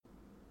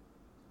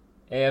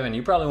Hey, Evan,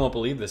 you probably won't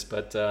believe this,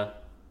 but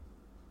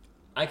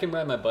I can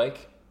ride my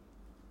bike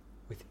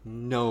with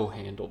no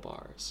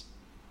handlebars.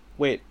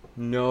 Wait,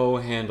 No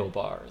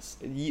handlebars.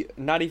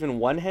 not even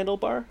one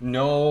handlebar?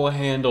 No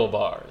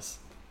handlebars.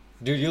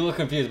 Dude, you look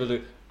confused, but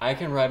dude, I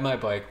can ride my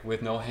bike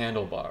with no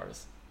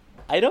handlebars.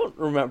 I don't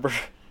remember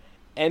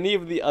any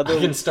of the other... I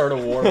can start a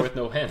war with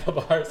no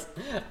handlebars.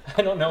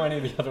 I don't know any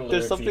of the other lyrics.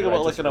 There's something either, about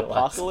I like just an realized.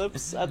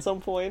 apocalypse at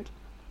some point.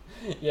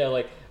 Yeah,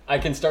 like I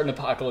can start an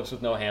apocalypse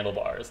with no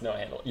handlebars.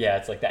 Yeah,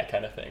 it's like that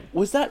kind of thing.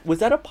 Was that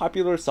a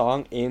popular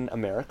song in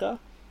America?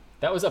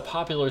 That was a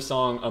popular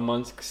song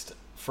amongst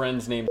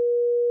friends named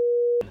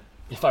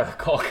if I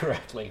recall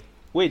correctly.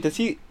 Wait, does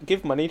he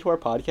give money to our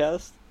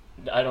podcast?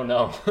 I don't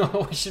know.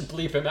 We should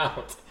bleep him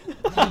out.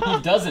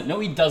 He doesn't. No,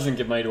 he doesn't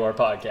give money to our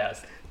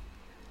podcast.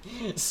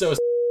 So,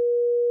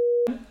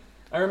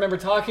 I remember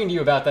talking to you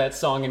about that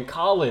song in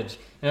college,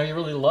 and how you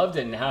really loved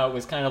it, and how it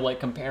was kind of like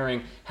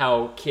comparing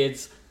how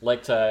kids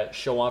like to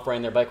show off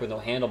riding their bike with no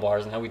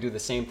handlebars, and how we do the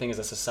same thing as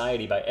a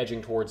society by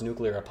edging towards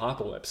nuclear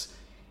apocalypse.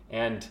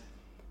 And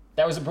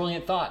that was a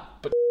brilliant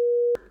thought, but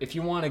if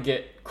you want to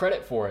get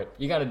credit for it,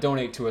 you got to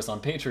donate to us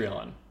on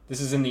Patreon.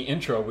 This is in the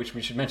intro, which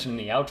we should mention in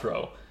the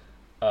outro.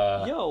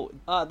 That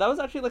was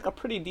actually like a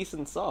pretty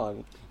decent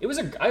song.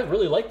 I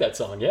really like that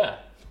song, yeah.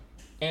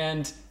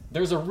 And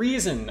there's a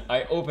reason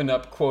I opened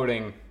up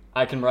quoting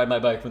I Can Ride My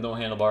Bike with No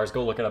Handlebars.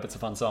 Go look it up, it's a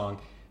fun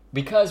song.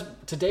 Because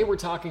today we're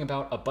talking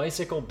about a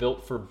bicycle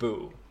built for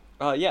Boo.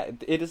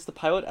 It is the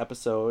pilot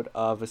episode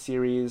of a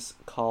series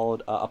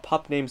called A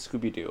Pup Named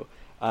Scooby-Doo,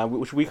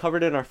 which we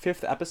covered in our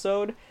 5th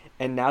episode,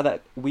 and now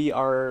that we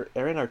are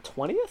in our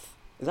 20th?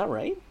 Is that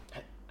right?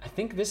 I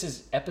think this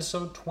is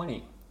episode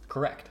 20.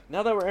 Correct.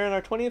 Now that we're in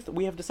our 20th,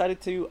 we have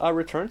decided to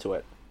return to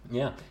it.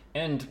 Yeah,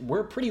 and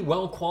we're pretty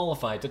well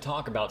qualified to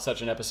talk about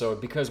such an episode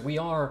because we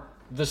are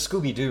the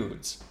Scooby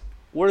Dudes.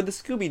 We're the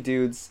Scooby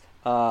Dudes.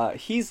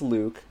 He's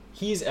Luke.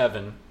 He's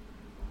Evan.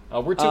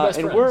 We're two best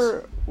friends.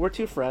 And we're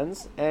two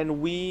friends,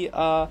 and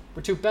we're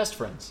two best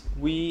friends.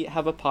 We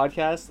have a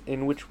podcast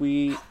in which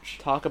we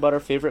talk about our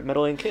favorite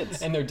middle-aged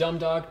kids. And their dumb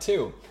dog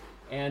too.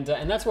 And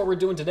that's what we're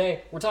doing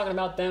today. We're talking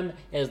about them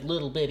as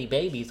little bitty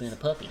babies and a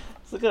puppy.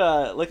 It's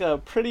like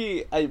a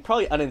pretty,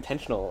 probably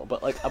unintentional,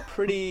 but like a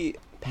pretty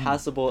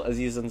passable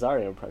Aziz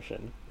Ansari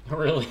impression.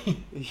 Really?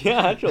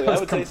 Yeah, actually, I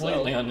would say so.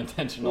 Completely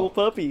unintentional.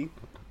 Little puppy.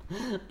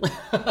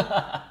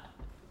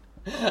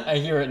 I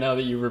hear it now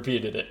that you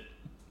repeated it.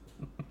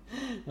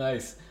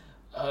 Nice.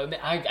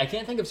 I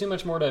can't think of too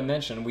much more to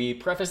mention. We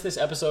preface this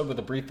episode with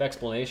a brief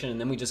explanation, and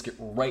then we just get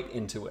right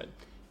into it.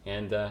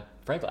 And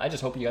frankly, I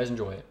just hope you guys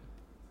enjoy it.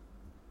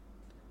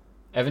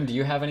 Evan, do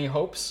you have any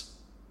hopes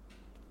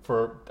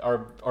for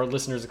our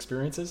listeners'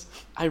 experiences?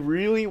 I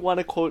really want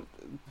to quote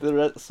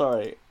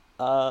sorry.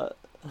 I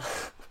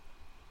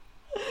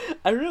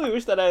really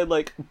wish that I had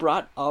like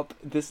brought up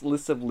this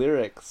list of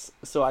lyrics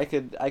so I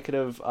could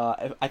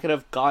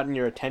have gotten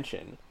your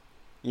attention,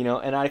 you know,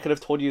 and I could have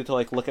told you to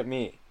like look at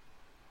me,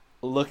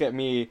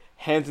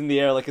 hands in the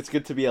air like it's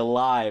good to be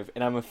alive,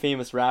 and I'm a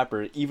famous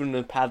rapper even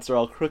when the paths are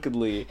all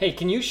crookedly. Hey,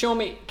 can you show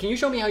me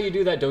how you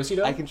do that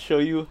do-si-do? I can show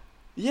you.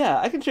 Yeah,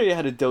 I can show you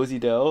how to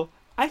do-si-do.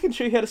 I can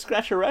show you how to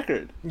scratch a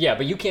record. Yeah,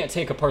 but you can't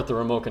take apart the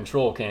remote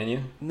control, can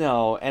you?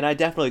 No, and I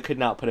definitely could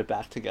not put it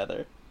back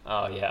together.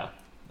 Oh, yeah.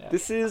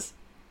 This is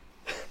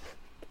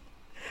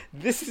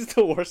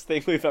the worst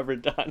thing we've ever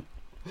done.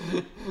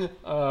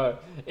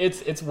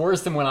 It's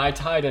worse than when I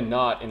tied a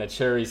knot in a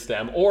cherry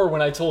stem, or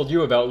when I told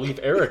you about Leif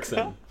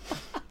Erikson.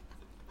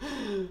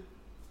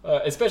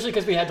 Especially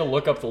because we had to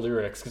look up the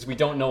lyrics, because we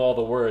don't know all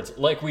the words,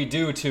 like we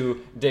do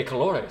to De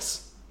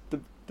Colores.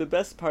 The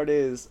best part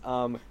is,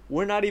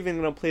 we're not even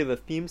going to play the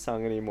theme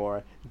song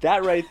anymore.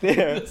 That right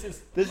there,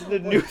 this is the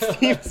new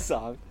theme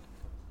song.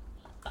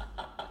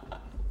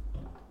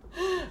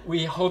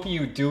 We hope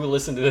you do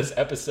listen to this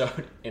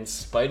episode in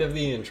spite of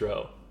the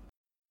intro.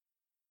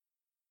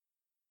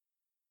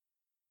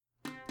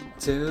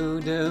 Two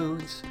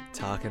dudes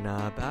talking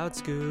about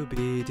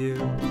Scooby-Doo.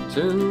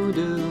 Two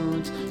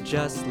dudes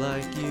just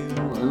like you.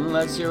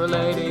 Unless you're a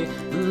lady,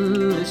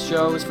 this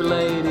show is for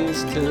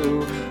ladies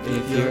too.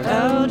 If you're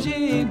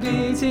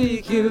LGBTQ,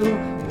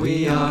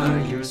 we are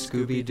your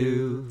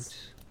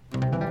Scooby-Doos.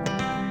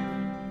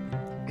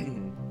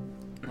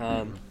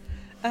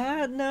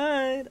 At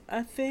night,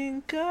 I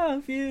think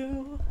of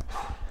you.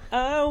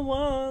 I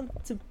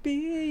want to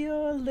be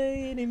your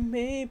lady.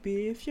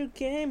 Maybe if your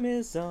game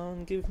is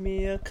on, give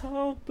me a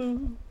call,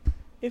 boo.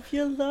 If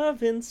you're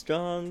loving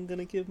strong,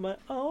 gonna give my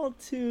all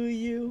to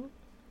you.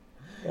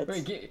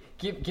 Wait,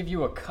 give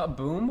you a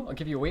kaboom? I'll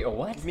give you a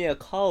what? Give me a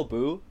call,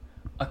 boo.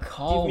 A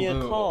call, Give me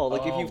boo. a call,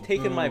 like if you've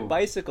taken my boo.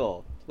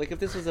 bicycle. Like if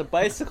this was a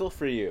bicycle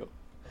for you.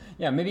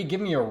 Yeah, maybe give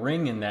me a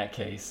ring in that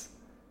case.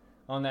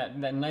 On that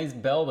nice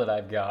bell that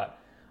I've got.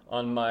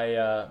 On my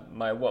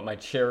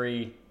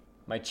cherry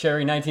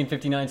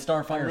 1959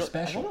 Starfire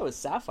special. I thought it was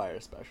Sapphire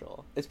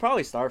special. It's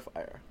probably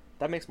Starfire.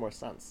 That makes more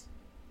sense.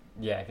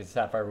 Yeah, because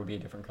Sapphire would be a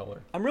different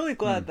color. I'm really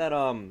glad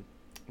that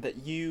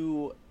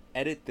you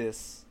edit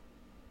this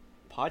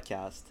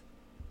podcast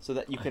so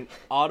that you can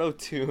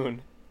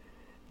auto-tune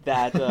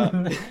that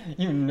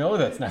You know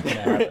that's not gonna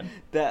happen.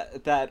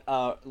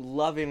 that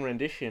loving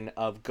rendition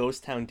of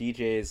Ghost Town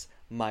DJ's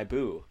 "My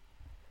Boo,"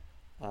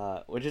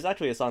 which is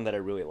actually a song that I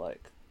really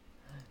like.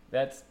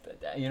 That's,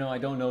 I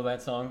don't know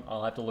that song.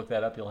 I'll have to look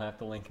that up. You'll have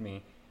to link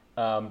me.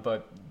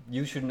 But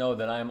you should know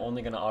that I'm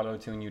only gonna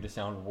auto-tune you to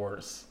sound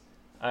worse.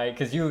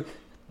 Because dude,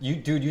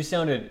 you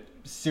sounded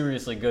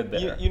seriously good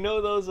there. You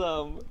know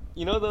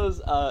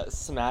those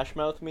Smash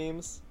Mouth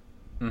memes?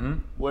 Mm-hmm.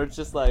 Where it's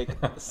just like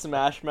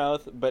Smash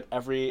Mouth, but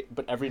every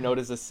note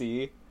is a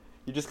C.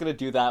 You're just gonna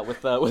do that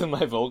with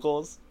my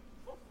vocals?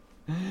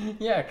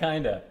 Yeah,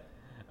 kinda.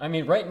 I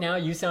mean, right now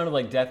you sounded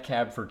like Death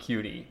Cab for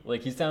Cutie.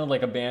 Like you sounded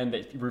like a band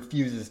that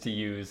refuses to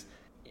use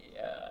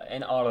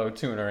an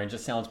auto-tuner and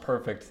just sounds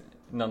perfect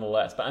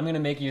nonetheless. But I'm gonna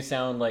make you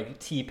sound like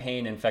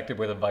T-Pain infected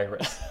with a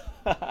virus.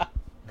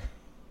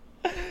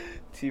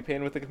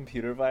 T-Pain with a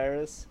computer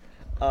virus.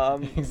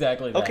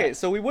 Exactly that. Okay,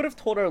 so we would have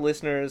told our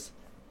listeners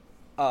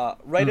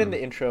right in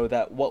the intro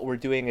that what we're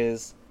doing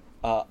is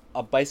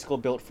a bicycle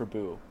built for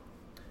Boo.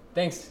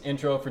 Thanks,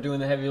 intro, for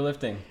doing the heavy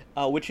lifting.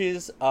 Which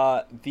is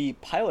the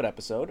pilot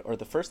episode, or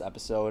the first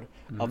episode,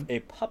 of A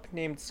Pup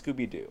Named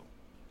Scooby-Doo.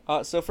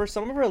 So for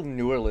some of our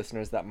newer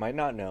listeners that might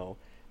not know,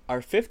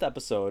 our 5th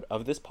episode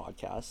of this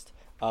podcast,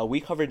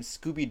 we covered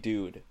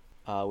Scooby-Dooed,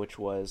 which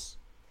was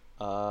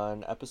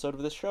an episode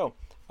of this show.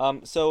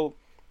 So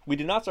we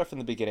did not start from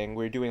the beginning.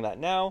 We're doing that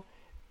now.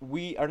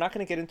 We are not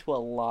going to get into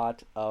a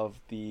lot of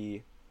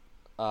the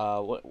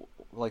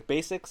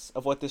basics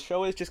of what this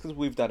show is, just because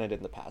we've done it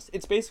in the past.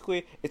 It's a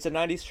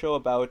 90s show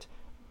about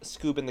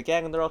Scoob and the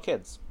gang, and they're all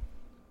kids.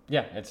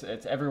 Yeah, it's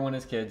everyone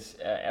is kids.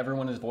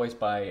 Everyone is voiced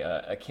by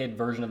a kid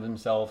version of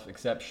himself,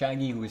 except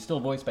Shaggy, who is still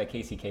voiced by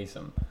Casey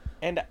Kasem.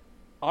 And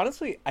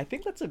honestly, I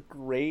think that's a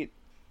great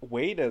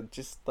way to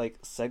just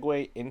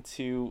segue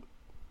into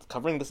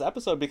covering this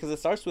episode, because it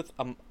starts with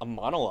a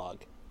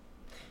monologue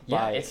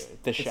by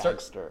the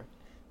Shagster.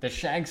 The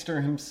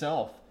Shagster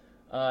himself,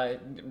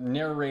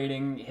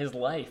 narrating his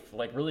life,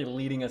 really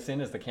leading us in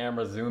as the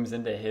camera zooms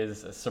into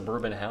his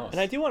suburban house. And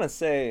I do want to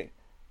say,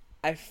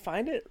 I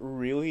find it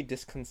really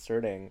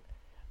disconcerting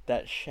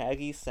that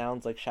Shaggy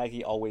sounds like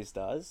Shaggy always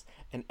does,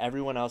 and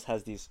everyone else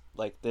has these,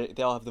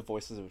 they all have the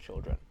voices of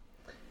children.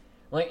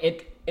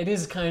 It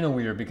is kind of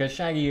weird, because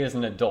Shaggy is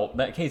an adult,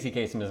 that Casey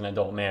Kasem is an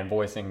adult man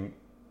voicing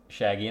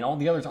Shaggy, and all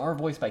the others are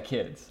voiced by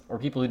kids, or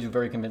people who do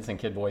very convincing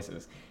kid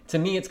voices. To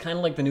me, it's kind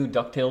of like the new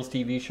DuckTales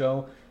TV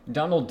show.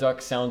 Donald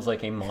Duck sounds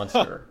like a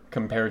monster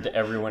compared to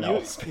everyone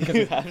else.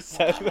 You have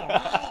said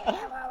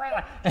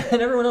that.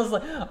 And everyone else is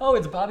like, oh,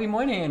 it's Bobby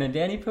Moynihan and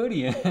Danny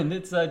Pudi, and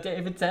it's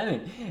David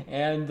Tennant,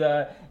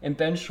 and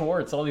Ben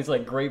Schwartz, all these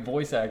great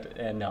voice actors,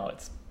 and no,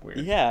 it's weird.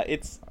 Yeah,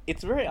 it's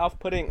very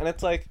off-putting, and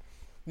it's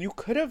you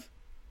could have,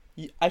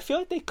 I feel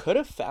like they could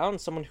have found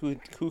someone who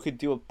could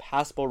do a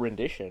passable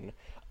rendition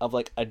of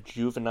a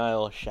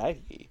juvenile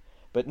Shaggy,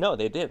 but no,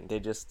 they didn't. They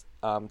just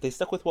they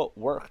stuck with what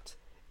worked,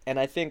 and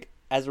I think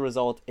as a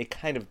result, it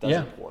kind of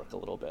doesn't work a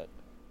little bit.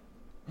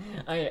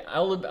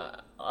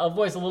 I'll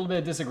voice a little bit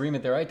of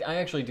disagreement there. I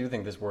actually do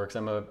think this works.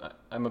 I'm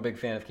a big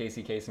fan of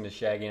Casey Kasem as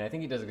Shaggy, and I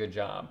think he does a good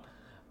job.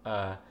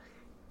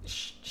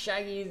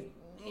 Shaggy,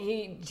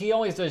 he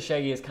always does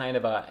Shaggy as kind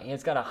of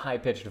he's got a high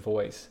pitched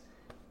voice,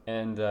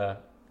 and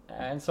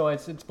so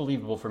it's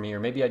believable for me.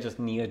 Or maybe I just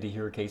needed to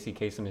hear Casey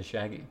Kasem as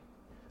Shaggy.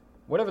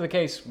 Whatever the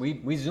case,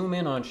 we zoom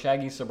in on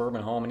Shaggy's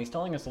suburban home, and he's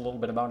telling us a little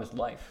bit about his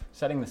life,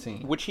 setting the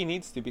scene. Which he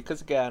needs to,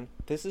 because again,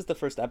 this is the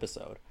first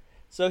episode.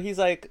 So he's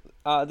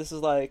this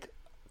is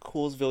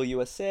Coolsville,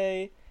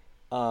 USA.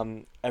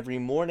 Every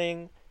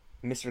morning,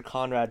 Mr.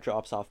 Conrad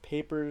drops off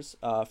papers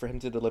for him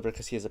to deliver,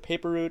 because he has a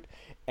paper route.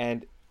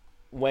 And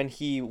when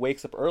he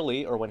wakes up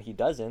early, or when he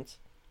doesn't,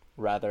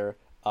 rather,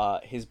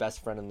 his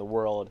best friend in the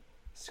world,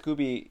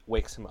 Scooby,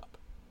 wakes him up.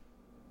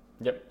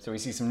 Yep, so we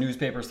see some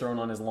newspapers thrown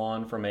on his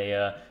lawn from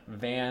a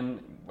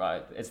van.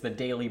 It's the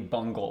Daily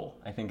Bungle,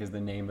 I think is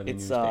the name of the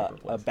newspaper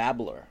place. It's a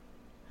Babbler.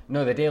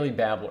 No, the Daily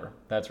Babbler,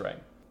 that's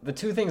right. The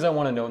two things I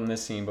want to note in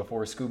this scene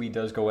before Scooby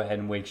does go ahead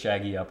and wake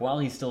Shaggy up while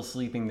he's still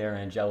sleeping there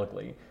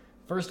angelically.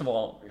 First of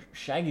all,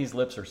 Shaggy's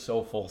lips are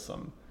so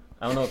fulsome.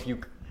 I don't know if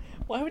you...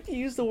 Why would you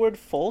use the word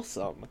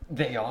fulsome?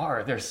 They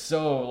are. They're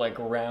so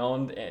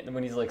round, and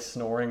when he's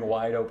snoring,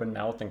 wide open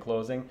mouth and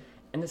closing.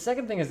 And the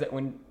second thing is that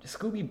when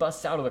Scooby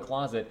busts out of the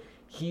closet,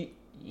 he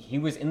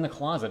was in the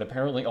closet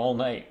apparently all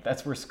night.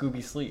 That's where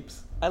Scooby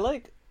sleeps.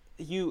 I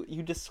you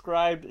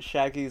described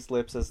Shaggy's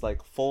lips as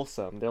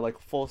fulsome. They're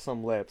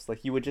fulsome lips.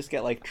 You would just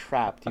get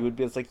trapped. You would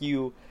be,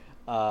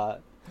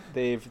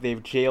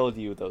 they've jailed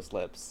you, those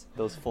lips,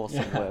 those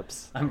fulsome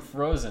lips. I'm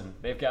frozen.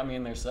 They've got me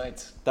in their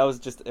sights. It was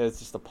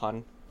just a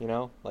pun,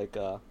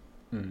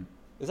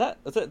 Is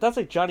that's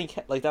Johnny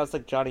that was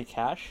Johnny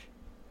Cash?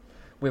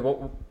 Wait,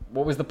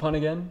 what was the pun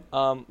again?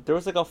 There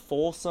was a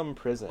Folsom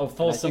Prison. Oh,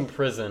 Folsom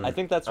Prison. I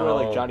think that's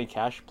where Johnny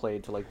Cash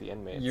played to the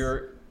inmates.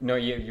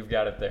 You've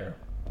got it there.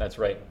 That's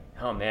right.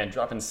 Oh man,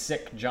 dropping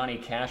sick Johnny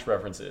Cash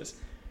references.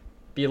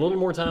 Be a little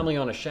more timely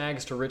on a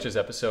Shags to Riches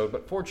episode,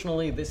 but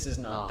fortunately this is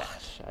not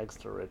that. Shags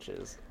to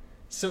Riches.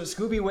 So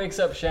Scooby wakes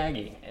up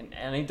Shaggy,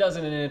 and he does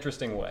it in an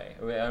interesting way.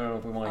 I don't know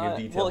if we want to give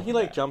details. Well, he on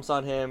like that. jumps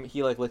on him.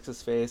 He like licks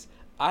his face.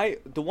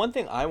 The one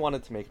thing I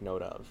wanted to make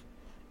note of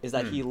is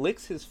that he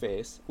licks his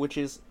face, which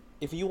is,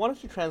 if you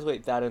wanted to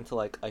translate that into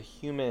like a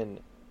human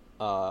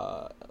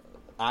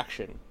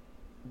action,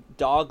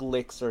 dog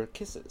licks or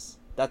kisses.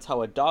 That's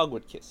how a dog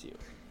would kiss you.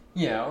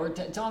 Yeah, or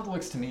dog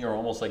licks to me are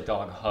almost like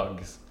dog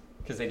hugs,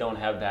 because they don't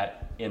have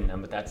that in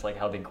them, but that's like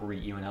how they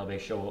greet you and how they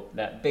show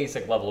that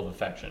basic level of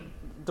affection.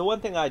 The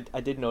one thing I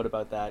did note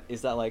about that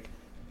is that like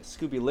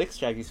Scooby licks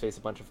Shaggy's face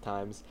a bunch of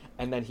times,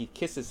 and then he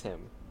kisses him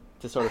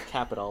to sort of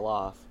cap it all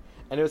off.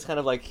 And it was kind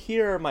of like,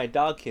 here are my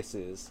dog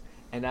kisses,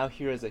 and now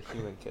here is a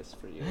human kiss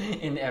for you.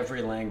 In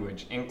every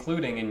language,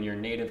 including in your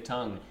native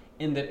tongue,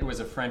 in that it was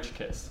a French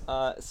kiss.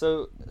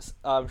 So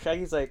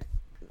Shaggy's like,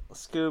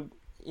 Scoob,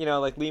 you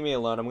know, like, leave me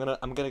alone.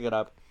 I'm gonna get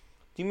up.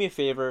 Do me a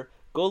favor.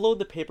 Go load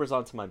the papers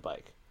onto my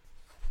bike.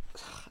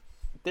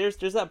 There's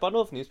that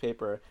bundle of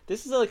newspaper.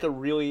 This is like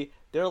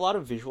there are a lot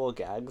of visual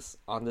gags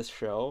on this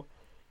show,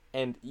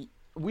 and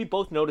we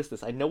both noticed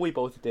this. I know we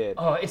both did.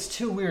 Oh, it's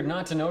too weird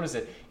not to notice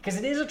it, because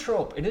it is a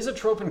trope. It is a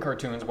trope in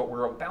cartoons, what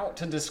we're about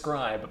to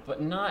describe, but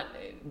not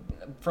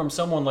from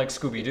someone like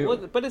Scooby-Doo.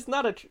 Well, but it's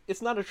not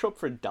a trope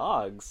for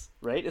dogs,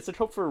 right? It's a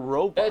trope for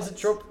robots. It's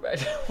a trope.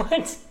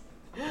 What?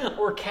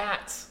 Or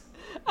cats.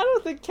 I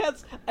don't think a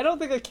cat. I don't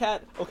think a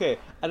cat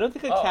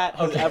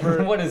has Okay.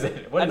 ever. What is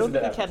it? I don't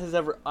think a cat has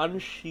ever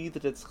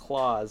unsheathed its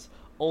claws,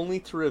 only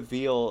to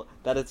reveal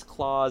that its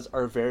claws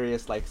are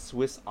various like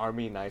Swiss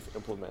Army knife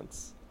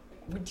implements.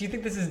 Do you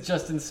think this is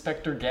just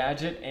Inspector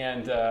Gadget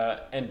and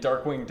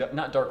Darkwing Duck?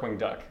 Not Darkwing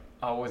Duck.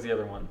 Oh, what was the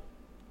other one?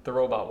 The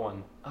robot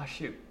one. Oh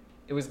shoot!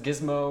 It was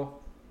Gizmo.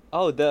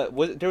 Oh, there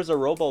was a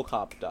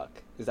RoboCop duck.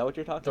 Is that what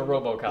you're talking The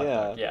about? RoboCop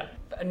duck. Yeah.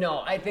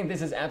 No, I think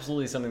this is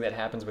absolutely something that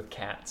happens with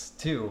cats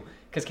too,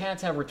 because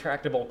cats have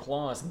retractable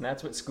claws, and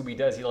that's what Scooby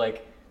does. He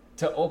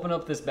to open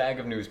up this bag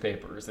of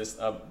newspapers, this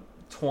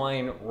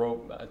twine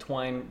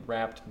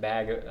wrapped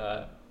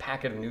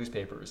packet of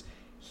newspapers.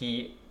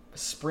 He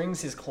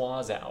springs his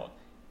claws out,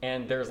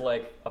 and there's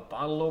like a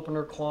bottle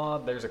opener claw.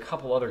 There's a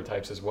couple other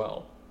types as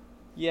well.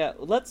 Yeah,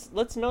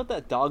 let's note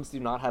that dogs do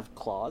not have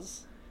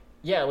claws.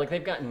 Yeah, like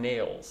they've got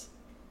nails.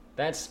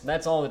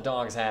 That's all that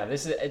dogs have.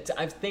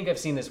 I think I've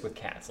seen this with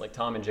cats, like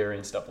Tom and Jerry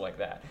and stuff like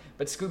that.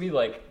 But Scooby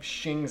like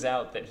shings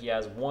out that he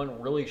has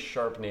one really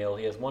sharp nail,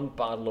 he has one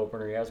bottle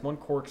opener, he has one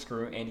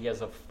corkscrew, and he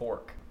has a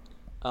fork.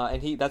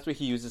 And that's what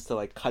he uses to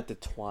like cut the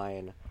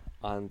twine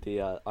on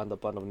the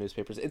bundle of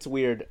newspapers. It's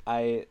weird.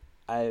 I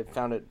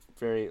found it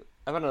a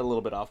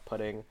little bit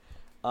off-putting.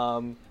 I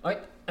mean,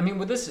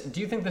 do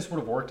you think this would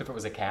have worked if it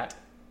was a cat?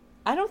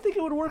 I don't think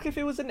it would work if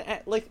it was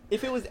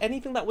if it was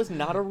anything that was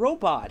not a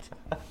robot.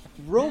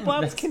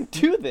 Robots can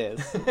do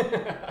this.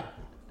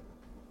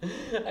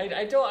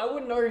 I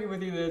wouldn't argue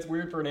with you that it's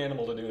weird for an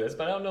animal to do this,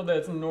 but I don't know that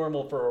it's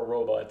normal for a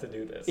robot to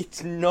do this.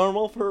 It's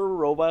normal for a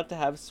robot to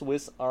have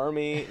Swiss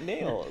Army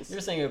nails. You're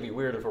saying it would be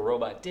weird if a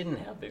robot didn't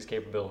have these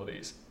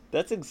capabilities.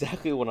 That's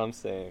exactly what I'm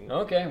saying.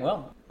 Okay,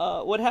 well.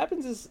 What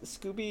happens is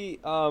Scooby,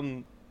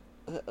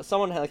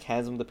 someone like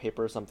hands him the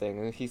paper or something,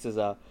 and he says,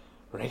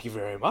 "Thank you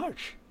very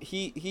much."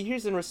 He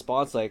hears in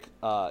response like,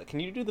 "Can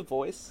you do the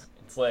voice?"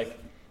 It's like,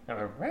 "Thank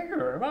you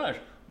very much."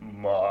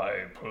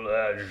 My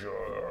pleasure.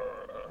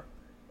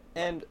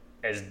 And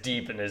as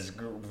deep and as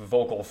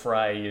vocal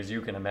fry as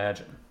you can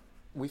imagine.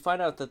 We find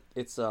out that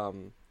it's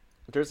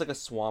there's like a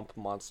swamp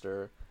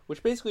monster,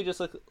 which basically just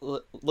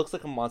looks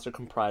like a monster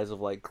comprised of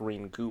like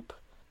green goop.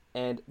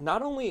 And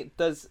not only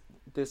does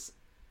this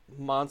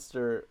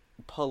monster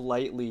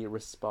politely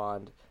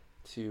respond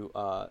to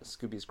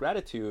Scooby's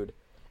gratitude,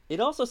 it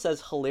also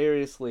says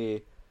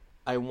hilariously,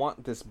 "I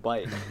want this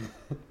bike."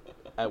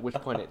 At which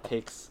point it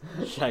takes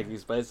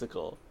Shaggy's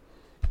bicycle.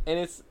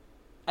 And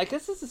I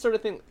guess it's the sort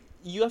of thing,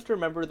 you have to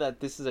remember that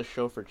this is a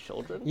show for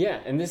children. Yeah,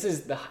 and this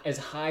is as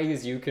high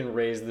as you can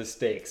raise the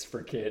stakes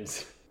for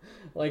kids.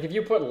 Like, if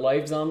you put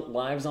lives on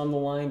the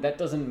line, that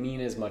doesn't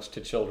mean as much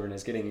to children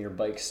as getting your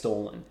bike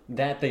stolen.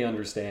 That they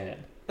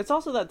understand. It's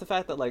also the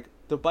fact that, like,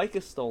 the bike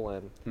is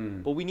stolen,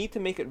 but we need to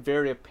make it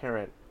very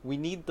apparent. We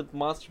need the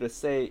monster to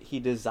say he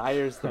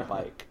desires the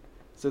bike,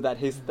 so that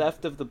his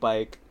theft of the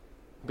bike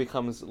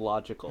becomes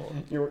logical.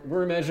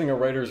 We're imagining a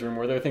writer's room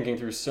where they're thinking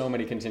through so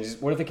many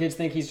contingencies. What if the kids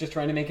think he's just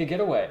trying to make a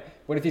getaway?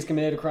 What if he's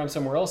committed a crime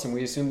somewhere else and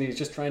we assume that he's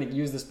just trying to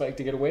use this bike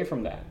to get away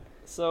from that?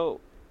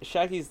 So,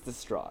 Shaggy's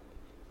distraught.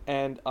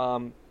 And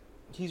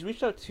he's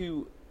reached out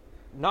to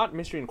not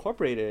Mystery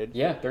Incorporated.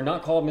 Yeah, they're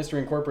not called Mystery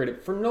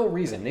Incorporated for no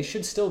reason. They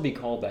should still be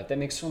called that. That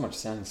makes so much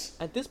sense.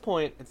 At this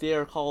point, they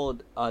are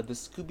called the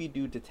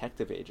Scooby-Doo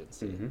Detective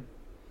Agency. Mm-hmm.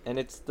 And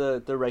it's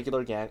the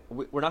regular gang.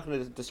 We're not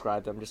going to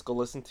describe them. Just go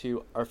listen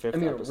to our fifth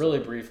episode. Really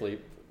briefly,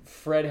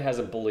 Fred has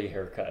a bully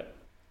haircut.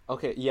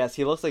 Okay, yes,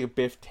 he looks like a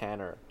Biff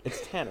Tanner.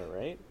 It's Tanner,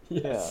 right?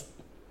 Yes.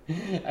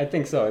 Yeah. I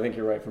think so. I think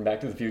you're right, from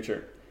Back to the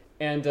Future.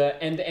 And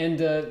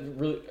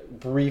really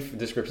brief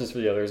descriptions for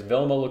the others.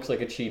 Velma looks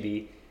like a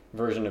chibi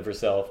version of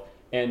herself,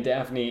 and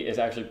Daphne is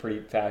actually pretty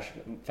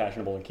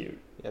fashionable and cute.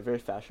 Yeah, very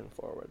fashion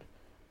forward.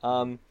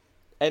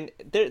 And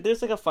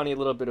there's like a funny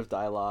little bit of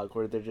dialogue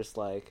where they're just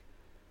like,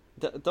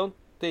 don't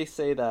they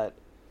say that?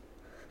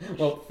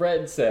 Well,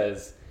 Fred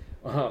says,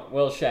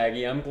 well,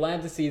 Shaggy, I'm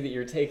glad to see that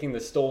you're taking the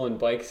stolen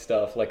bike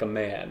stuff like a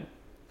man.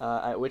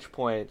 At which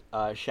point,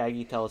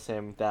 Shaggy tells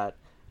him that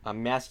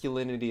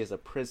masculinity is a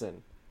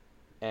prison,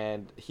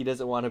 and he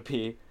doesn't want to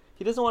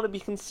be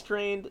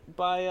constrained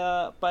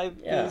by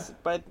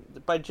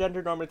by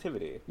gender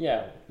normativity.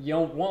 Yeah, you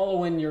don't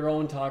wallow in your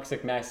own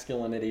toxic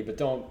masculinity, but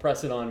don't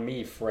press it on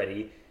me,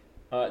 Freddy.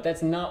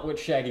 That's not what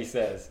Shaggy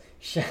says.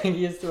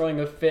 Shaggy is throwing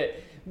a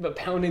fit, but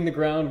pounding the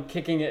ground,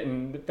 kicking it,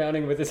 and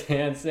pounding with his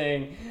hands,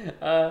 saying,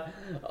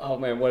 oh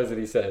man, what is it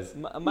he says?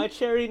 My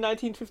cherry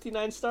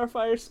 1959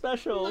 Starfire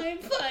special. My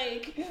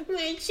bike,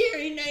 my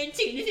cherry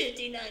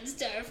 1959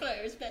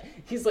 Starfire special.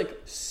 He's like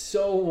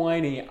so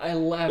whiny. I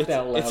laughed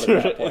out loud at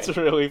that point. It's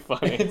really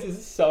funny.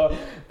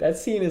 That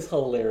scene is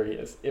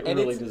hilarious. It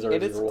really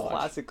deserves a rewatch.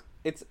 Classic.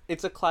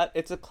 It's a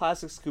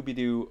classic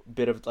Scooby-Doo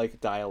bit of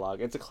like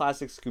dialogue. It's a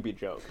classic Scooby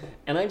joke.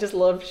 And I just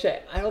love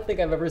I don't think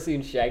I've ever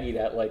seen Shaggy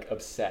that like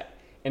upset.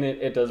 And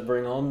it does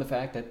bring home the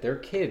fact that they're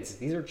kids.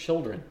 These are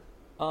children.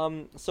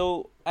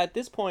 So at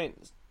this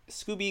point,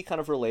 Scooby kind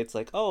of relates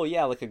like, oh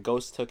yeah, like a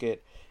ghost took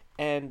it.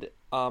 And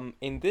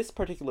in this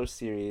particular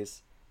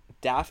series,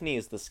 Daphne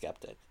is the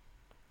skeptic.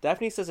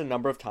 Daphne says a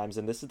number of times,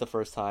 and this is the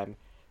first time,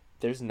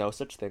 there's no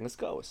such thing as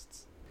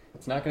ghosts.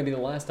 It's not going to be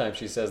the last time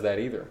she says that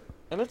either.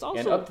 And it's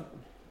also...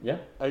 yeah?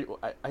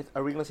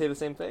 Are we going to say the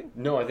same thing?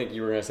 No, I think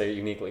you were going to say it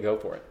uniquely. Go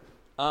for it.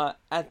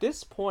 At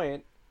this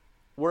point,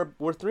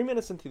 we're 3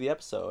 minutes into the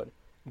episode.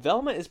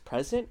 Velma is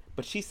present,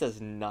 but she says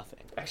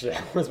nothing. Actually,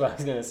 that was what I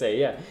was going to say,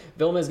 yeah.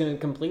 Velma is going to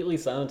be completely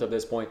silent at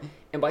this point,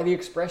 and by the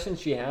expression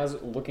she has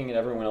looking at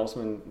everyone else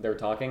when they're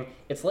talking,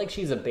 it's like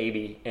she's a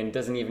baby and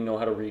doesn't even know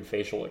how to read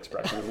facial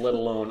expressions, let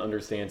alone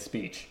understand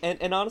speech.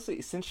 And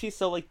honestly, since she's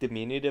so, like,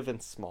 diminutive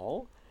and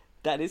small,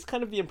 that is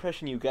kind of the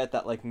impression you get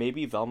that, like,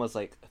 maybe Velma's,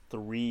 like,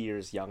 3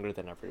 years younger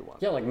than everyone.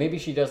 Yeah, like, maybe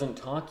she doesn't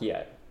talk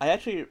yet. I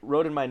actually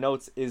wrote in my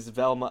notes, is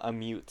Velma a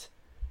mute?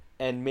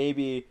 And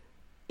maybe...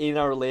 in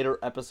our later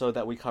episode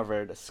that we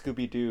covered,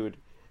 Scooby-Doo,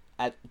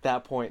 at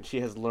that point, she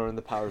has learned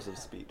the powers of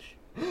speech.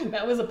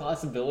 That was a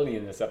possibility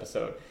in this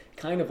episode.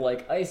 Kind of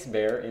like Ice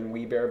Bear in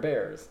We Bare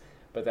Bears.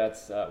 But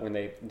that's when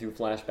they do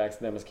flashbacks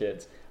to them as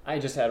kids. I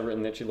just had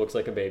written that she looks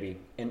like a baby,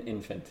 an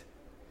infant.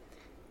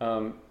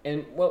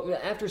 And well,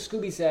 after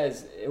Scooby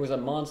says it was a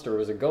monster, it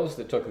was a ghost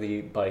that took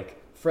the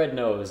bike, Fred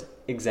knows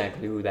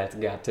exactly who that's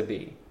got to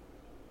be.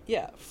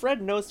 Yeah,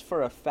 Fred knows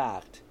for a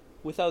fact,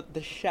 without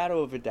the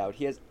shadow of a doubt,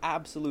 he has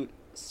absolute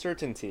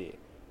certainty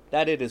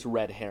that it is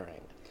Red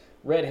Herring.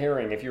 Red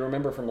Herring, if you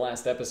remember from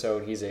last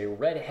episode, he's a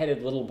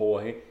red-headed little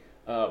boy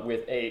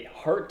with a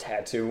heart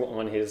tattoo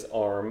on his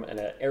arm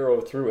and an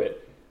arrow through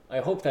it. I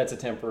hope that's a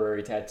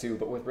temporary tattoo,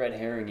 but with Red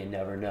Herring, you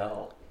never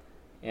know.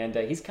 And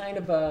he's kind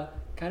of a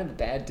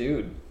bad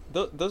dude.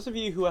 Those of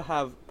you who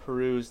have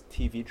perused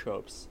TV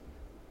tropes,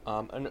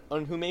 and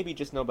who maybe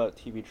just know about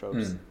TV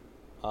tropes,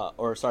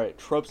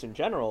 tropes in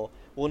general,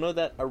 will know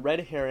that a red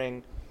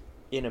herring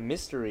in a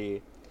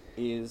mystery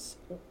is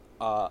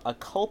a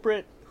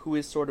culprit who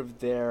is sort of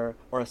there,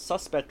 or a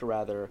suspect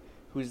rather,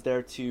 who's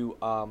there to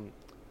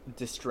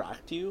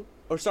distract you.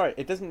 Or sorry,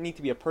 it doesn't need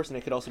to be a person,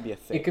 it could also be a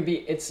thing. It could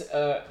be, it's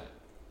a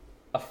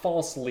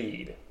false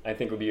lead, I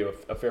think would be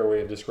a fair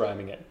way of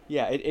describing it.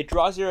 Yeah, it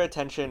draws your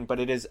attention, but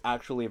it is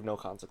actually of no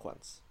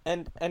consequence.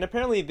 And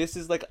apparently this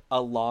is like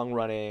a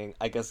long-running,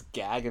 I guess,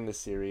 gag in the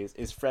series,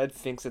 is Fred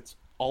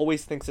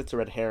always thinks it's a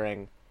red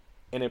herring,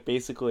 and it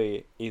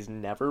basically is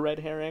never Red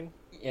Herring.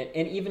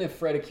 And even if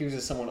Fred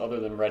accuses someone other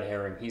than Red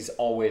Herring, he's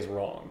always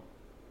wrong.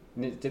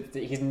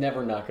 He's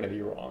never not going to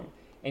be wrong.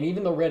 And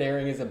even though Red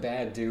Herring is a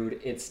bad dude,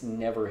 it's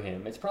never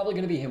him. It's probably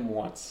going to be him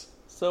once.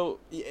 So,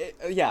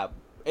 yeah,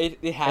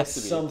 it has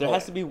to be. There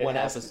has to be one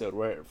episode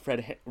where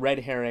Red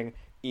Herring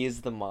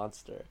is the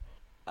monster.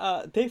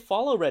 They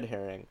follow Red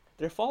Herring.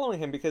 They're following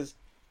him because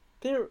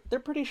they're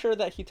pretty sure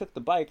that he took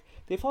the bike.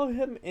 They follow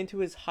him into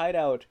his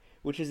hideout,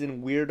 which is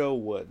in Weirdo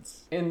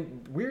Woods.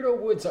 And Weirdo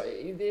Woods,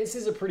 this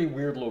is a pretty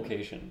weird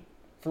location.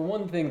 For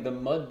one thing, the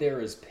mud there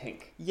is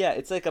pink. Yeah,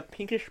 it's like a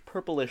pinkish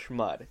purplish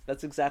mud.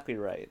 That's exactly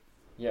right.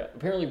 Yeah,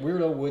 apparently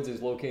Weirdo Woods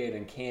is located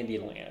in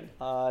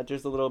Candyland.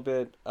 There's a little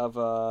bit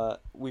of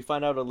we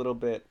find out a little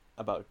bit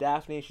about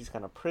Daphne. She's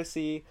kind of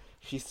prissy.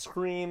 She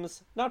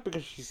screams, not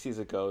because she sees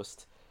a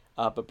ghost,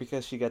 but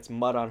because she gets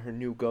mud on her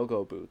new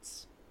go-go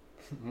boots.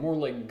 More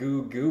like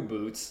goo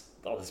boots.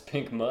 All this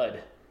pink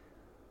mud.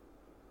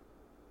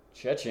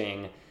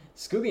 Cha-ching.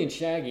 Scooby and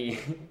Shaggy,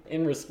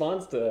 in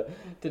response to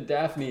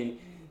Daphne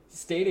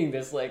stating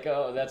this, like,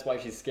 oh, that's why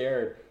she's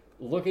scared,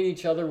 look at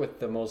each other with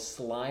the most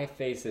sly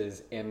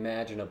faces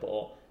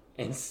imaginable.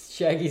 And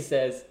Shaggy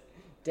says,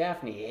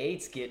 Daphne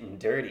hates getting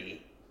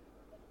dirty.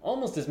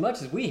 Almost as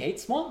much as we hate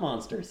swamp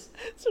monsters.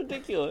 It's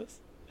ridiculous.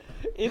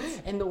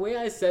 And the way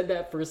I said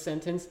that first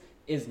sentence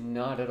is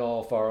not at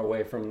all far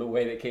away from the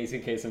way that Casey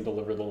Kasem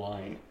delivered the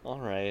line. All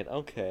right,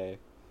 okay.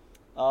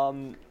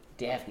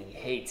 Daphne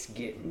hates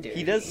getting dirty.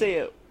 He does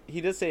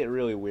say it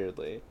really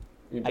weirdly.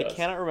 I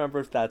cannot remember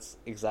if that's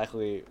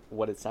exactly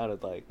what it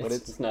sounded like, but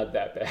It's not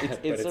that bad. it's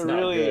but it's a not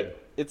really good.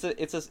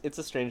 it's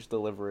a strange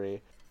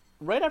delivery.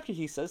 Right after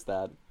he says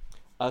that,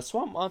 a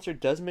swamp monster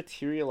does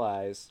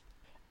materialize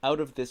out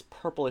of this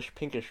purplish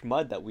pinkish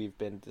mud that we've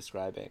been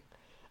describing,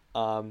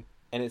 and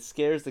it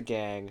scares the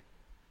gang.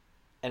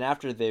 And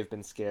after they've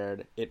been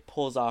scared, it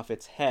pulls off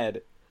its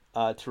head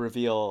to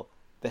reveal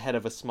the head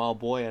of a small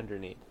boy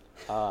underneath.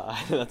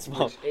 That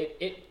small Which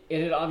it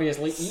had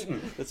obviously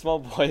eaten. the small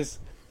boy's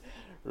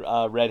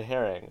red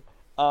herring.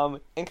 And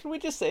can we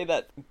just say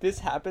that this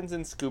happens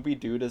in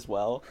Scooby-Doo as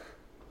well?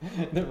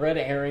 The red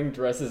herring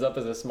dresses up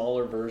as a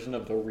smaller version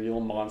of the real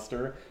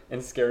monster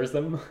and scares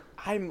them.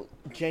 I'm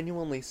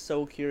genuinely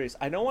so curious.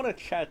 I don't want to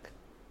check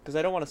because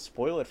I don't want to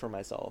spoil it for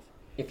myself.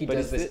 If he But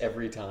does is this it-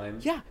 every time.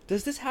 Yeah,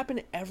 does this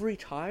happen every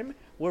time?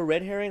 Where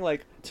red herring,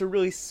 like, to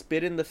really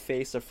spit in the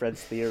face of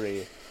Fred's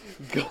theory,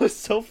 goes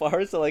so far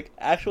as to, like,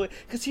 actually...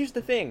 Because here's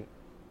the thing.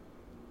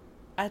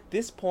 At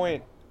this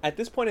point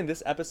in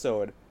this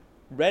episode,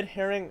 red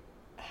herring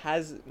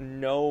has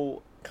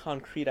no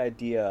concrete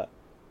idea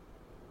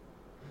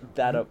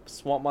that a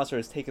swamp monster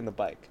has taken the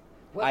bike.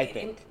 Well, I and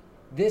think.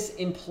 this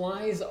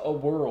implies a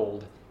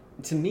world,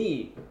 to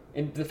me,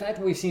 and the fact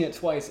that we've seen it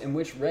twice, in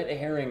which Red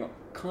Herring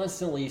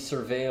constantly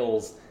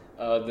surveils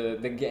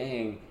the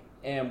gang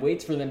and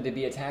waits for them to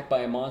be attacked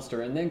by a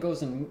monster, and then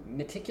goes and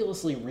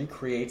meticulously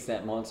recreates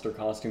that monster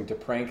costume to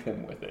prank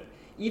them with it.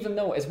 Even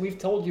though, as we've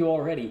told you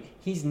already,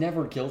 he's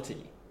never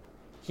guilty.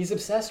 He's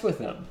obsessed with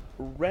them.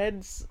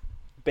 Red's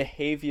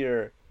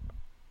behavior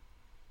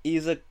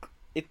is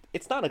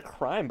it's not a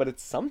crime, but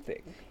it's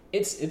something.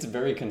 It's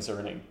very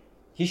concerning.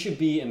 He should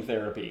be in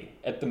therapy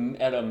at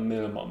a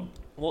minimum.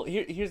 Well,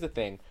 here's the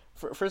thing.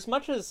 For as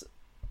much as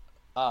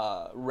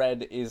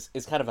Red is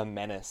kind of a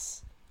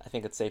menace, I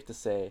think it's safe to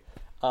say,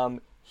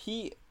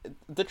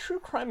 the true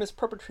crime is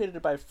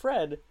perpetrated by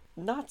Fred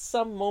not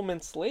some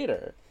moments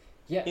later.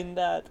 Yeah. In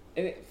that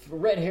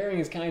Red Herring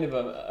is kind of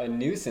a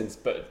nuisance,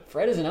 but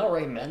Fred is an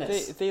outright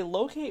menace. they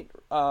locate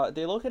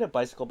a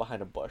bicycle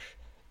behind a bush,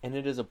 and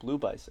it is a blue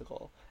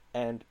bicycle.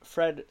 And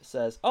Fred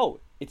says, "Oh,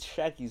 it's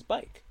Shaggy's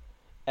bike."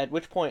 At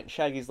which point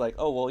Shaggy's like,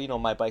 "Oh, well,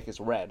 my bike is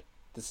red.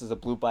 This is a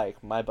blue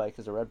bike. My bike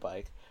is a red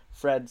bike."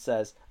 Fred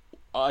says,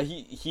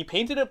 he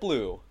painted it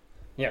blue."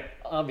 Yeah,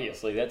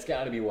 obviously, that's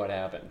got to be what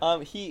happened.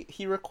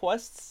 He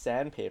requests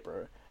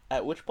sandpaper,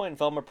 at which point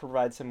Velma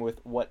provides him with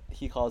what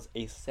he calls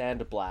a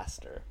sand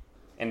blaster.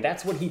 And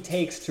that's what he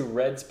takes to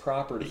Red's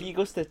property. He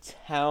goes to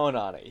town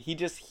on it.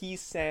 He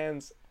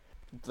sands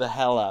the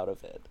hell out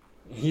of it.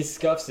 He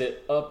scuffs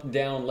it up,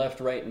 down,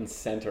 left, right, and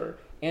center.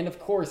 And of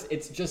course,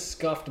 it's just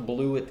scuffed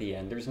blue at the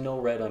end. There's no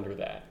red under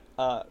that.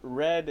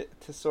 Red,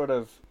 to sort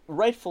of,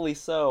 rightfully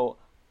so,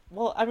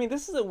 well, I mean,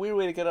 this is a weird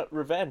way to get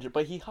revenge,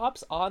 but he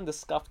hops on the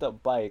scuffed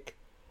up bike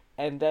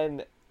and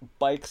then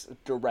bikes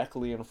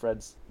directly in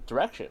Fred's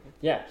direction.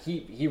 Yeah,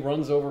 he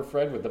runs over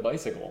Fred with the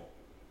bicycle.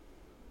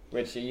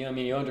 Which,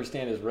 you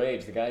understand his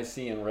rage. The guy's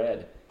seeing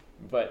red.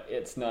 But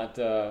it's not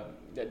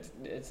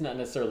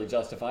necessarily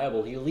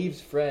justifiable. He leaves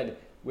Fred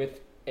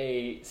with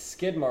a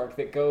skid mark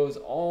that goes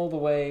all the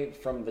way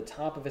from the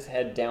top of his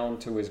head down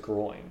to his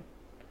groin.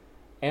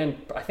 And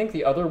I think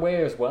the other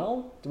way as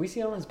well. Do we see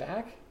it on his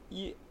back?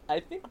 Yeah,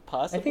 I think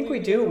possibly. I think we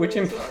do, which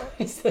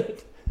implies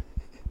that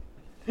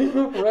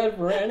Red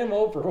ran him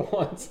over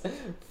once,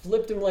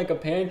 flipped him like a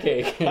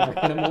pancake, and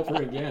ran him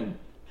over again.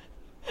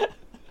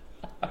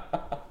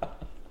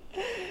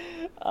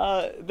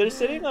 They're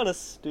sitting on a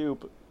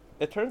stoop.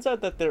 It turns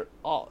out,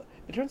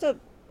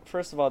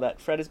 first of all, that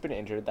Fred has been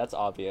injured. That's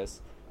obvious.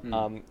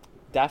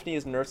 Daphne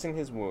is nursing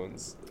his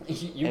wounds.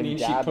 You and mean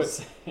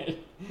dabs, she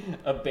puts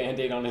a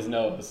Band-Aid on his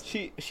nose?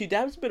 She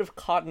dabs a bit of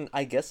cotton,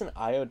 I guess an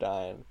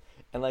iodine,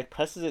 and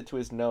presses it to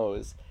his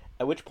nose.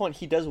 At which point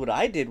he does what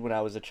I did when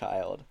I was a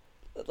child.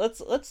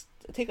 Let's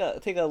take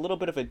a little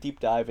bit of a deep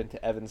dive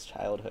into Evan's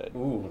childhood.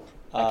 Ooh,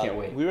 I can't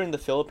wait. We were in the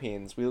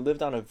Philippines. We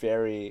lived on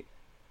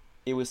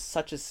it was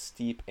such a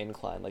steep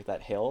incline, like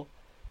that hill,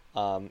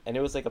 and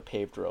it was like a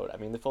paved road. I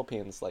mean, the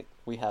Philippines,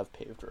 we have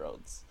paved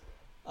roads,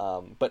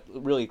 but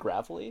really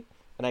gravelly.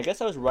 And I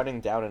guess I was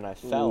running down and I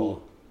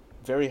fell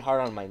very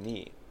hard on my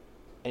knee.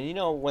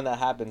 And when that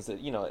happens,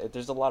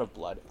 there's a lot of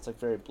blood. It's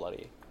very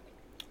bloody.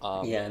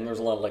 Yeah, and there's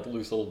a lot of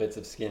loose little bits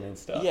of skin and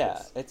stuff.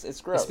 Yeah, it's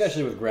gross.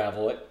 Especially with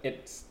gravel,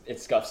 it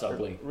scuffs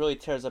ugly. It really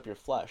tears up your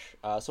flesh.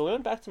 So we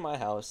went back to my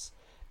house,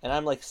 and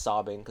I'm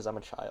sobbing because I'm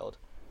a child.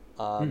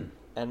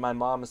 And my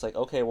mom is like,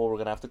 "Okay, well, we're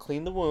gonna have to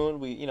clean the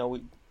wound. We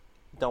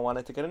don't want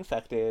it to get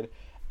infected."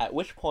 At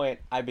which point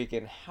I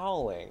begin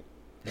howling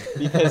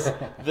because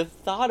the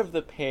thought of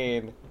the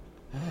pain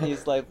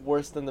is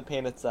worse than the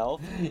pain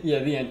itself. Yeah,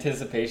 the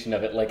anticipation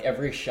of it,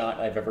 every shot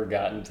I've ever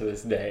gotten to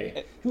this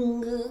day.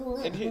 And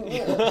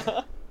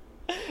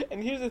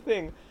here's the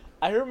thing.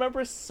 I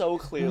remember so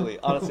clearly.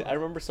 Honestly, I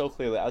remember so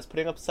clearly. I was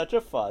putting up such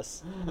a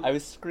fuss. I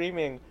was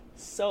screaming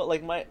so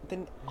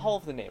all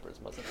of the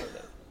neighbors must have heard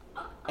it.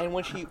 And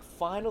when she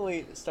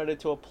finally started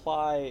to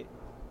apply,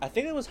 I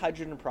think it was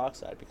hydrogen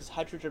peroxide, because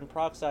hydrogen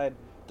peroxide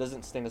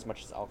doesn't sting as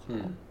much as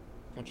alcohol.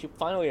 When she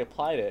finally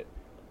applied it,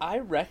 I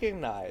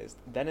recognized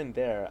then and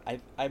there,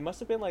 I must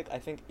have been like, I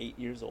think 8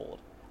 years old.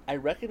 I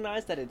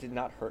recognized that it did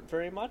not hurt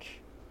very much,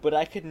 but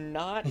I could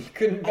not. You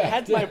couldn't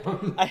back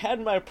down. I had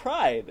my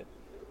pride.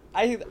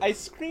 I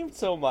screamed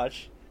so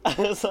much. I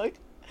was like,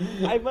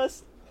 I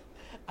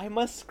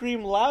must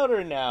scream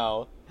louder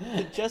now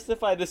to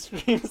justify the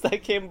screams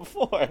that came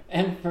before.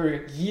 And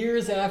for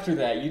years after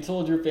that, you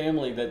told your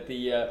family that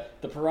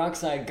the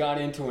peroxide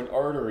got into an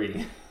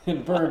artery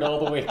and burned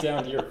all the way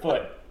down to your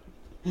foot.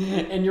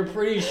 And you're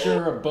pretty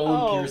sure a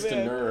bone pierced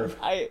a nerve.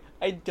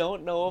 I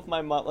don't know if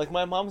my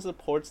mom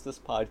supports this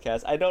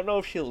podcast. I don't know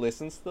if she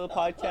listens to the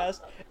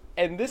podcast.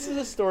 And this is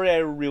a story I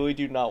really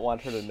do not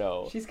want her to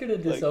know. She's gonna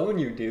disown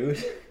you,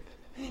 dude.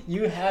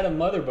 You had a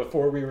mother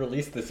before we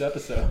released this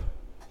episode.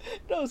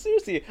 No,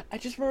 seriously. I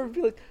just remember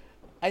being like,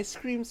 I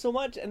screamed so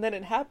much, and then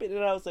it happened,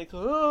 and I was like,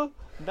 oh,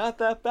 not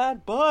that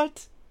bad,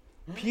 but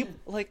people,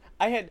 like,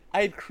 I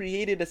had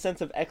created a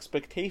sense of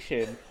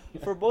expectation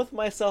for both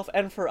myself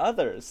and for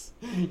others.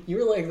 You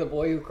were like the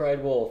boy who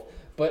cried wolf,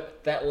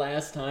 but that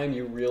last time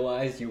you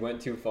realized you went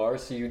too far,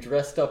 so you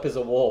dressed up as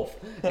a wolf,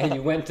 and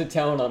you went to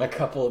town on a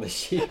couple of the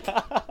sheep.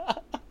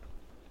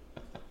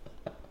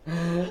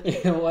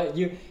 You know what?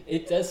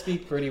 It does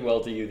speak pretty well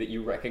to you that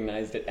you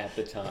recognized it at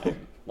the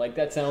time. Like,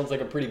 that sounds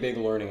like a pretty big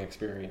learning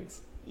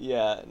experience.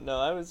 Yeah, no,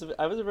 I was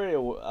a very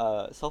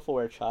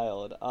self-aware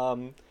child.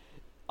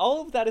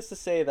 All of that is to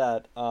say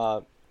that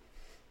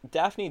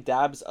Daphne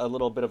dabs a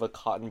little bit of a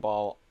cotton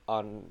ball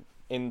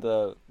in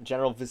the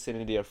general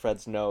vicinity of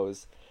Fred's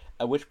nose,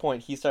 at which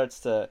point he starts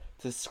to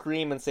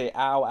scream and say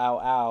ow, ow,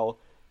 ow,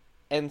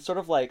 and sort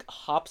of like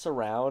hops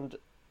around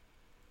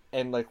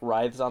and like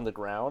writhes on the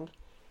ground.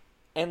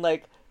 And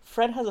like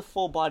Fred has a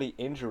full body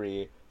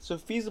injury, so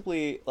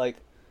feasibly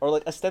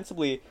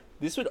ostensibly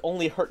this would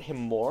only hurt him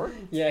more.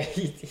 Yeah,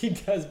 he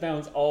does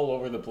bounce all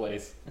over the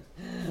place.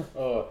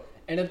 Oh.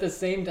 And at the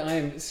same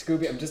time,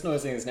 Scooby, I'm just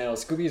noticing this now,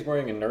 Scooby is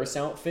wearing a nurse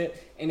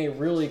outfit and a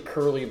really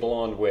curly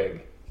blonde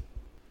wig.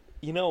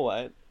 You know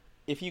what?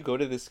 If you go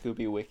to the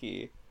Scooby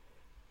wiki,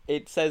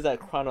 it says that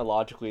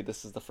chronologically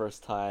this is the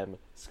first time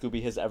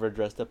Scooby has ever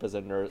dressed up as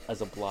a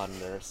blonde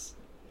nurse.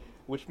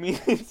 Which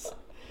means,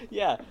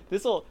 yeah,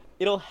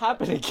 it'll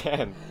happen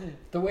again.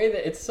 The way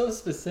that it's so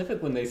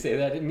specific when they say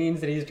that, it means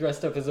that he's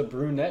dressed up as a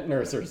brunette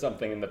nurse or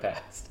something in the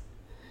past.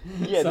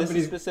 Yeah, this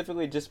is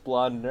specifically just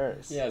blonde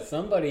nurse. Yeah,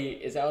 somebody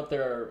is out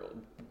there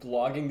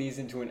logging these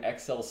into an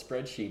Excel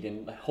spreadsheet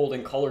and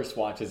holding color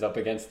swatches up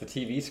against the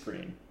TV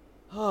screen.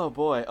 Oh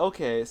boy.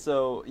 Okay,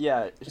 so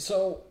yeah.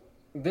 So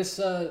this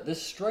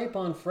stripe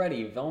on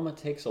Freddy, Velma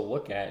takes a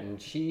look at, and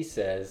she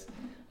says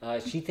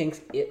she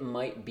thinks it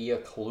might be a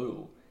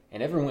clue.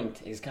 And everyone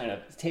is kind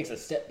of takes a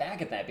step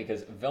back at that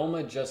because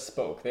Velma just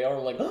spoke. They are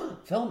like, oh,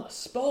 Velma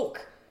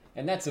spoke!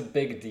 And that's a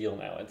big deal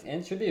now. And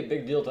it should be a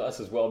big deal to us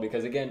as well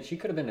because, again, she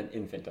could have been an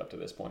infant up to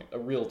this point. A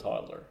real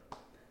toddler.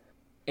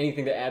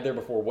 Anything to add there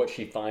before what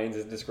she finds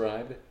is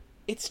described?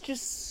 It's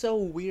just so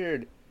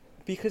weird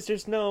because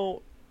there's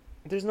no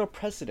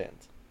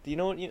precedent. Do you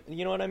know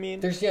what I mean?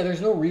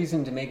 There's no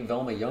reason to make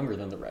Velma younger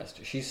than the rest.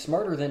 She's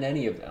smarter than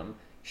any of them.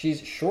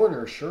 She's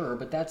shorter, sure,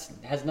 but that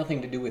has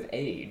nothing to do with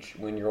age.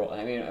 When you're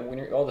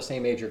all the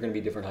same age, you're going to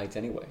be different heights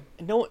anyway.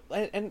 No,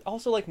 and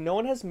also like no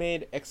one has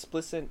made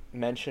explicit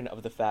mention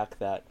of the fact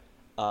that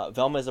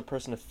Velma is a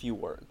person of few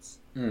words.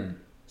 Mm.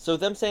 So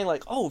them saying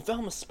like, "Oh,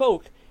 Velma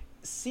spoke,"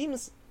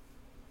 seems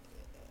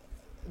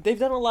they've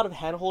done a lot of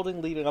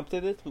hand-holding leading up to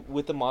this,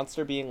 with the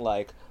monster being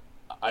like,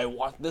 "I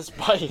want this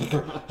bike."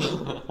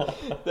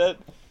 That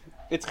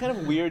it's kind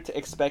of weird to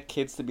expect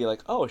kids to be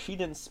like, "Oh, she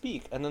didn't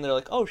speak," and then they're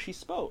like, "Oh, she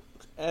spoke."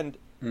 And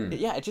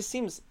yeah, it just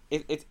seems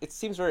it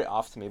seems very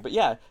off to me. But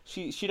yeah,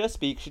 she does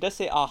speak. She does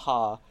say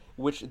aha,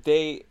 which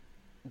they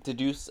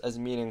deduce as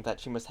meaning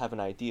that she must have an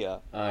idea.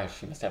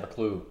 She must have a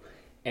clue.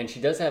 And she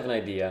does have an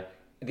idea.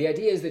 The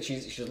idea is that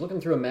she's looking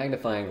through a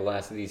magnifying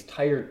glass at these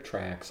tire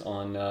tracks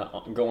on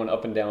going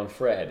up and down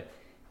Fred.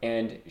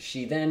 And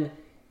she then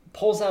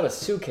pulls out a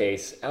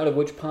suitcase, out of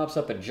which pops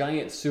up a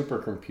giant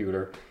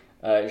supercomputer.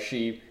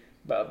 She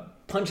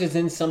punches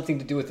in something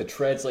to do with the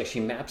treads, like she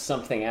maps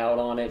something out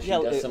on it.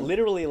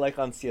 Literally like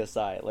on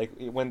CSI, like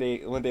when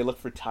they look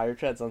for tire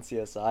treads on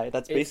CSI,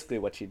 that's basically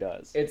what she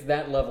does. It's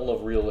that level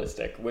of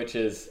realistic, which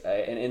is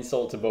an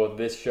insult to both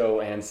this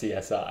show and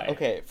CSI.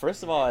 Okay,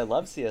 first of all, I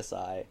love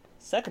CSI.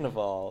 Second of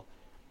all,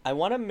 I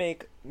want to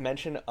make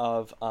mention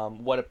of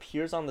what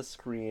appears on the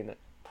screen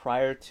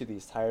prior to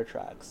these tire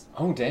tracks.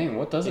 Oh dang,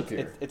 what does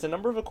appear? It's a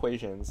number of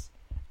equations.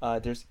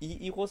 There's E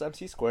equals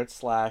mc squared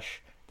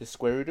 / the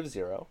square root of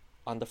 0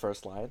 on the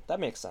first line. That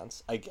makes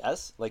sense, I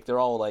guess. Like, they're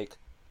all like,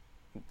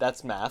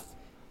 that's math.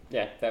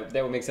 Yeah, that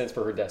would make sense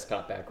for her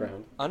desktop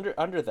background.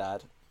 Under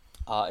that,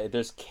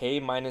 there's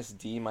k minus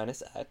d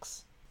minus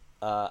x.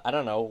 I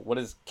don't know, what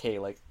is k,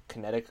 like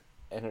kinetic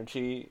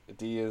energy?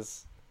 D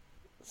is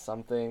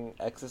something,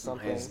 x is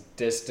something. Minus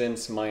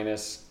distance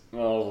minus,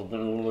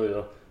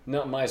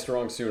 not my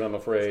strong suit, I'm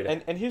afraid.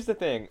 And here's the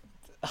thing,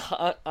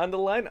 on the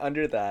line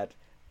under that,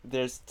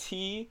 there's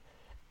t,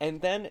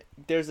 and then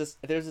there's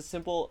a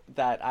symbol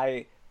that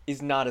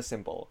is not a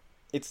symbol.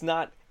 it's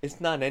not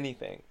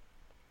anything.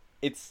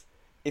 It's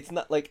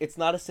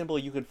not a symbol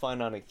you could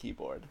find on a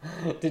keyboard.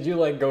 Did you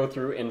like go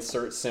through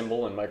insert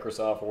symbol in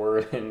Microsoft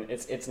Word and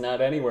it's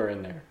not anywhere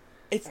in there?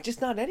 It's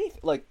just not anything.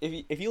 Like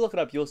if you look it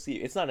up, you'll see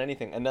it's not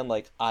anything. And then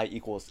like I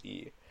equals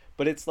E,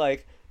 but it's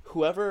like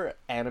whoever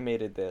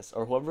animated this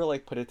or whoever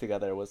like put it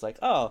together was like,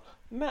 oh,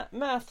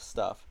 math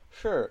stuff.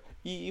 Sure,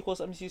 E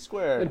equals mc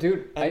squared.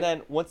 Dude, and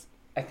then once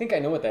I think I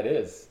know what that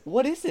is.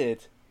 what is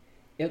it?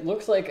 It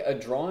looks like a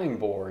drawing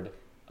board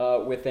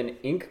with an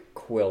ink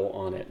quill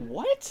on it.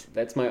 What?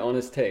 That's my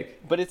honest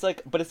take. But it's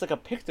like a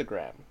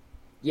pictogram.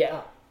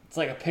 Yeah, it's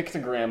like a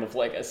pictogram of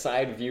like a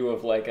side view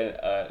of like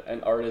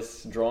an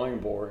artist's drawing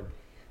board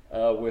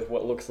with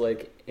what looks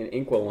like an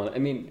inkwell on it. I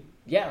mean,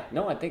 yeah,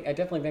 no, I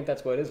definitely think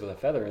that's what it is with a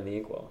feather in the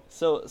inkwell.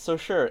 So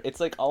sure, it's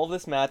like all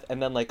this math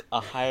and then like a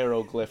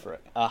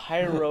hieroglyphic.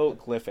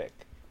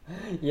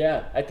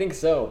 Yeah, I think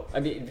so. I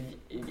mean,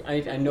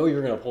 I know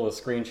you're gonna pull a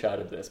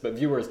screenshot of this, but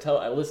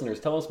listeners,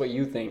 tell us what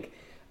you think.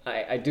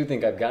 I do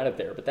think I've got it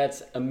there, but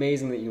that's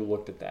amazing that you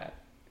looked at that.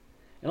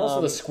 And also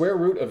the square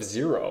root of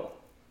 0.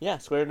 Yeah,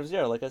 square root of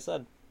 0, like I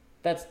said.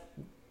 That's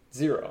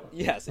 0.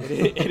 Yes,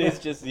 it is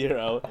just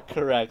 0.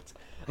 Correct.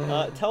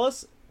 Tell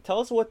us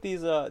what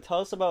these.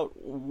 Tell us about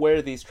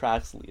where these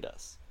tracks lead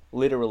us,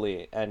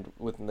 literally and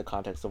within the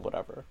context of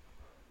whatever.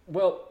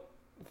 Well,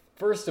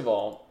 first of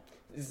all,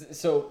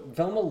 so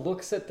Velma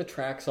looks at the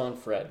tracks on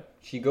Fred.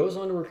 She goes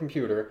onto her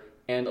computer,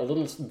 and a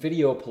little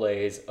video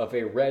plays of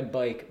a red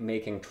bike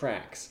making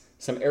tracks.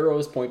 Some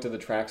arrows point to the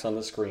tracks on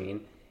the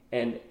screen,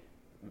 and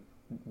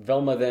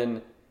Velma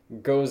then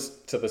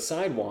goes to the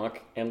sidewalk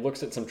and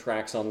looks at some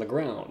tracks on the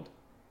ground.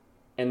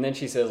 And then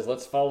she says,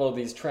 let's follow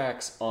these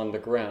tracks on the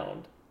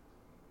ground.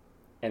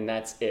 And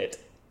that's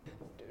it.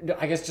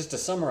 I guess just to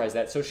summarize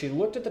that, so she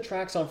looked at the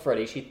tracks on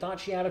Freddy, she thought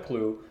she had a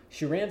clue,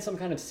 she ran some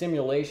kind of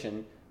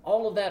simulation,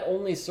 all of that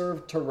only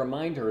served to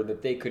remind her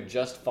that they could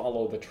just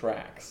follow the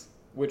tracks,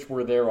 which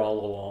were there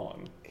all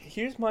along.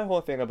 Here's my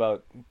whole thing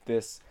about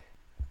this.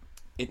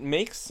 It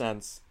makes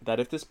sense that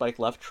if this bike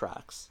left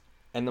tracks,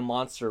 and the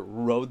monster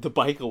rode the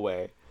bike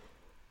away,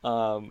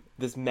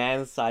 this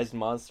man-sized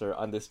monster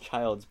on this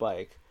child's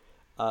bike,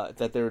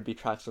 that there would be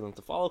tracks for them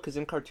to follow, because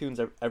in cartoons,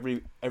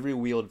 every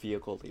wheeled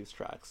vehicle leaves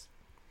tracks,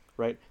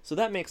 right? So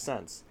that makes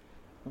sense.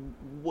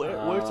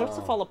 Where it starts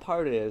to fall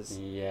apart is,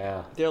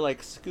 yeah, they're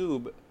like,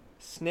 Scoob,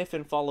 sniff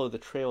and follow the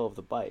trail of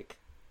the bike.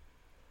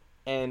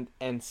 And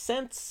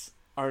scents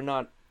are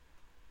not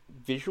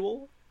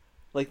visual.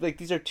 Like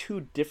these are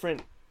two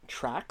different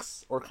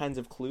tracks or kinds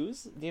of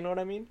clues. Do you know what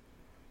I mean?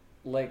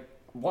 Like,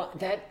 what?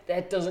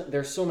 That doesn't...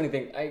 There's so many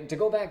things. To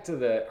go back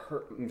to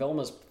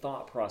Velma's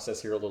thought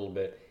process here a little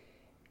bit,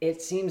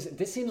 this seems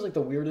like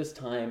the weirdest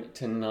time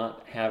to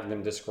not have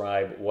them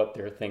describe what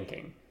they're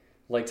thinking.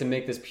 Like, to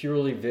make this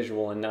purely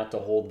visual and not to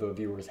hold the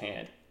viewer's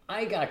hand.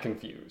 I got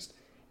confused.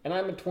 And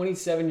I'm a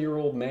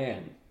 27-year-old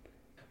man.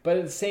 But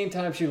at the same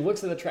time, she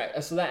looks at the track,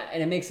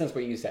 and it makes sense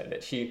what you said,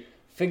 that she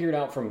figured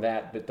out from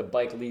that the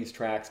bike leaves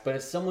tracks, but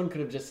if someone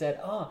could have just said,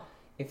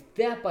 if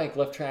that bike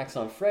left tracks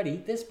on Freddy,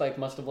 this bike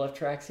must have left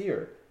tracks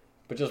here.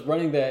 But just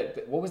running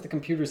what was the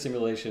computer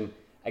simulation,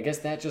 I guess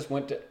that just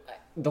went to,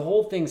 the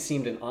whole thing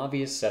seemed an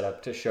obvious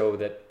setup to show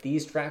that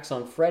these tracks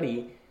on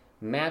Freddy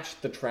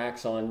matched the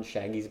tracks on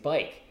Shaggy's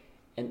bike.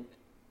 And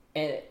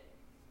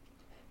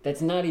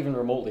that's not even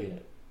remotely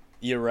it.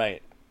 You're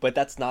right, but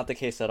that's not the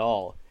case at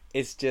all.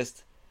 It's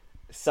just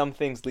some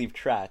things leave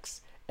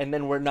tracks, and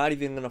then we're not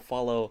even going to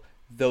follow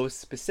those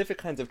specific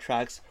kinds of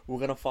tracks. We're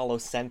going to follow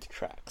scent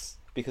tracks,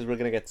 because we're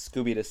going to get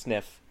Scooby to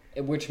sniff.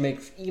 Which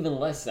makes even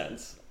less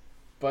sense.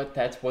 But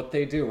that's what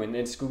they do, and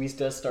then Scooby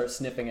does start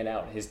sniffing it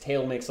out. His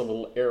tail makes a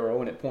little arrow,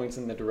 and it points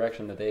in the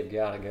direction that they've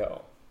got to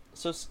go.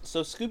 So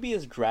Scooby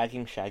is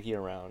dragging Shaggy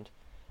around,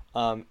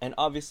 and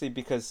obviously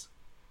because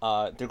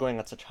they're going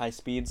at such high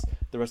speeds,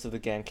 the rest of the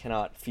gang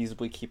cannot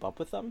feasibly keep up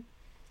with them.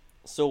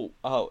 So,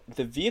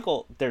 the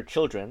vehicle, they're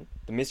children,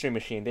 the Mystery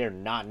Machine, they're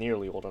not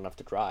nearly old enough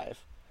to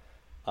drive.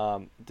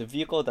 The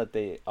vehicle that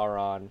they are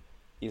on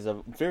is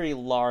a very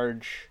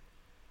large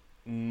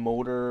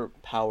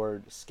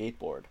motor-powered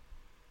skateboard.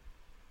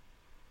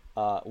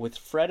 With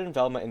Fred and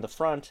Velma in the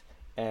front,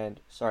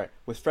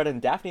 with Fred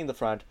and Daphne in the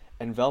front,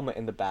 and Velma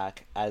in the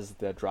back as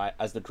the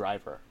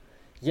driver.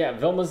 Yeah,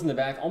 Velma's in the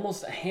back,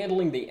 almost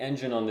handling the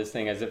engine on this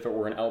thing as if it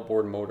were an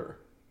outboard motor.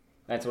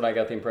 That's what I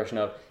got the impression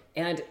of.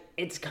 And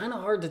it's kind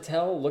of hard to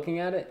tell looking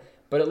at it,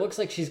 but it looks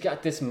like she's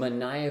got this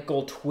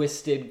maniacal,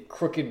 twisted,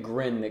 crooked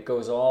grin that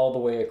goes all the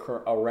way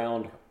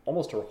around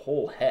almost her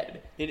whole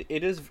head. It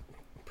is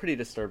pretty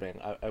disturbing,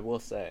 I will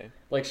say.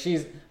 Like,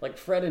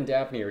 Fred and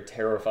Daphne are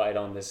terrified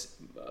on this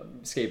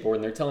skateboard,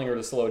 and they're telling her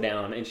to slow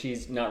down, and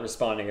she's not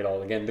responding at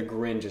all. Again, the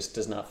grin just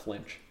does not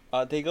flinch.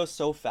 They go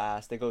so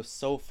fast, they go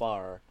so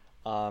far.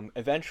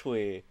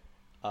 Eventually,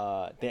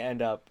 they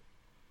end up...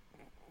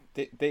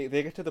 They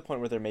get to the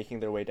point where they're making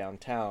their way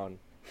downtown.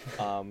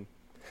 That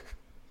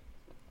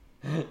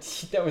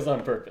was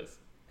on purpose.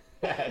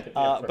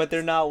 But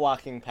they're not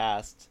walking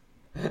fast,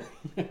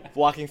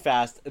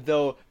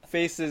 though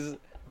faces...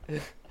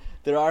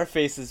 There are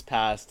faces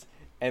past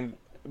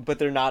but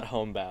they're not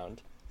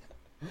homebound.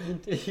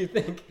 Did you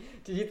think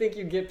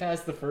you'd get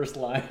past the first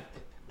line?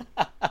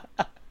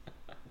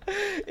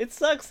 It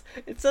sucks.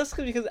 It sucks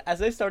because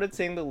as I started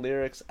saying the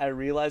lyrics, I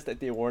realized that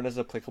they weren't as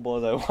applicable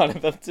as I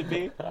wanted them to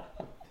be.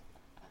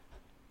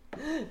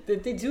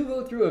 They do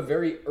go through a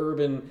very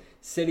urban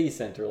city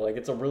center. Like,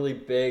 it's a really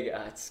big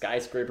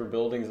skyscraper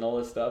buildings and all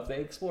this stuff. They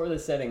explore the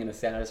setting in a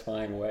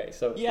satisfying way.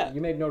 So Yeah.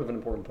 you made note of an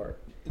important part.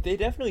 They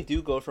definitely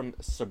do go from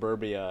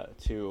suburbia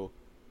to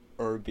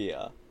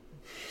urbia,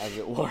 as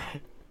it were.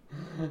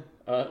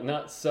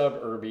 Not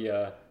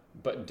suburbia,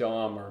 but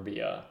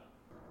domurbia.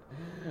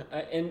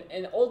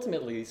 And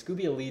ultimately,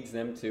 Scooby leads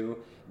them to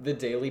the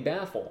Daily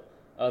Baffle,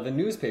 the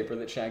newspaper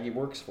that Shaggy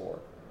works for.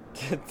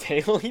 The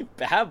Daily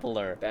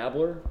Babbler.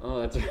 Babbler?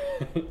 Oh, that's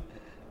right.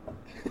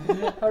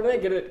 How did I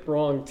get it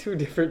wrong 2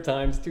 different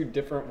times, 2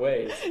 different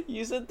ways?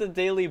 You said the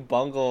Daily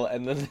Bungle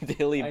and then the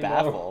Daily I know.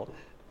 Baffle.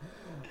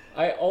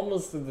 I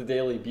almost did the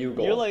Daily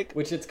Bugle, You're like-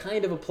 which it's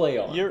kind of a play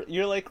on.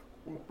 You're like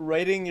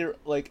writing your,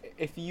 like,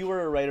 if you were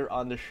a writer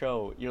on the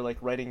show, you're like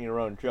writing your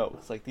own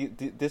jokes. Like,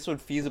 this would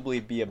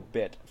feasibly be a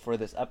bit for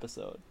this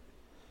episode.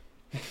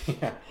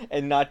 Yeah.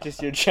 And not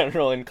just your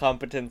general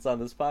incompetence on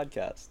this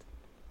podcast.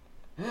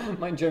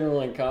 My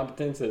general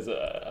incompetence is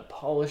a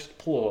polished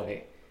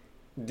ploy.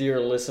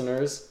 Dear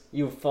listeners,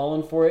 you've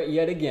fallen for it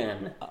yet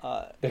again.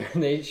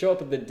 They show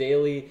up at the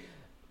Daily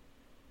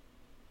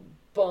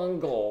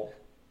Bungle.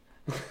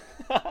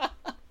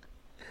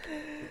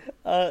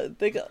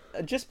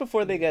 Just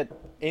before they get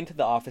into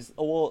the office,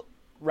 well,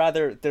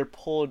 rather, they're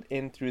pulled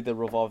in through the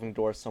revolving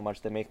doors so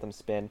much they make them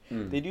spin.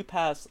 They do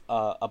pass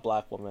a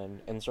black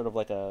woman in sort of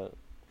like a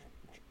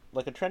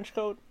trench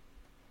coat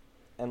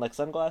and like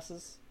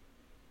sunglasses.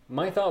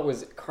 My thought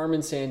was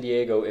Carmen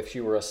Sandiego if she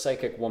were a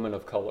psychic woman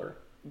of color.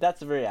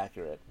 That's very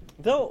accurate.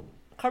 Though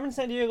Carmen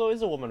Sandiego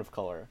is a woman of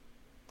color,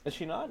 is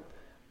she not?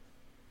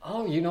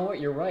 Oh, you know what?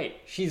 You're right.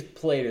 She's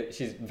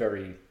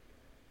very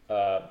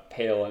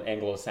pale and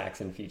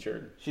Anglo-Saxon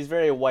featured. She's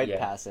very white Yeah.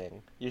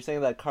 passing. You're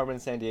saying that Carmen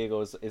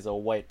Sandiego is a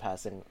white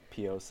passing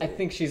POC. I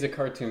think she's a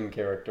cartoon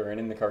character, and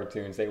in the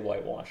cartoons they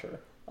whitewash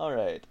her. All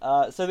right.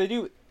 So they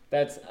do.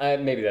 That's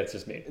maybe that's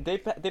just me. They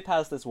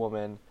pass this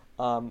woman.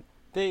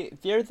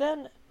 They're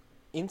then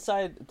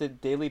inside the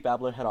Daily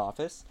Babbler head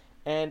office,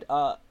 and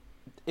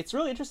it's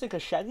really interesting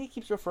because Shaggy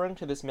keeps referring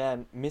to this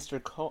man,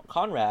 Mr.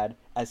 Conrad,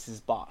 as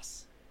his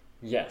boss.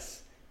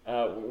 Yes.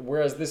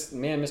 Whereas this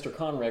man, Mr.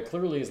 Conrad,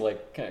 clearly is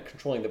like kind of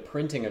controlling the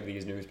printing of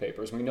these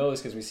newspapers. We know this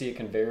because we see a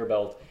conveyor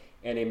belt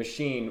and a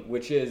machine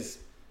which is,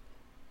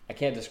 I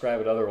can't describe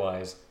it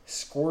otherwise,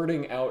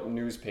 squirting out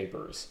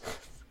newspapers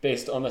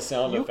based on the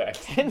sound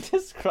effect. You can't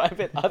describe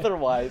it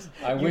otherwise.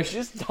 I you wish-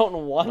 just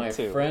don't want My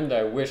to. friend,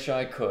 I wish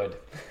I could.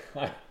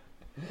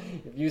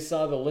 If you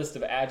saw the list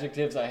of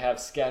adjectives I have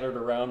scattered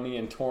around me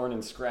in torn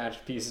and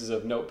scratched pieces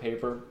of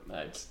notepaper,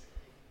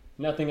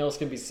 nothing else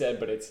can be said,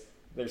 but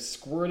they're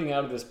squirting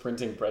out of this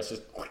printing press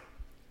just...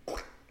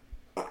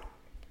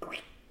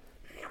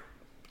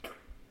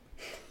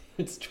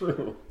 It's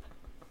true.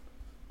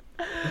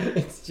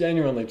 It's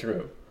genuinely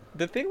true.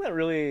 The thing that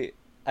really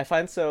I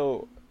find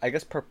so, I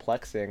guess,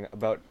 perplexing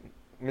about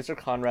Mr.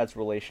 Conrad's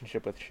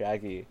relationship with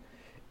Shaggy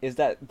is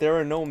that there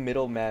are no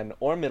middlemen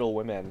or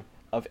middlewomen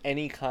of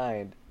any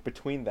kind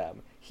between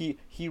them.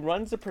 He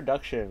runs the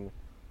production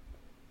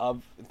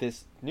of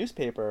this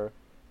newspaper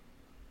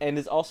and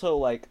is also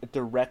like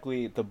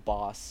directly the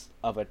boss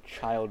of a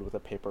child with a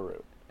paper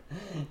route.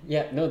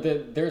 Yeah, no,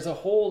 there's a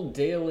whole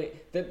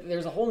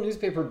there's a whole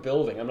newspaper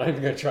building. I'm not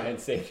even going to try and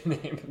say the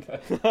name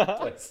of the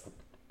place.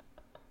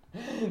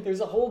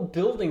 There's a whole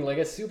building, like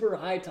a super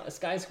high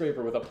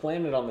skyscraper with a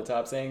planet on the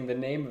top saying the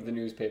name of the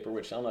newspaper,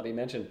 which shall not be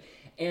mentioned.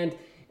 And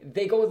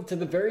they go to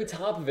the very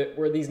top of it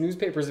where these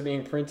newspapers are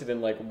being printed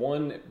in like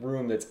one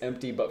room that's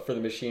empty but for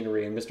the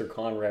machinery and Mr.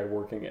 Conrad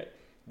working it.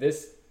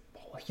 This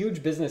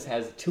huge business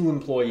has 2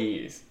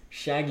 employees,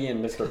 Shaggy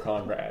and Mr.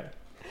 Conrad.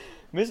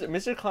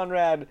 Mr.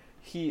 Conrad,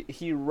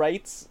 he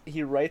writes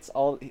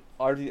all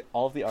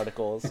of the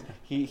articles.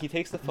 he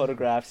takes the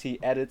photographs,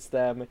 he edits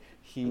them,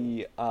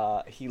 he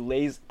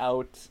lays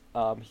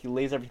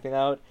everything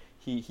out.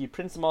 He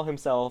prints them all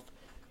himself.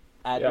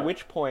 At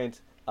which point,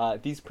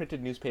 these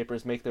printed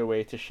newspapers make their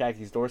way to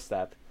Shaggy's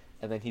doorstep,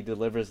 and then he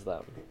delivers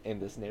them in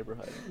this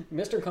neighborhood.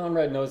 Mr.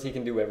 Conrad knows he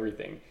can do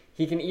everything.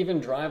 He can even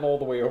drive all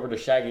the way over to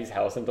Shaggy's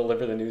house and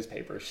deliver the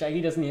newspapers.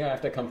 Shaggy doesn't even have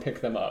to come pick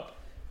them up.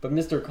 But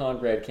Mr.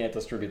 Conrad can't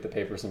distribute the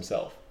papers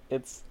himself.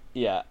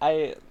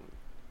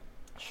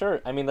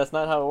 Sure, I mean, that's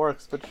not how it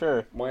works, but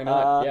sure. Why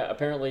not? Yeah,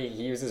 apparently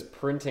he uses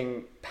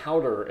printing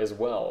powder as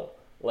well.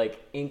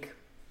 Like ink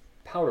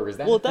powder, is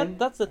that Well, a thing?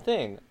 that's the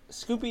thing.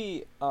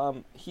 Scooby,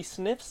 he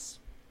sniffs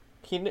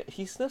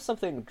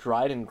something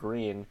dried and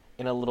green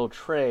in a little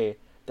tray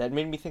that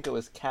made me think it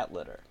was cat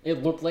litter.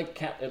 It looked like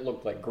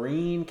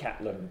green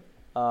cat litter.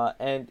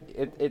 And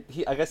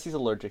I guess he's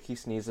allergic. He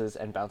sneezes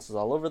and bounces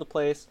all over the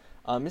place.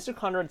 Mr.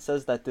 Conrad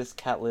says that this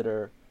cat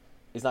litter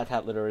is not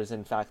cat litter, is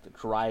in fact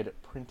dried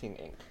printing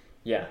ink.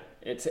 Yeah,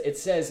 it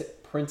says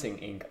printing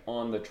ink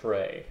on the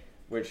tray,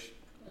 which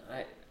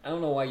I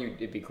don't know why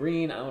it'd be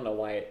green. I don't know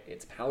why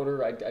it's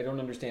powder. I don't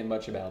understand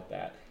much about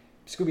that.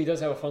 Scooby does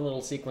have a fun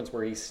little sequence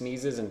where he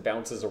sneezes and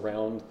bounces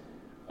around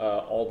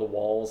all the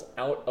walls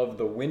out of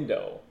the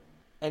window.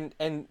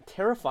 And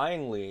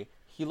terrifyingly,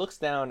 he looks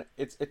down.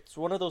 It's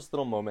one of those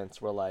little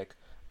moments where like,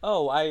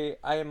 oh,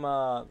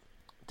 I'm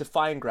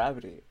defying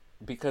gravity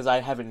because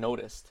I haven't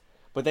noticed.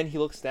 But then he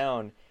looks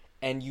down,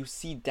 and you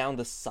see down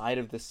the side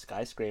of this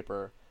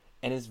skyscraper,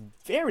 and it's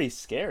very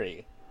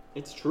scary.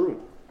 It's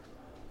true.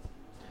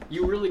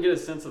 You really get a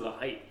sense of the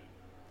height.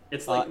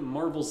 It's like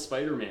Marvel's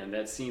Spider-Man,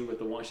 that scene with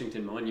the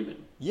Washington Monument.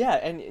 Yeah,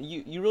 and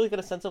you really get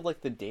a sense of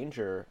like the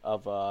danger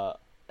of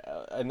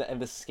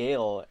and the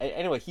scale.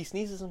 Anyway, he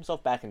sneezes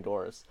himself back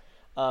indoors.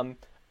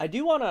 I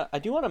do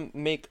wanna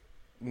make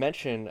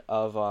mention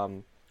of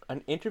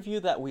an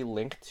interview that we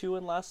linked to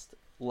in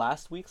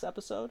last week's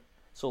episode.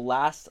 So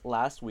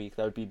last week,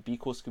 that would be Be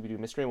Cool Scooby-Doo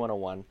Mystery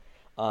 101.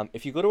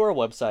 If you go to our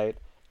website,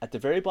 at the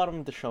very bottom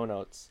of the show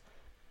notes,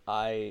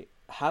 I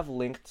have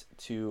linked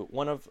to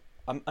one of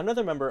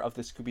another member of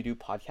the Scooby-Doo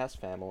podcast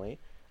family,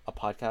 a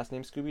podcast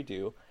named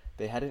Scooby-Doo.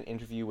 They had an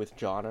interview with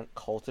John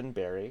Colton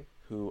Berry,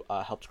 who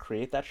helped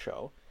create that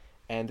show.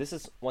 And this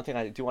is one thing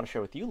I do want to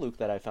share with you, Luke,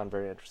 that I found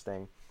very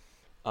interesting.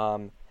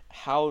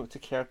 How to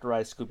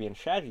characterize Scooby and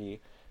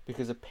Shaggy,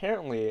 because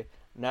apparently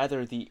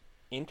neither the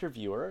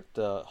interviewer,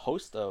 the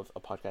host of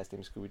a podcast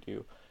named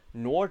Scooby-Doo,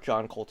 nor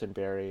John Colton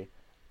Berry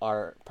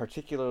are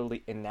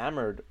particularly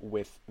enamored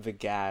with the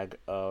gag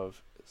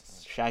of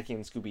Shaggy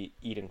and Scooby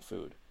eating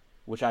food,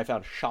 which I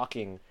found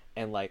shocking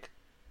and like,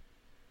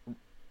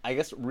 I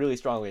guess really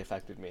strongly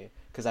affected me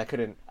because I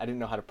didn't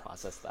know how to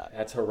process that.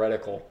 That's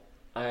heretical.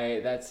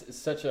 That's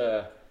such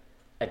a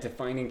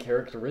defining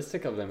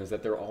characteristic of them is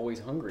that they're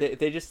always hungry.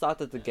 They just thought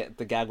that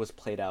the gag was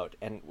played out,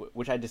 and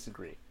which I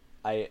disagree.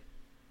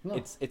 No.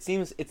 It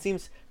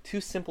seems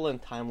too simple and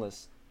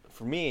timeless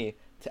for me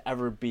to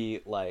ever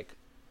be like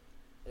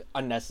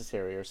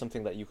unnecessary or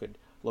something that you could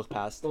look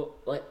past. Well,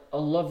 like a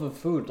love of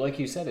food, like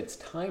you said, it's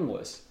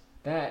timeless.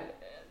 That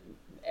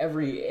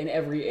in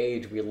every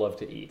age we love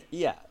to eat.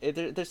 Yeah,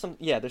 there's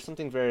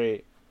something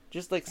very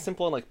just like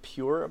simple and like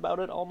pure about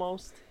it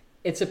almost.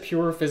 It's a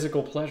pure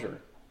physical pleasure.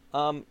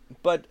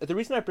 But the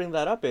reason I bring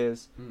that up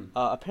is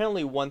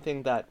apparently one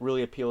thing that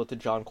really appealed to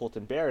John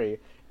Colton Berry,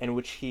 and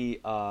which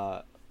he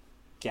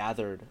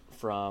gathered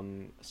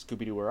from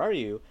Scooby-Doo Where Are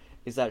You,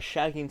 is that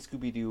Shaggy and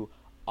Scooby-Doo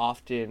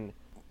often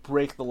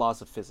break the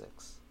laws of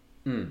physics.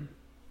 And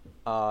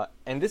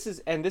this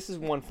is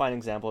one fine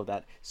example of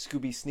that.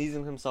 Scooby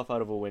sneezing himself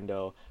out of a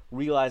window,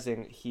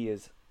 realizing he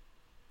is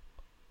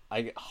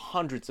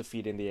hundreds of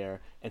feet in the air,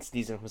 and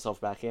sneezing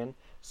himself back in.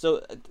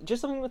 So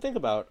just something to think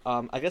about.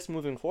 I guess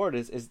moving forward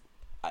is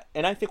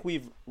and I think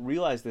we've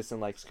realized this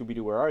in like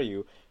Scooby-Doo Where Are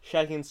You?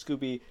 Shaggy and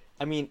Scooby,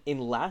 I mean, in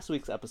last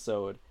week's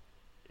episode,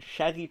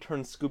 Shaggy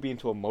turned Scooby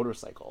into a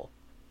motorcycle.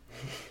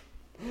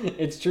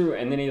 It's true,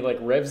 and then he like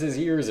revs his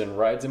ears and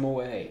rides him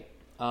away.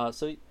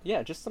 So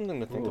yeah, just something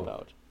to think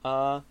about.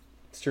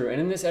 It's true,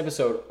 and in this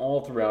episode,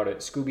 all throughout it,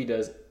 Scooby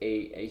does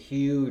a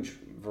huge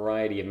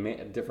variety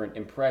of different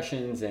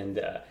impressions and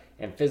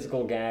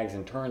physical gags,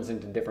 and turns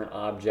into different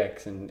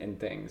objects and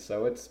things.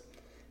 So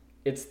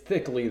it's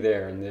thickly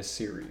there in this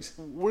series.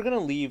 We're gonna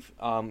leave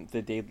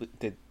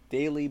the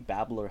Daily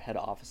Babbler head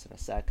office in a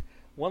sec.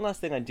 One last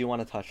thing I do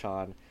want to touch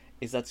on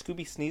is that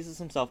Scooby sneezes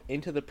himself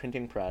into the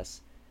printing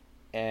press,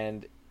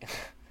 and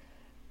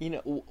you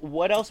know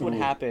what else would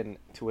happen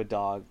to a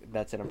dog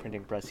that's in a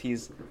printing press?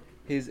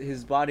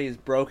 His body is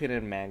broken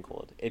and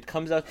mangled. It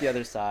comes out the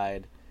other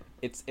side.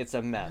 It's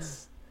a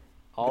mess.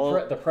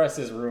 The press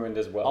is ruined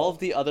as well. All of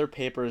the other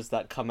papers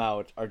that come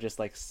out are just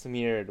like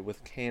smeared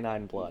with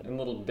canine blood and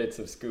little bits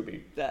of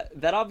Scooby.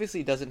 That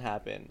obviously doesn't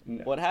happen.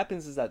 No. What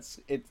happens is that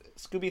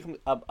Scooby,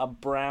 a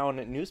brown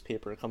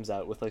newspaper comes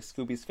out with like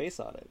Scooby's face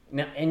on it.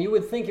 Now, and you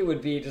would think it would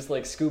be just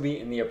like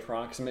Scooby in the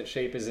approximate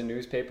shape as a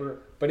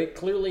newspaper, but it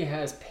clearly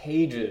has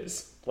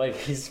pages. Like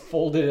he's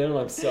folded in on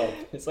himself.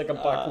 It's like a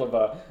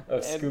baklava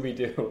of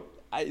Scooby-Doo.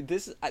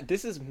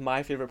 This is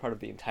my favorite part of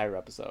the entire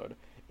episode.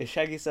 Is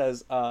Shaggy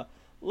says,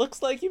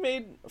 "Looks like you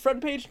made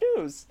front page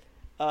news,"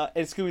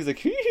 and Scooby's like,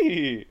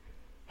 "Hee,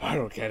 I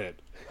don't get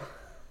it,"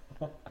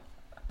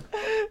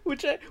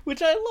 which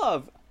I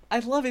love. I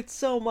love it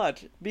so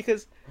much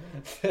because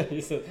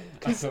he said,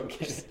 "I don't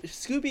get it."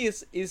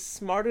 Scooby is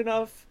smart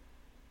enough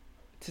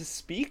to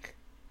speak,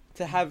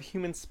 to have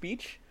human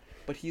speech,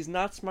 but he's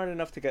not smart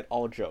enough to get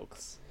all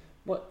jokes.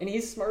 Well, and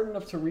he's smart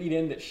enough to read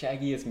in that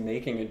Shaggy is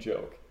making a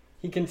joke.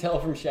 He can tell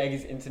from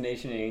Shaggy's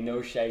intonation, and he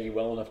knows Shaggy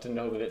well enough to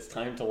know that it's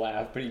time to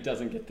laugh, but he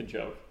doesn't get the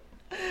joke.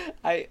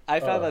 I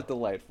found that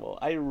delightful.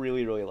 I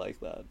really, really like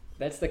that.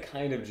 That's the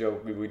kind of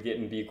joke we would get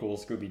in Be Cool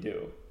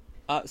Scooby-Doo.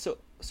 So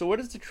where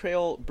does the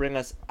trail bring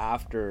us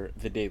after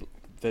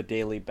the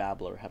Daily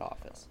Babbler head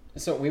office?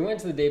 So we went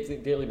to the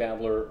Daily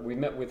Babbler. We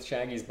met with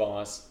Shaggy's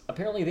boss.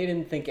 Apparently they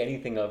didn't think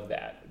anything of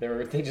that.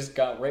 They just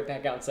got right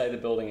back outside the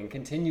building and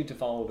continued to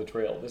follow the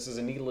trail. This is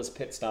a needless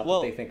pit stop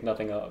that they think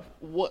nothing of.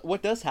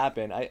 What does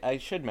happen, I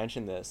should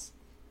mention this,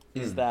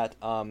 is that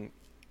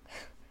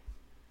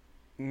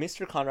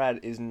Mr. Conrad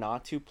is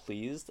not too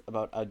pleased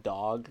about a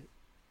dog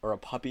or a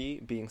puppy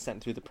being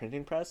sent through the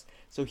printing press,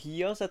 so he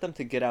yells at them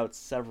to get out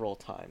several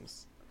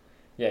times.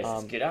 Yeah, he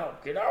says, get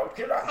out, get out,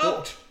 get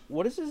out!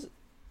 What is his...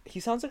 He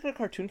sounds like a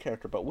cartoon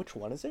character, but which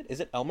one is it? Is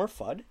it Elmer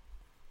Fudd?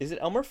 Is it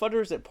Elmer Fudd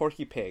or is it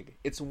Porky Pig?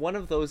 It's one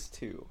of those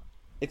two.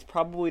 It's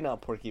probably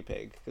not Porky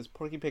Pig, because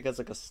Porky Pig has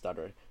like a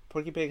stutter.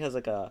 Porky Pig has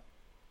like a...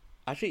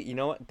 Actually, you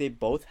know what? They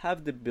both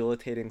have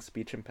debilitating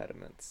speech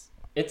impediments.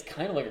 It's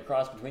kind of like a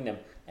cross between them.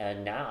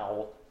 And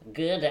now,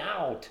 get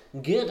out,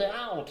 get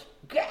out,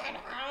 get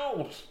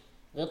out!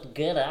 Let's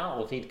get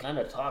out. He kind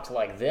of talks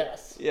like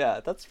this. Yeah,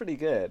 that's pretty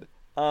good.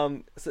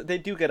 So they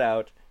do get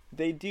out.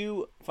 They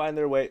do find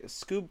their way.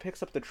 Scoob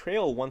picks up the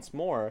trail once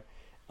more,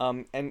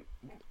 and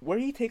where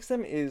he takes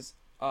them is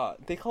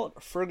they call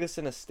it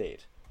Ferguson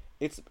Estate.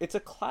 It's a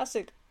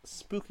classic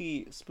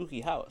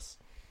spooky house,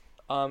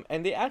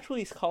 and they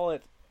actually call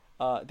it.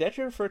 They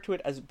actually refer to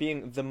it as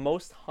being the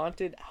most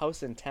haunted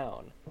house in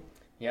town.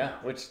 Yeah,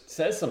 which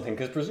says something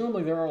because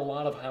presumably there are a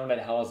lot of haunted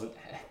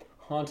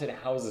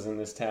houses in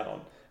this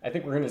town. I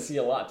think we're going to see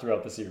a lot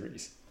throughout the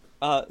series.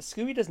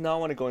 Scooby does not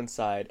want to go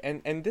inside,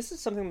 and this is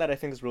something that I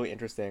think is really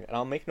interesting, and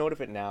I'll make note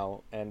of it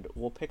now, and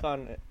we'll pick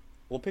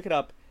it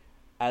up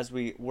as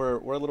we're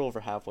a little over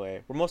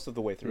halfway. We're most of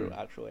the way through,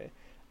 actually.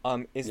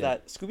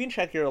 That Scooby and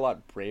Shaggy are a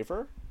lot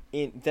braver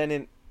than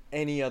in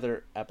any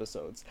other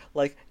episodes.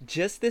 Like,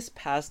 just this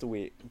past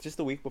week, just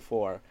the week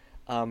before,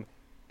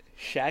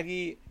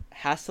 Shaggy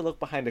has to look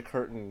behind a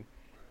curtain,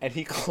 and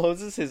he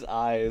closes his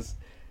eyes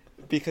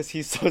because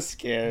he's so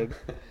scared.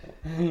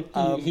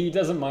 He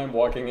doesn't mind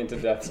walking into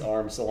Death's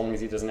arms so long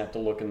as he doesn't have to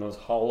look in those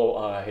hollow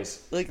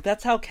eyes. Like,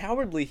 that's how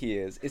cowardly he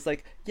is. It's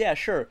like, yeah,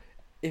 sure,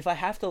 if I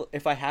have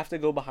to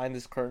go behind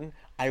this curtain,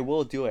 I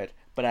will do it,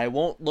 but I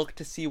won't look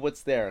to see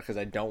what's there because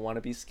I don't want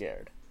to be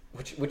scared.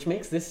 Which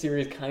makes this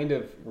series kind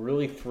of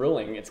really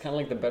thrilling. It's kind of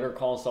like the Better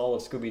Call Saul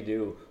of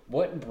Scooby-Doo.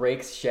 What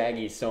breaks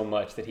Shaggy so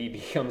much that he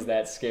becomes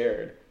that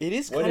scared? It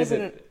is kind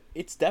of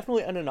it's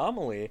definitely an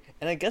anomaly,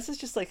 and I guess it's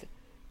just like,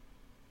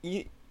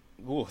 ooh,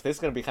 this is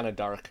gonna be kind of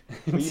dark.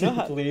 But you know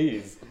how,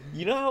 please.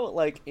 You know how,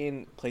 like,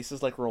 in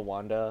places like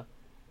Rwanda,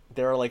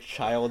 there are like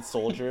child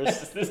soldiers.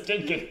 Yes, this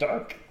did get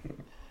dark.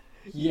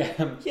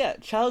 Yeah. Yeah,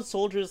 child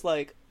soldiers,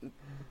 like,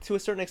 to a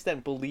certain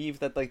extent, believe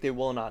that, like, they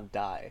will not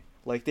die.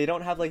 Like, they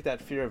don't have, like, that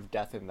fear of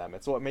death in them.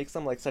 It's what makes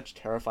them, like, such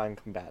terrifying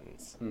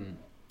combatants.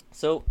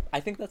 So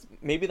I think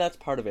that's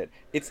part of it.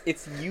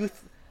 It's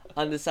youth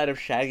on the side of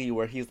Shaggy,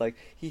 where he's like,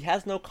 he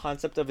has no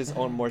concept of his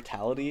own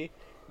mortality,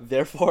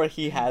 therefore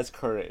he has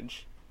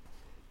courage.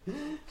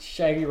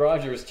 Shaggy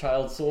Rogers,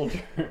 child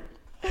soldier.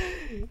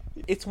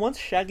 It's once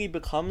Shaggy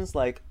becomes,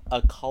 like,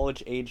 a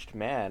college-aged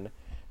man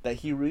that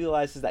he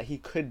realizes that he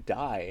could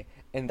die,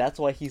 and that's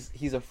why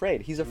he's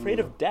afraid. He's afraid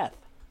of death.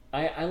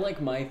 I like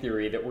my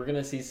theory that we're going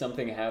to see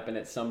something happen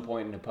at some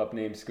point in a pup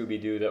named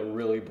Scooby-Doo that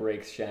really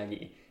breaks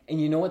Shaggy. And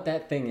you know what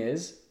that thing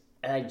is?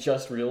 And I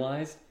just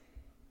realized?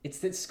 It's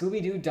that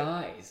Scooby-Doo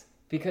dies.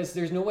 Because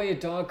there's no way a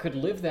dog could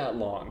live that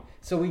long.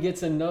 So he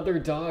gets another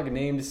dog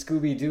named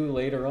Scooby-Doo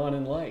later on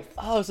in life.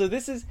 Oh, so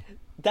that's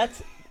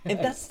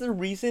the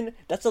reason,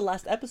 that's the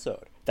last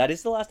episode. That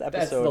is the last episode.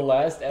 That's the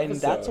last episode.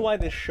 And that's why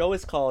this show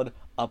is called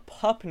A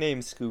Pup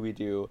Named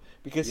Scooby-Doo,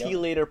 because he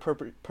later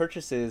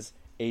purchases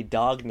a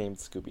dog named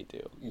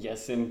Scooby-Doo.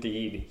 Yes,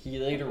 indeed. He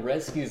later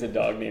rescues a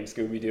dog named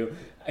Scooby-Doo.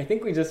 I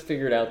think we just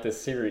figured out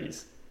this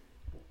series.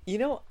 You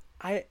know,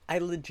 I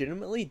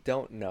legitimately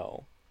don't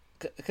know.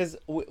 Because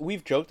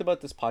we've joked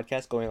about this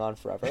podcast going on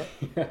forever.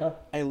 Yeah.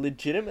 I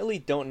legitimately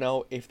don't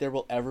know if there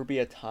will ever be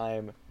a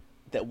time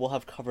that we'll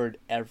have covered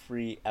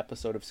every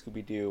episode of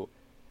Scooby-Doo.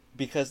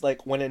 Because,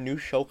 like, when a new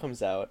show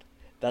comes out,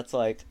 that's,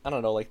 like, I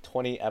don't know, like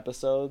 20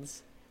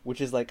 episodes,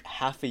 which is, like,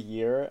 half a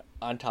year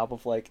on top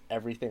of, like,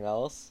 everything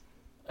else.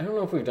 I don't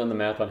know if we've done the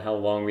math on how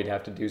long we'd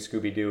have to do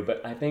Scooby-Doo,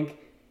 but I think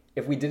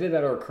if we did it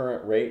at our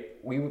current rate,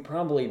 we would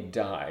probably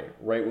die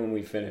right when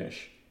we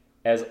finish.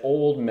 As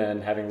old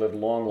men having lived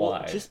long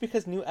lives. Just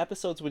because new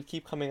episodes would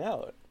keep coming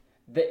out.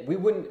 We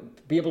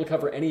wouldn't be able to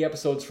cover any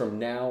episodes from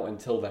now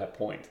until that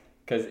point.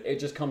 Because it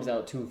just comes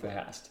out too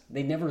fast.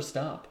 They never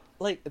stop.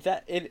 Like,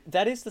 that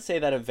is to say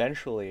that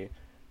eventually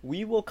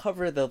we will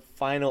cover the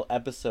final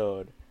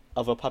episode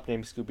of A Pup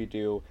Named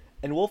Scooby-Doo,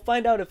 and we'll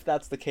find out if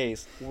that's the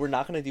case. We're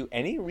not going to do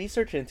any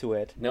research into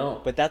it.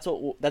 No. But that's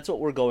what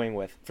we're going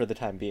with for the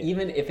time being.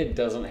 Even if it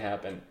doesn't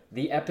happen,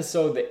 the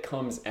episode that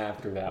comes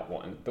after that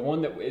one, the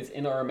one that is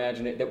in our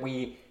imagination that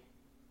we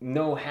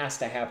know has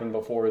to happen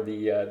before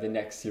the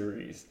next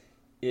series,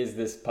 is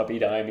this puppy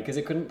dying because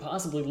it couldn't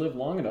possibly live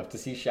long enough to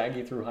see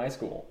Shaggy through high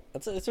school.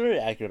 It's a very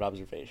accurate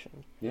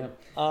observation. Yeah.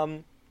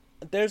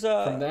 There's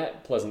a From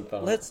that pleasant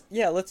thought.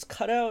 Let's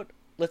cut out.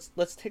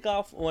 Let's take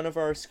off one of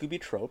our Scooby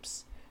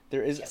tropes.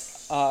 There is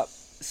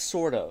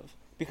sort of,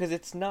 because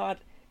it's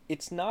not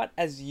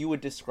as you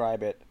would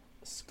describe it,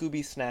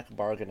 Scooby snack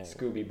bargaining.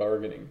 Scooby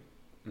bargaining.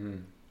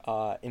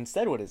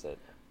 Instead, what is it?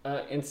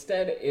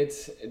 Instead,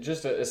 it's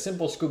just a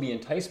simple Scooby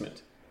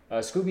enticement.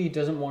 Scooby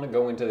doesn't want to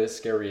go into this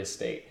scary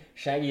estate.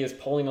 Shaggy is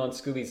pulling on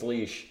Scooby's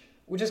leash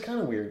Which is kind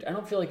of weird. I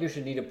don't feel like you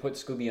should need to put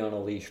Scooby on a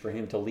leash for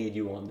him to lead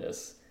you on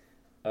this.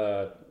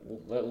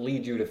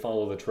 Lead you to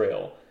follow the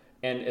trail.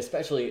 And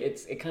especially,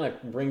 it kind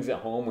of brings it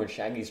home when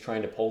Shaggy's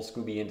trying to pull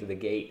Scooby into the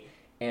gate,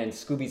 and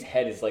Scooby's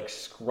head is like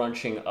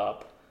scrunching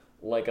up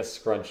like a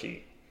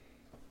scrunchie.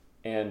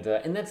 And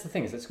that's the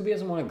thing, is that Scooby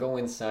doesn't want to go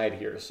inside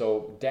here.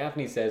 So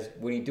Daphne says,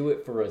 would he do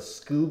it for a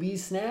Scooby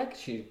snack?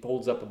 She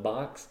holds up a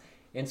box,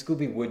 and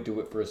Scooby would do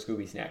it for a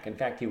Scooby snack. In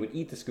fact, he would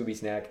eat the Scooby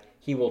snack.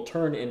 He will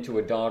turn into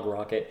a dog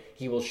rocket.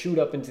 He will shoot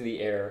up into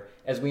the air.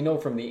 As we know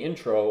from the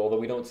intro, although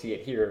we don't see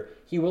it here,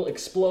 he will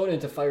explode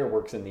into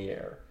fireworks in the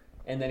air.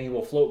 And then he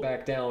will float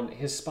back down,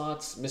 his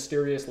spots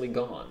mysteriously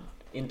gone,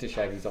 into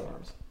Shaggy's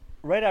arms.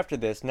 Right after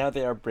this, now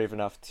they are brave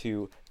enough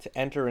to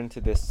enter into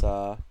this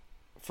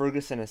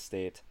Ferguson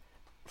estate.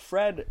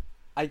 Fred,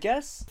 I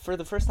guess, for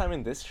the first time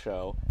in this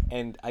show,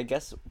 and I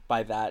guess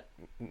by that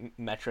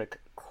metric,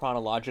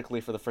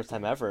 chronologically for the first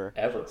time ever,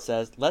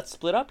 says, let's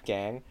split up,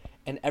 gang.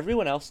 And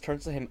everyone else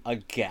turns to him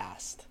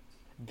aghast.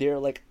 They're,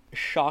 like,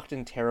 shocked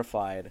and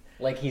terrified.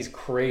 Like he's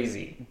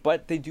crazy.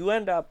 But they do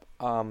end up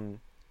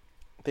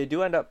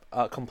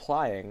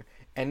complying,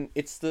 and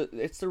it's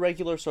the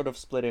regular sort of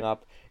splitting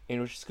up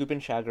in which Scoop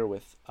and Shagger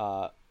with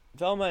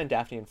Velma and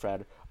Daphne and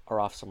Fred are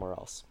off somewhere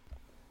else.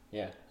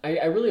 Yeah,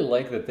 I really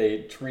like that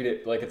they treat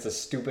it like it's a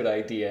stupid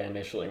idea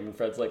initially when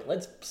Fred's like,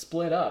 let's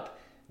split up.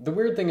 The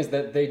weird thing is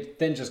that they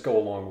then just go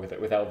along with it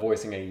without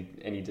voicing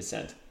any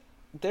dissent.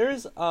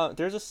 There's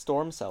a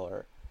storm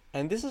cellar,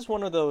 and this is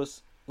one of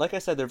those, like I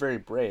said, they're very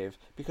brave,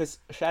 because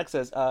Shag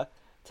says,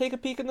 take a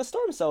peek in the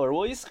storm cellar,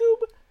 will you,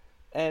 Scoob?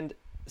 And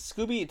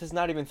Scooby does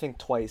not even think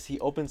twice. He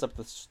opens up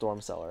the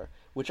storm cellar,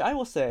 which I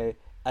will say,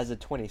 as a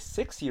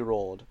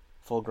 26-year-old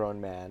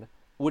full-grown man,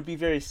 would be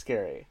very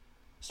scary.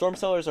 Storm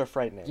cellars are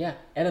frightening. Yeah,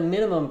 at a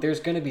minimum, there's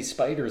going to be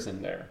spiders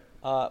in there.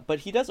 But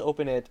he does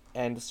open it,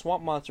 and the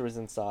swamp monster is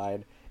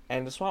inside,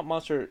 and the swamp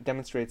monster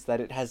demonstrates that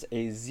it has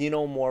a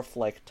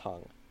xenomorph-like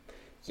tongue.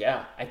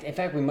 Yeah, in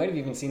fact, we might have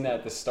even seen that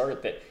at the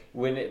start, that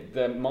when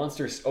the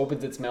monster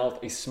opens its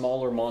mouth, a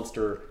smaller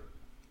monster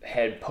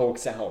head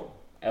pokes out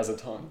as a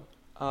tongue.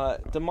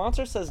 The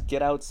monster says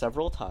get out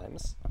several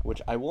times,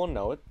 which I will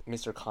note,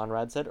 Mr.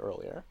 Conrad said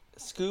earlier.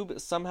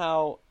 Scoob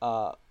somehow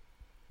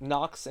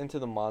knocks into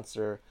the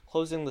monster,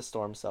 closing the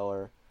storm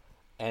cellar,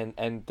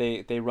 and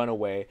they run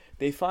away.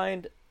 They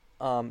find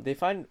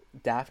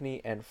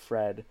Daphne and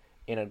Fred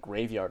in a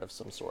graveyard of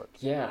some sort.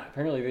 Yeah,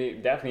 apparently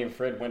Daphne and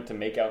Fred went to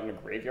make out in a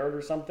graveyard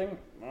or something.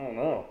 I don't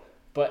know.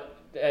 But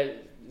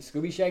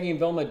Scooby, Shaggy, and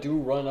Velma do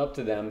run up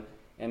to them,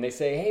 and they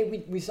say,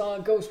 hey, we saw a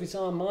ghost, we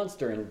saw a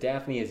monster, and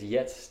Daphne is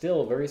yet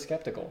still very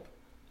skeptical.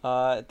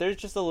 There's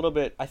just a little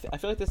bit, I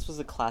feel like this was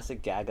a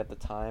classic gag at the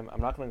time.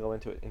 I'm not going to go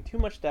into it in too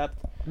much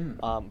depth,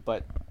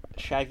 but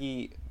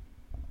Shaggy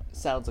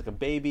sounds like a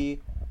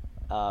baby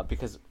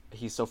because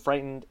he's so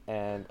frightened,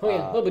 and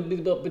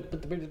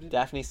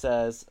Daphne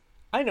says,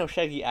 I know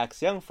Shaggy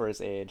acts young for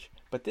his age,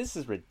 but this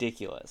is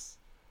ridiculous.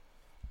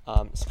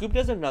 Scoob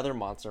does another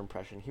monster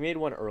impression. He made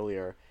one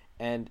earlier,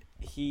 and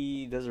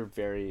he does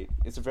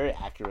it's a very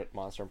accurate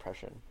monster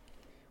impression.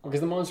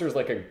 Because the monster is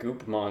like a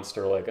goop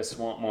monster, like a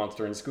swamp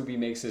monster, and Scooby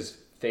makes his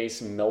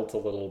face melt a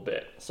little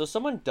bit. So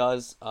someone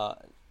does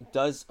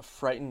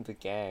frighten the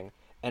gang,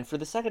 and for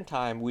the second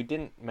time, we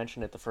didn't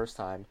mention it the first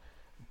time,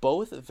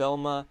 both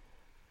Velma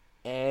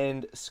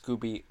and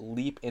Scooby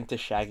leap into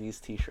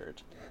Shaggy's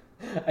t-shirt.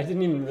 I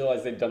didn't even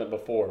realize they'd done it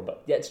before,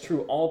 but yeah, it's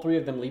true. All three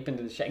of them leap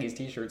into Shaggy's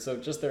t-shirt, so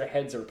just their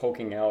heads are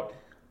poking out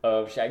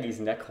of Shaggy's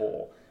neck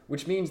hole,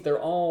 which means they're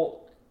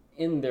all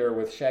in there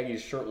with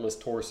Shaggy's shirtless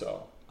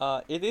torso.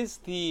 It is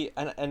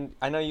and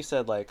I know you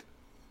said like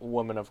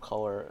woman of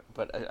color,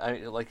 but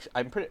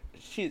I'm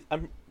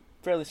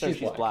fairly certain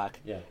she's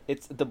black. Yeah.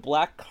 It's the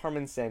black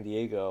Carmen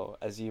Sandiego,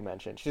 as you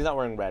mentioned. She's not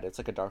wearing red. It's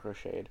like a darker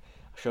shade.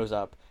 Shows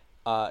up.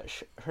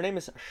 Her name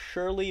is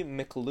Shirley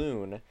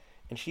McLoone,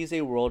 and she's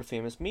a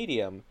world-famous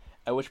medium,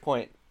 at which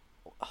point,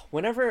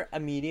 whenever a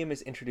medium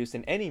is introduced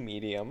in any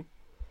medium,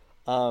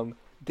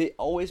 they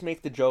always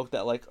make the joke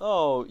that, like,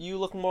 oh, you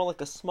look more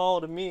like a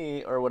small to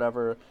me, or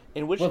whatever,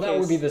 in which case... Well, that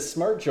would be the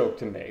smart joke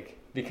to make,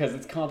 because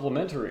it's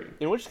complimentary.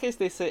 In which case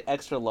they say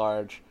extra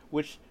large,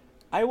 which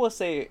I will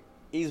say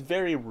is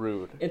very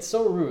rude. It's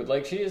so rude.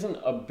 Like, she isn't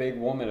a big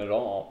woman at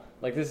all.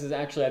 Like, this is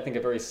actually, I think,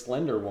 a very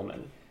slender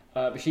woman.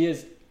 But she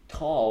is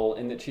tall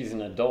in that she's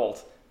an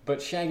adult. But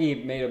Shaggy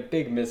made a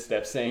big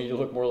misstep saying you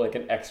look more like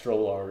an extra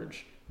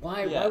large.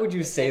 Why would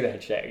you say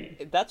that,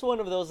 Shaggy? That's one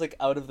of those, like,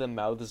 out of the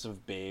mouths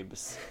of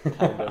babes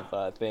kind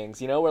of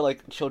things. You know, where,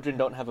 like, children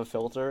don't have a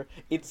filter?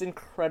 It's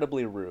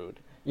incredibly rude.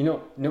 You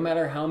know, no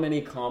matter how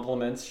many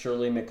compliments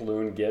Shirley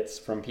McLoone gets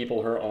from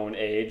people her own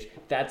age,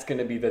 that's going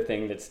to be the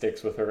thing that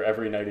sticks with her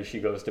every night as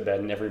she goes to bed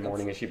and every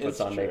morning as she puts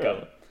on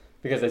makeup.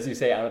 Because, as you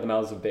say, out of the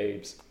mouths of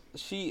babes.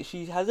 She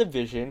has a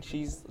vision.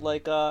 She's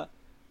like, you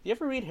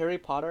ever read Harry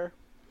Potter?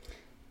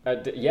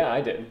 Yeah,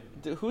 I did.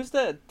 Who's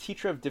the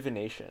teacher of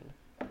divination?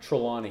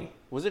 Trelawney.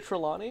 Was it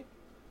Trelawney?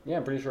 Yeah,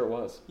 I'm pretty sure it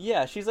was.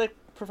 Yeah, she's like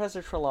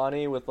Professor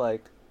Trelawney with,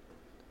 like...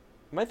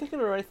 Am I thinking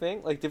of the right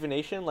thing? Like,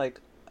 divination? Like,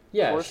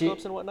 Yeah,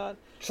 horoscopes and whatnot.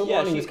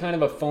 Trelawney was kind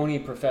of a phony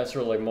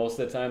professor like most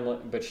of the time,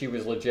 but she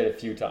was legit a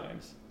few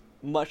times.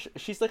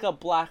 She's like a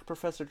black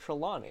Professor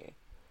Trelawney,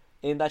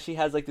 in that she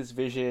has like this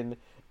vision,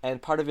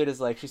 and part of it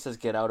is like she says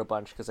get out a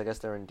bunch because I guess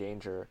they're in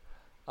danger,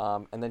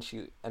 and then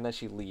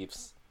she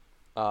leaves,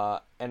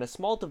 and a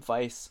small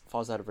device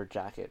falls out of her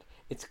jacket.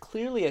 It's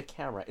clearly a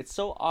camera. It's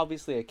so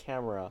obviously a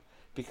camera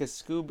because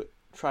Scoob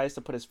tries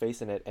to put his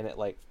face in it, and it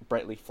like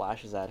brightly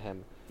flashes at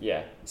him.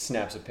 Yeah,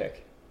 snaps a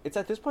pic. It's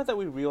at this point that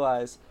we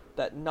realize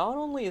that not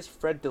only is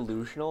Fred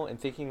delusional in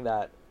thinking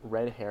that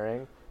red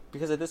herring,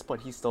 because at this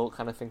point he still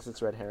kind of thinks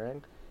it's red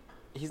herring,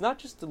 he's not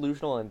just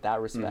delusional in that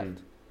respect.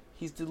 Mm-hmm.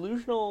 He's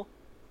delusional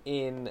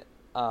in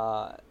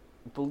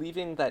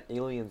believing that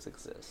aliens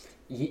exist.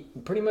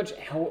 Pretty much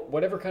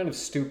whatever kind of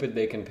stupid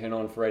they can pin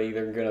on Freddy,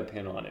 they're gonna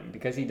pin on him.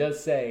 Because he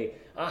does say,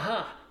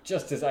 aha,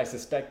 just as I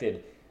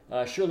suspected.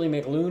 Shirley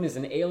MacLaine is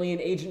an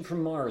alien agent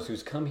from Mars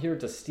who's come here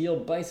to steal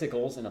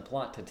bicycles in a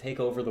plot to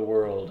take over the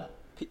world.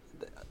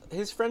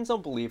 His friends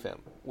don't believe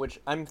him, which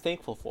I'm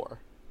thankful for.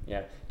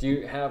 Yeah. Do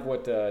you have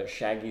what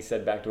Shaggy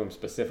said back to him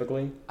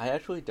specifically? I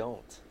actually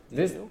don't.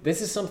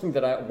 This is something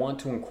that I want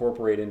to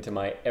incorporate into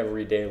my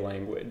everyday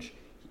language.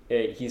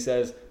 He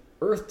says,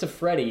 Earth to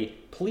Freddy,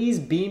 please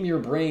beam your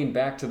brain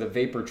back to the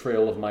vapor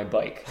trail of my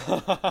bike.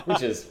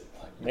 Which is,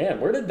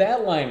 man, where did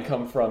that line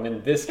come from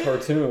in this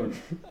cartoon?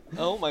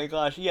 Oh my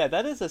gosh, yeah,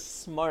 that is a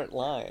smart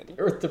line.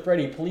 Earth to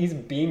Freddy, please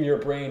beam your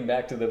brain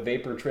back to the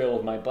vapor trail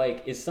of my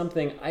bike is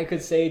something I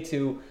could say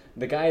to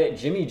the guy at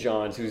Jimmy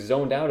John's who's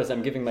zoned out as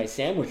I'm giving my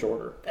sandwich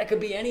order. That could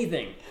be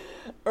anything.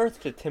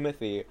 Earth to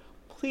Timothy,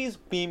 please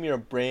beam your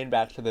brain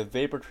back to the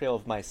vapor trail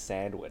of my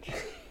sandwich.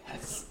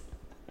 Yes.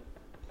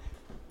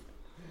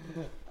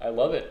 I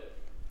love it.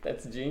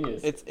 That's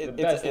genius. It's the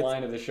best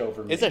line of the show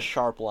for me. It's a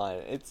sharp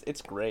line.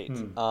 It's great.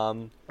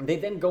 They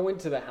then go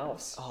into the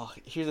house. Oh,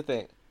 here's the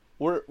thing.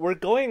 We're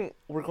going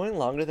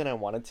longer than I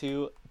wanted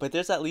to, but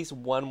there's at least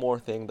one more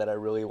thing that I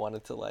really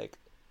wanted to like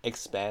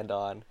expand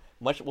on.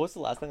 What was the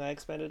last thing I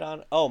expanded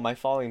on? Oh, my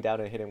falling down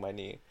and hitting my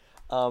knee.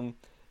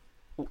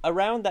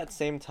 Around that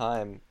same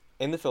time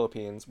in the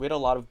Philippines, we had a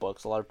lot of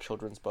books, a lot of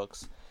children's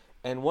books,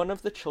 and one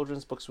of the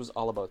children's books was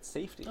all about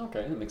safety.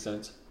 Okay, that makes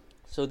sense.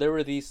 So there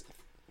were these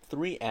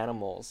 3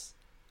 animals,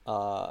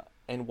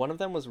 and one of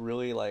them was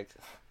really like,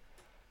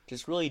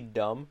 just really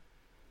dumb.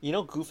 You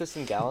know Goofus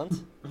and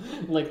Gallant?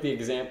 Like the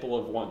example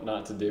of what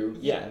not to do?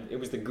 Yeah, it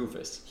was the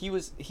Goofus. He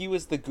was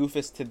the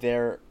Goofus to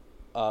their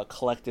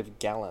collective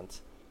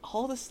Gallant.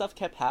 All this stuff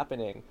kept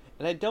happening,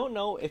 and I don't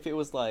know if it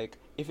was like,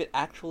 if it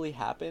actually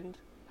happened,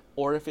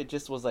 or if it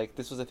just was like,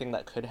 this was a thing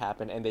that could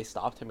happen and they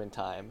stopped him in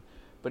time.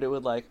 But it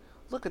would like,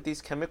 look at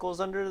these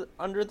chemicals under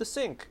the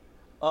sink.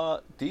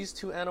 These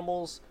 2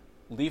 animals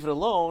leave it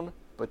alone,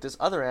 but this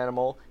other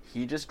animal,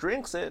 he just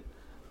drinks it.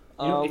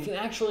 You know, if you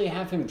actually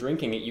have him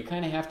drinking it, you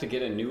kind of have to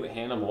get a new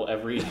animal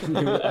every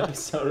new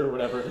episode or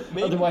whatever.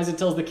 Otherwise, it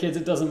tells the kids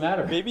it doesn't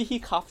matter. Maybe he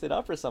coughed it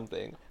up or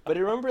something. But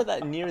I remember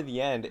that near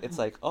the end, it's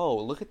like, oh,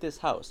 look at this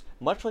house.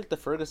 Much like the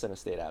Ferguson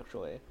estate,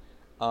 actually.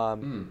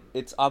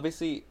 It's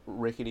obviously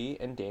rickety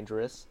and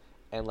dangerous,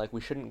 and like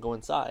we shouldn't go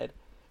inside.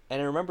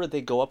 And I remember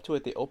they go up to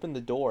it, they open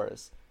the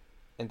doors,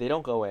 and they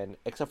don't go in,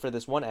 except for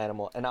this one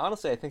animal. And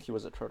honestly, I think he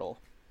was a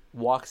turtle.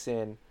 Walks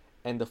in,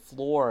 and the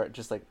floor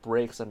just like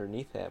breaks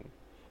underneath him.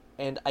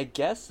 And I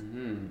guess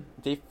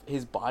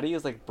his body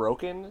is like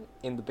broken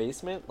in the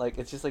basement. Like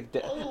it's just like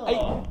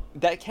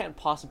that can't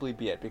possibly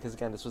be it, because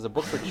again, this was a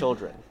book for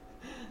children.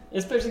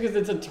 Especially because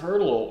it's a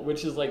turtle,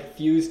 which is like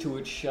fused to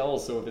its shell.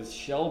 So if its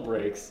shell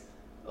breaks,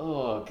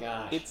 oh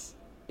gosh,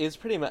 it's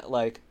pretty much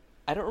like,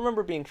 I don't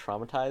remember being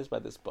traumatized by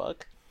this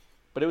book,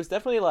 but it was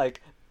definitely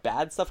like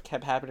bad stuff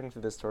kept happening to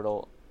this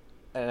turtle,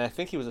 and I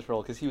think he was a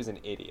turtle because he was an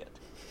idiot.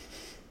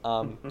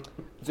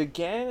 The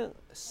gang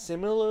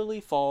similarly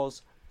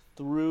falls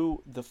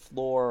through the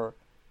floor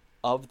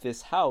of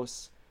this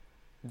house.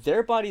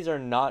 Their bodies are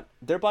not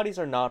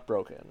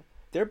broken.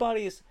 Their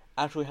bodies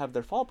actually have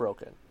their fall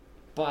broken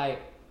by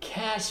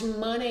cash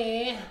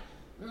money.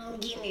 Oh,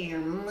 give me your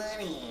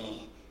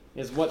money.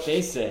 Is what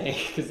they say,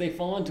 because they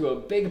fall into a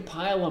big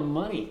pile of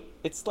money.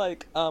 It's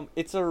like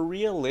it's a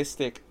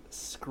realistic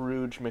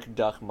Scrooge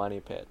McDuck money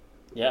pit.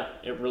 Yeah,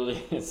 it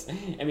really is.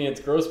 I mean, it's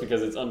gross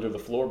because it's under the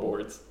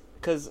floorboards.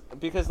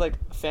 Because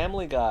like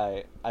Family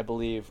Guy, I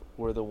believe,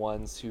 were the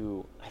ones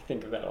who... I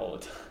think of that all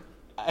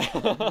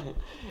the time.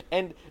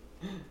 And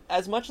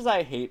as much as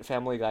I hate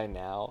Family Guy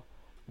now,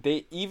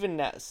 they even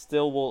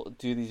still will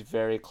do these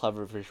very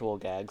clever visual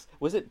gags.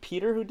 Was it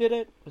Peter who did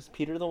it? Was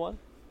Peter the one?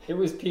 It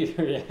was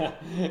Peter, yeah.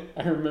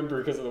 I remember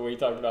because of the way he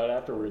talked about it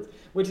afterwards.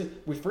 Which is,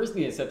 we first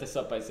need to set this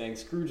up by saying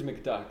Scrooge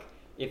McDuck,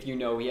 if you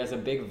know, he has a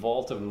big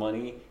vault of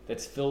money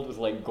that's filled with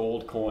like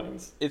gold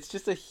coins. It's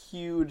just a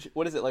huge,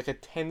 what is it, like a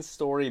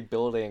 10-story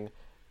building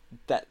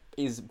that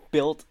is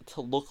built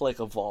to look like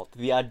a vault.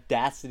 The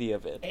audacity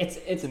of it.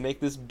 It's to make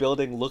this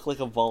building look like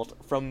a vault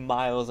from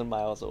miles and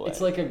miles away.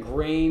 It's like a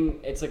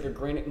grain,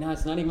 no,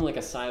 it's not even like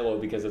a silo,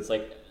 because it's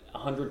like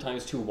 100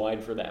 times too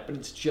wide for that, but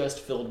it's just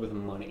filled with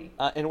money.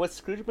 And what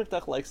Scrooge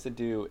McDuck likes to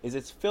do is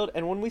it's filled,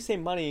 and when we say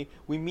money,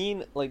 we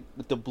mean like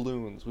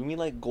doubloons. We mean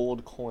like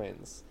gold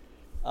coins.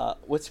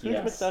 What Scrooge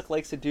McDuck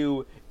likes to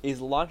do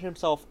is launch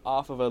himself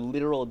off of a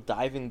literal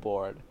diving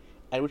board,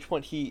 at which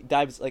point he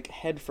dives like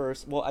head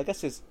first. Well, I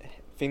guess his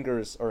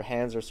fingers or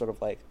hands are sort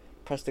of like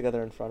pressed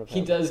together in front of him.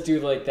 He does do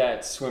like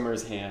that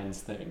swimmer's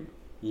hands thing.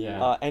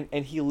 Yeah.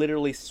 And he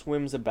literally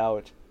swims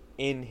about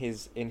in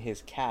his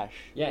cash.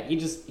 Yeah,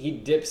 he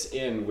dips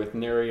in with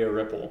nary a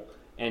ripple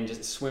and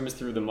just swims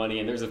through the money,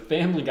 and there's a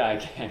Family Guy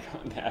gag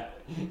on that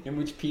in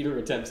which Peter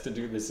attempts to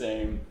do the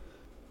same.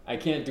 I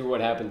can't do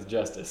what happens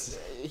justice.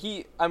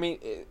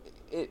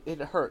 It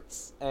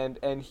hurts,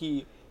 and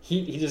he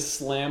just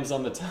slams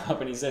on the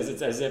top, and he says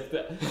it's as if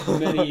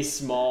many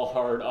small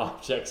hard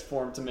objects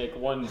form to make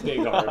one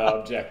big hard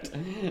object,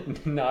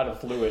 not a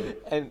fluid.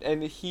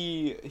 And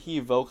he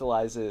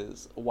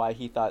vocalizes why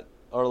he thought,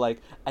 or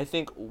like I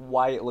think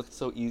why it looked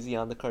so easy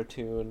on the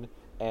cartoon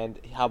and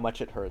how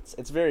much it hurts.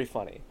 It's very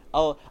funny.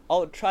 I'll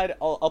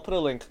put a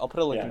link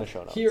in the show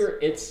notes. Here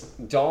it's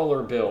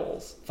dollar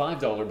bills,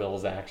 $5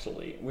 bills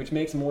actually, which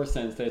makes more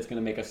sense that it's going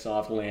to make a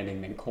soft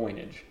landing than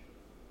coinage.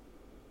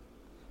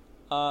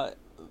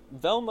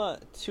 Velma,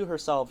 to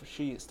herself,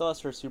 she still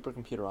has her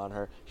supercomputer on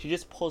her. She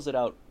just pulls it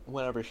out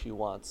whenever she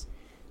wants.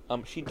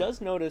 She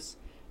does notice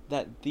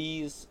that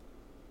these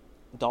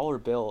dollar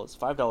bills,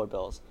 $5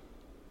 bills,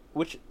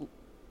 which,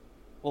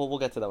 well, we'll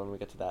get to that when we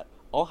get to that,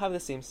 all have the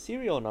same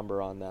serial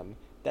number on them.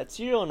 That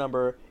serial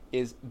number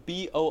is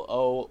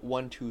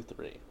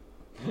B000123.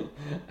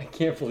 I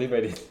can't believe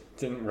I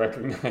didn't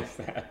recognize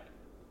that.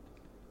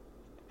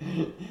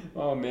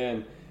 Oh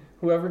man,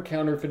 whoever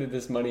counterfeited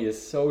this money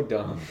is so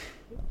dumb.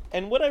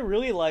 And what I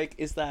really like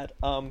is that,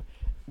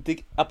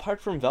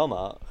 apart from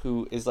Velma,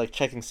 who is like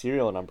checking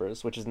serial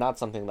numbers, which is not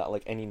something that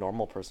like any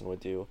normal person would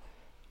do,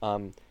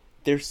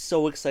 they're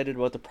so excited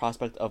about the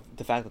prospect of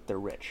the fact that they're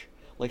rich.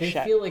 Like they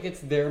feel like it's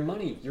their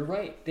money. You're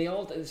right. They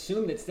all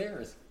assume it's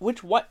theirs.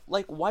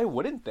 Why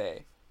wouldn't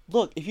they?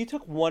 Look, if you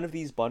took one of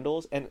these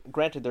bundles, and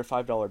granted they're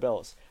 $5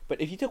 bills, but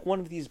if you took one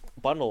of these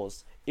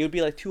bundles, it would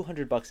be like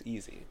 $200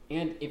 easy.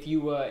 And if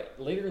you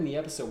later in the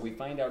episode, we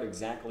find out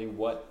exactly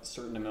what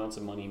certain amounts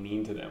of money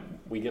mean to them.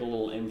 We get a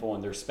little info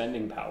on their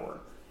spending power,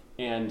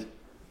 and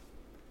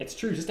it's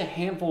true. Just a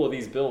handful of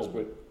these bills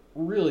would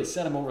really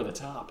set them over the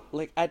top.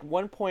 Like at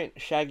one point,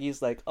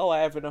 Shaggy's like, "Oh, I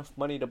have enough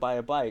money to buy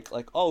a bike."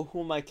 Like, "Oh, who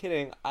am I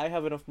kidding? I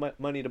have enough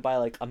money to buy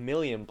like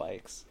 1,000,000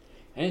 bikes."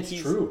 And it's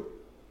true.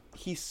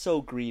 He's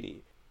so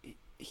greedy.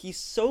 He's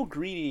so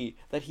greedy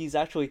that he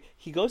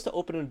goes to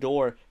open a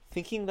door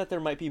thinking that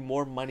there might be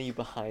more money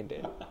behind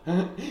it.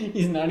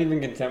 He's not even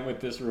content with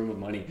this room of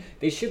money.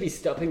 They should be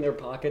stuffing their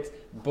pockets,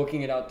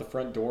 booking it out the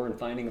front door, and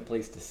finding a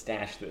place to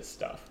stash this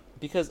stuff.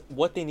 Because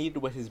what they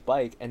needed was his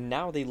bike, and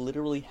now they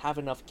literally have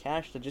enough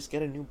cash to just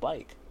get a new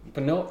bike.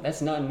 But no,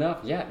 that's not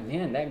enough. Yeah,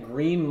 man, that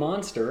green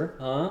monster,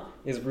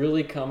 is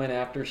really coming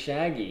after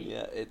Shaggy.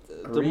 Yeah,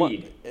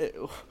 greed.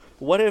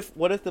 What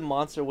if the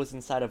monster was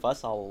inside of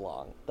us all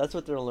along? That's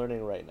what they're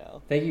learning right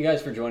now. Thank you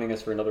guys for joining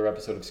us for another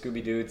episode of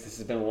Scooby Dudes. This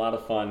has been a lot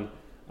of fun.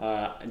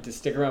 To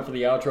stick around for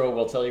the outro,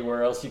 we'll tell you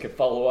where else you could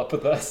follow up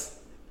with us.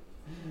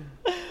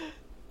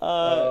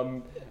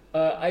 What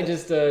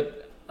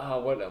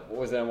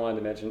was that I wanted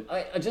to mention?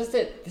 Just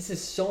that this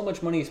is so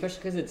much money, especially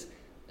because it's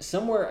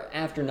somewhere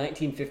after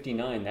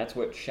 1959. That's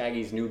what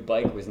Shaggy's new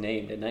bike was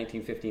named, a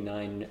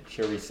 1959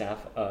 Cherry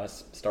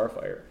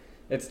Starfire.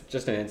 It's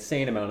just an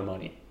insane amount of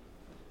money.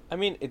 I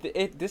mean,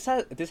 this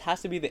has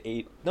to be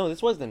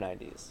this was the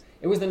 90s.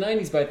 It was the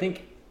 90s, but I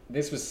think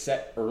this was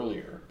set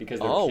earlier because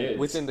they're kids.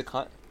 Within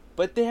the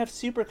but they have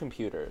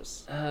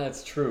supercomputers.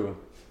 That's true.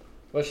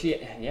 Well,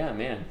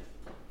 man.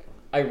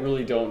 I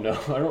really don't know.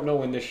 I don't know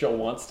when this show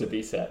wants to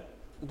be set.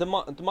 The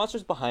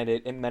monster's behind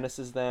it. It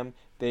menaces them.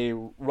 They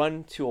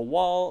run to a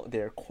wall.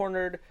 They're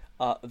cornered.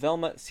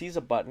 Velma sees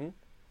a button.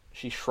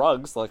 She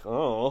shrugs like,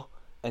 "Oh,"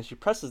 and she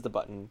presses the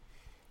button.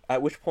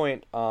 At which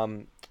point,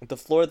 the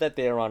floor that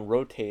they are on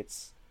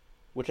rotates,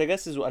 which I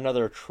guess is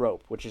another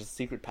trope, which is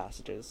secret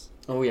passages.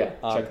 Oh yeah,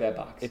 check that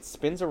box. It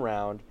spins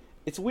around.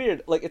 It's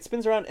weird. Like it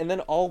spins around, and then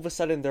all of a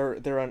sudden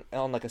they're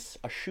on like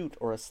a chute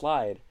or a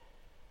slide,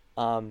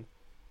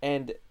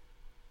 and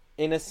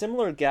in a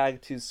similar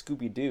gag to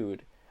Scooby Doo,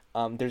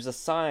 there's a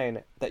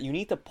sign that you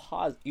need to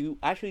pause. You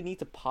actually need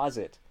to pause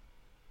it.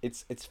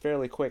 It's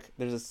fairly quick.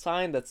 There's a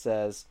sign that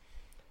says,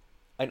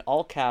 in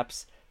all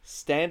caps,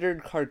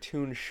 "Standard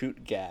cartoon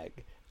chute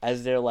gag,"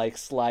 as they're like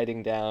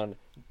sliding down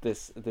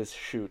this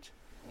chute.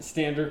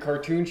 Standard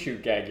cartoon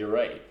chute gag. You're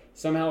right.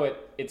 Somehow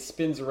it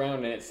spins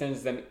around and it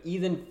sends them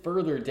even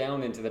further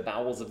down into the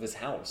bowels of this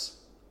house,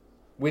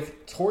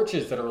 with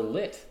torches that are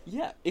lit.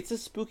 Yeah, it's a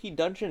spooky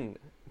dungeon.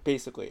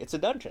 Basically, it's a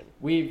dungeon.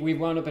 We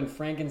wound up in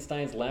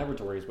Frankenstein's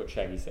laboratory, is what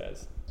Shaggy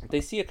says.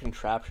 They see a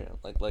contraption,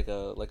 like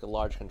a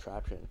large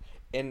contraption,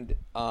 and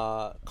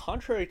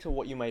contrary to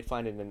what you might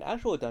find in an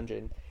actual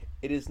dungeon,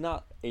 it is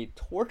not a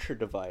torture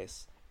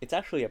device. It's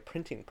actually a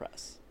printing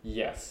press.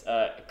 Yes,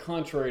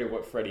 contrary to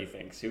what Freddy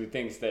thinks, who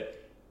thinks that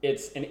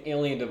It's an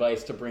alien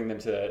device to bring them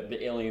to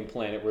the alien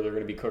planet where they're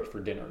going to be cooked for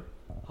dinner.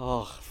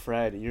 Oh,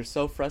 Fred, you're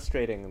so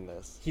frustrating in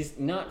this. He's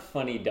not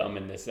funny dumb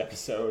in this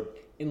episode.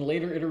 In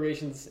later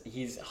iterations,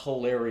 he's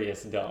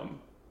hilarious dumb.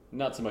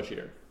 Not so much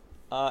here.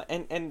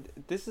 And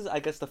this is, I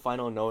guess, the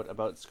final note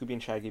about Scooby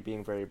and Shaggy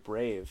being very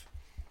brave,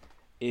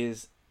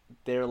 is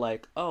they're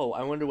like, oh,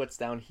 I wonder what's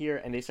down here,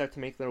 and they start to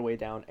make their way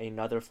down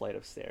another flight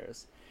of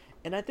stairs.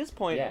 And at this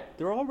point,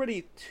 they're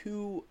already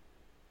 2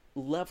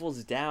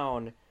 levels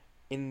down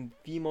in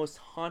the most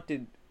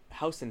haunted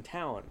house in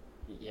town.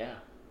 Yeah.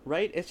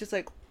 Right? It's just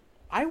like,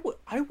 I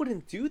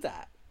wouldn't do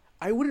that.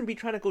 I wouldn't be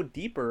trying to go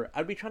deeper.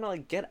 I'd be trying to,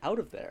 like, get out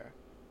of there.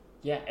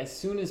 Yeah, as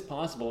soon as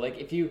possible. Like,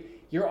 if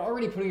you're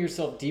already putting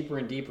yourself deeper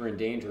and deeper in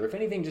danger. If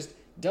anything, just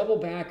double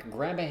back,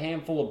 grab a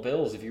handful of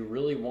bills if you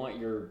really want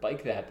your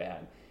bike that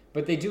bad.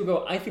 But they do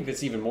go, I think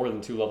that's even more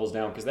than 2 levels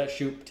down, because that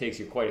chute takes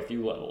you quite a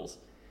few levels.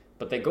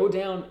 But they go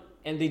down,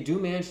 and they do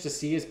manage to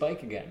see his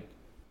bike again.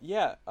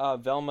 Yeah,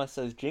 Velma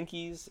says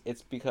Jinkies.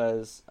 It's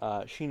because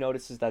she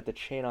notices that the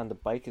chain on the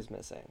bike is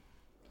missing.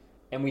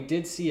 And we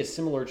did see a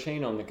similar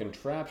chain on the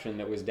contraption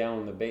that was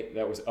down in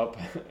that was up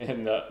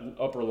in the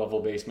upper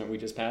level basement we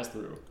just passed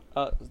through.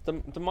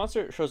 The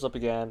monster shows up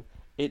again.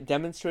 It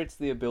demonstrates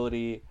the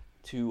ability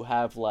to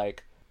have,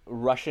 like,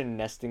 Russian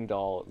nesting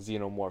doll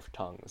xenomorph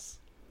tongues.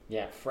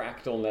 Yeah,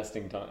 fractal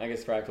nesting tongue. I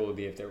guess fractal would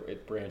be if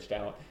it branched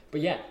out.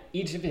 But yeah,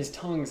 each of his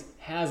tongues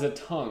has a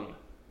tongue.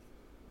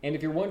 And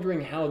if you're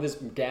wondering how this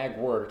gag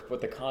worked,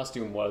 what the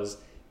costume was,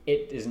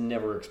 it is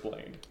never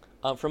explained.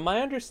 From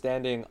my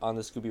understanding on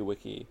the Scooby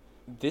Wiki,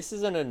 this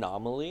is an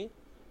anomaly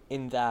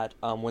in that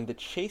when the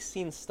chase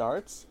scene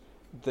starts,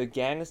 the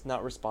gang is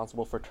not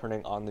responsible for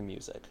turning on the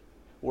music.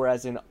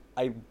 Whereas in,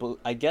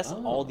 I guess,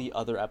 all the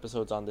other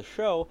episodes on the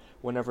show,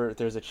 whenever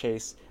there's a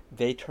chase,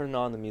 they turn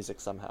on the music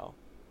somehow.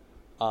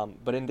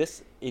 But in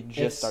this, it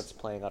just starts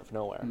playing out of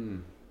nowhere.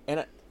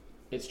 And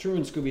it's true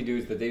in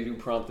Scooby-Doo that they do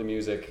prompt the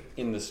music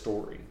in the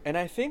story. And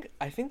I think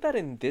that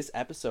in this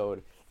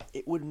episode,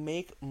 it would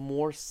make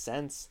more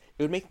sense.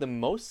 It would make the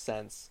most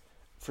sense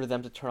for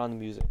them to turn on the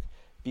music,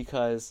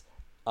 because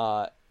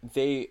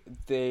they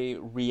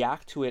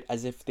react to it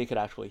as if they could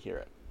actually hear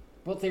it.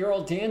 Well, they're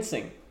all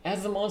dancing.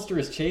 As the monster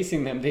is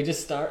chasing them, they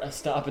just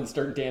stop and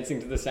start dancing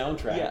to the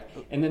soundtrack. Yeah.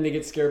 And then they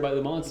get scared by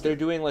the monster. They're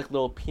doing, like,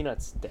 little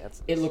Peanuts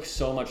dances. It looks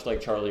so much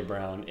like Charlie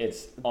Brown.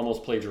 It's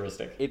almost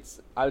plagiaristic.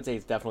 I would say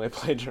it's definitely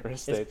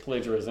plagiaristic. It's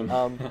plagiarism.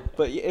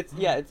 But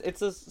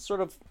it's a sort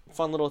of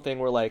fun little thing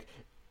where, like,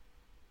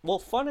 well,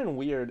 fun and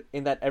weird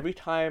in that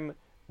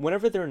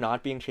whenever they're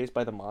not being chased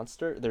by the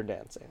monster, they're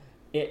dancing.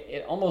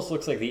 It almost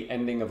looks like the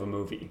ending of a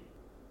movie.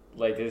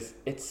 Like,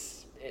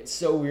 it's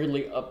so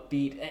weirdly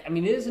upbeat. I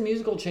mean, it is a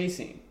musical chase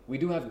scene. We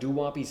do have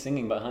doo-woppy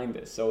singing behind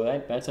this, so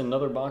that's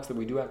another box that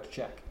we do have to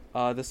check.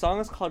 The song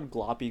is called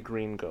Gloppy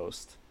Green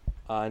Ghost,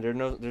 and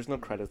there's no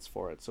credits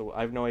for it, so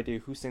I have no idea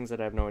who sings it,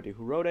 I have no idea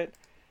who wrote it.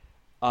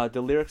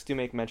 The lyrics do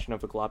make mention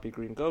of a gloppy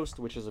green ghost,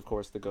 which is, of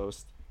course, the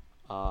ghost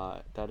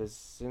that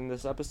is in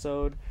this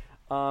episode.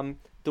 The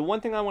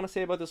one thing I want to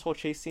say about this whole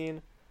chase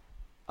scene,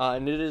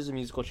 and it is a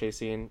musical chase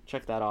scene,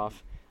 check that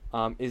off,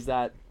 is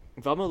that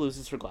Velma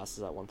loses her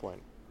glasses at one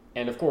point.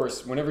 And of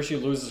course, whenever she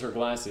loses her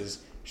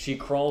glasses, she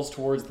crawls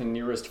towards the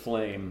nearest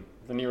flame,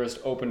 the nearest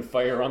open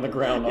fire on the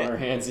ground on her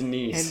hands and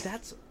knees.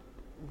 And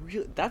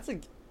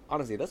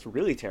honestly, that's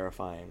really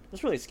terrifying.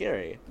 That's really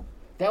scary.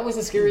 That was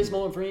the scariest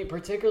moment for me,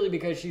 particularly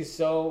because she's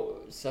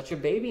such a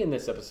baby in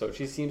this episode.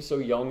 She seems so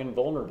young and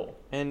vulnerable.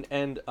 And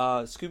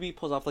Scooby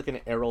pulls off like an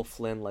Errol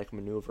Flynn-like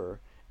maneuver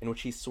in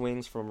which he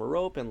swings from a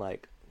rope and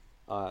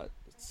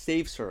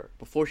saves her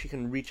before she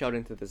can reach out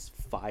into this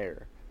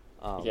fire.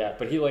 Yeah,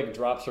 but he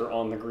drops her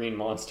on the green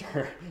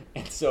monster,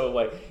 and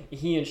so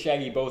he and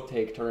Shaggy both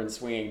take turns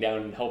swinging down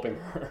and helping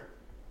her.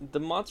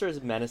 The monster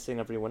is menacing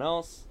everyone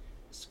else.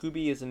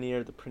 Scooby is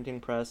near the printing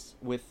press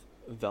with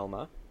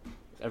Velma.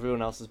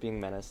 Everyone else is being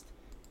menaced.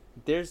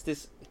 There's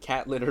this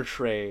cat litter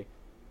tray,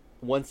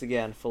 once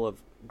again full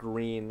of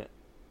green,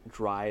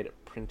 dried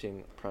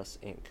printing press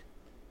ink.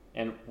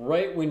 And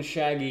right when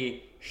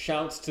Shaggy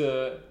shouts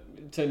to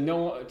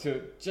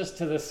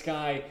the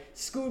sky,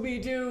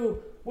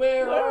 "Scooby-Doo,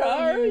 where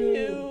are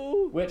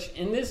you?" Which,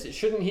 in this,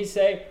 shouldn't he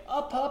say,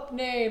 "A pup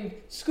named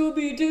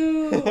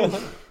Scooby-Doo"?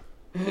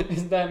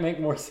 Does that make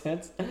more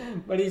sense?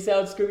 But he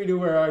shouts, "Scooby-Doo,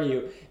 where are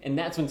you?" And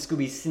that's when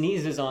Scooby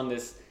sneezes on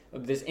this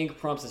ink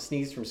prompts a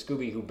sneeze from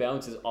Scooby, who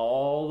bounces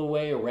all the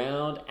way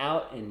around,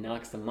 out, and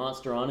knocks the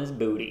monster on his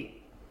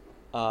booty.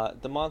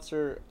 The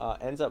monster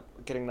ends up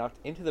getting knocked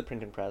into the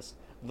printing press.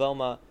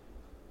 Velma,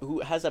 who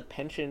has a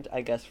penchant,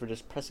 I guess, for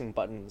just pressing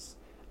buttons,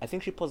 I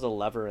think she pulls a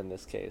lever in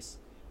this case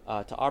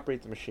to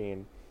operate the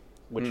machine,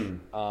 which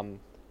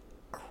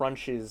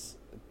crunches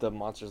the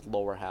monster's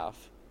lower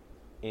half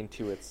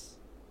into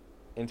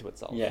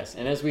itself. Yes,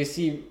 and as we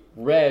see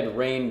red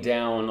rain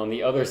down on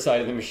the other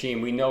side of the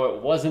machine, we know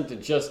it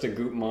wasn't just a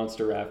goop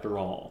monster after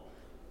all.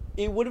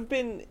 It would have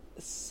been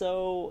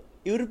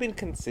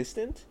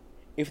consistent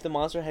if the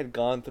monster had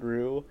gone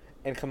through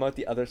and come out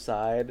the other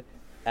side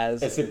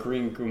It's a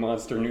Green Goo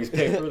Monster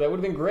newspaper. That would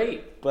have been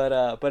great.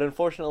 But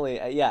unfortunately,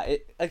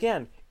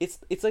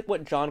 it's like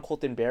what John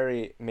Colton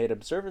Berry made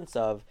observance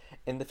of,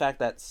 in the fact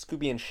that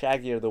Scooby and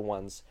Shaggy are the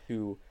ones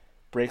who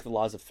break the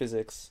laws of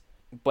physics,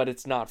 but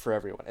it's not for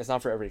everyone. It's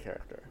not for every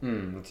character.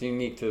 It's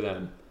unique to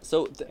them.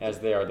 So as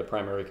they are the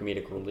primary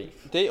comedic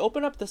relief. They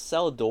open up the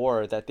cell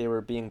door that they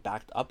were being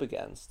backed up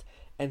against,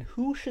 and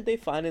who should they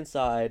find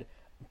inside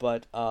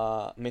but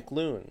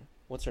McLoon?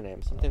 What's her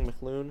name? Something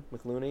McLoon?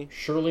 McLooney?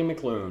 Shirley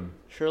McLoon.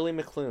 Shirley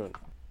McLoon.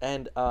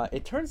 And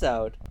it turns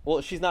out,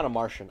 well, she's not a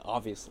Martian,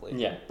 obviously.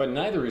 Yeah, but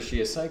neither is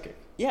she a psychic.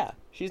 Yeah,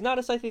 she's not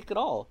a psychic at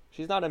all.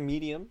 She's not a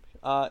medium.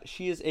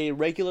 She is a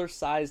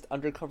regular-sized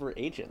undercover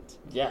agent.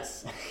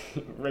 Yes,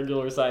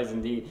 regular size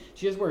indeed.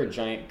 She does wear a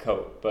giant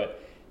coat,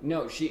 but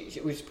no, she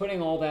was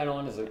putting all that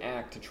on as an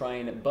act to try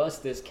and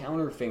bust this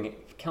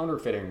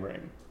counterfeiting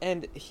ring.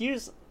 And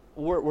here's...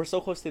 We're so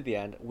close to the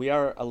end. We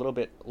are a little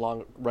bit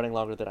running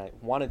longer than I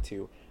wanted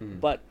to,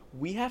 but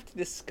we have to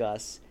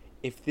discuss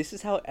if this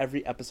is how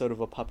every episode of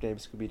A Pup Named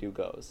Scooby-Doo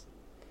goes.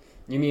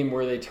 You mean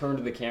where they turn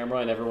to the camera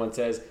and everyone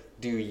says,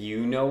 "Do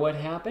you know what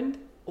happened?"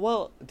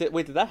 Well, did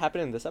that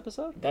happen in this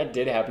episode? That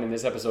did happen in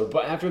this episode,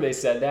 but after they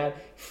said that,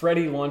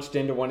 Freddy launched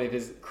into one of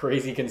his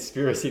crazy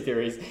conspiracy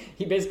theories.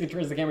 He basically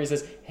turns to the camera and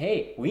says,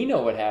 "Hey, we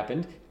know what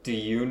happened. Do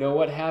you know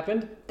what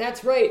happened?"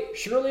 That's right,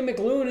 Shirley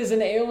McLoon is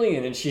an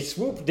alien, and she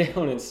swooped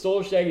down and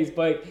stole Shaggy's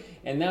bike,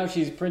 and now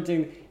she's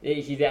printing...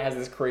 He has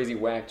this crazy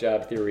whack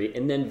job theory,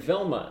 and then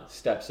Velma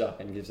steps up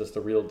and gives us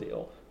the real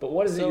deal. But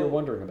what is it you're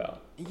wondering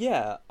about?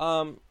 Yeah,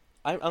 I'm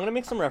going to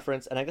make some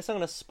reference, and I guess I'm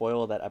going to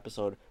spoil that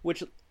episode,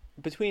 which,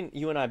 between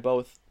you and I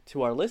both,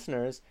 to our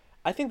listeners,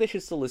 I think they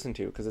should still listen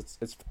to, because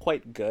it's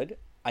quite good.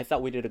 I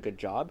thought we did a good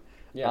job.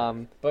 Yeah,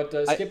 but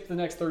skip the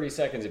next 30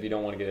 seconds if you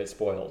don't want to get it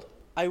spoiled.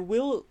 I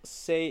will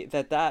say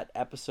that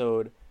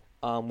episode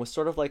was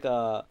sort of like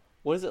a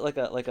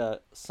like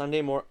a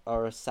Sunday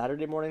or a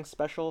Saturday morning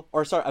special,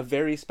 or sorry, a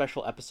very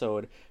special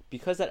episode,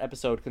 because that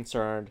episode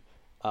concerned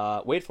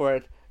wait for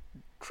it,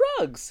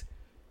 drugs.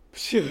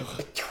 Phew.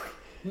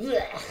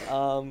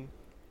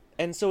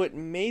 And so it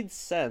made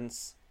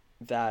sense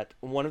that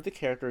one of the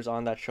characters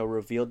on that show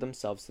revealed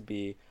themselves to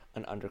be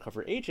an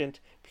undercover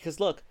agent, because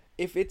look,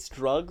 if it's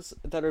drugs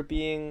that are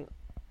being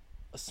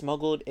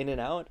smuggled in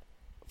and out,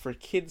 for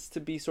kids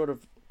to be sort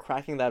of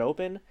cracking that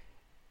open,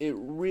 there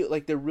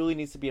really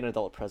needs to be an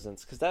adult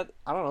presence, because that,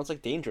 I don't know, it's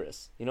like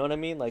dangerous. You know what I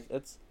mean? Like,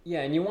 it's...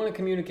 Yeah, and you want to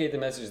communicate the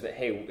message that,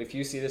 hey, if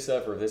you see this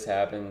stuff or if this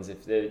happens,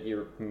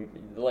 you're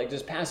like,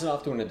 just pass it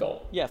off to an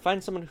adult. Yeah,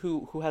 find someone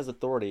who has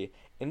authority.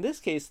 In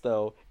this case,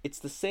 though, it's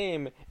the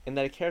same in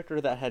that a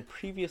character that had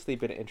previously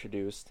been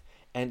introduced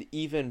and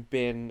even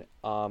been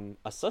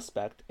a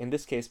suspect, in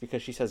this case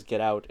because she says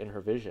get out in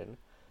her vision,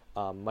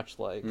 much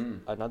like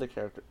another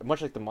character,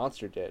 much like the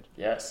monster did.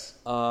 Yes.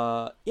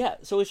 Yeah,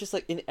 so it's just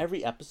like in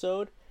every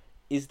episode,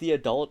 is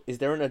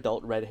there an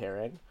adult red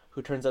herring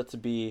who turns out to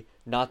be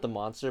not the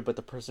monster, but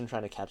the person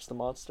trying to catch the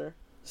monster?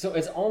 So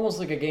it's almost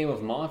like a game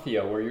of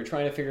Mafia where you're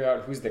trying to figure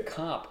out who's the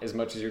cop as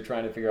much as you're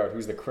trying to figure out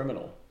who's the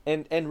criminal.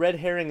 And red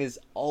herring is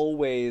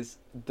always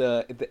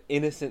the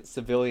innocent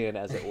civilian,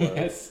 as it were.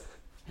 Yes.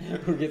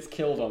 Who gets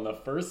killed on the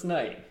first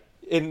night.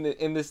 In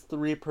this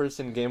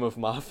 3-person game of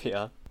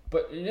Mafia.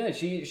 But yeah,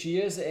 she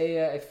is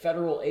a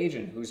federal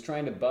agent who's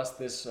trying to bust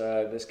this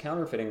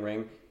counterfeiting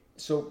ring.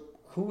 So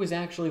who is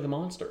actually the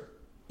monster?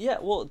 Yeah,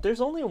 well,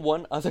 there's only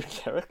one other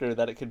character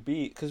that it could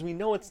be, because we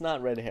know it's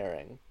not red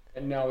herring.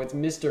 And no, it's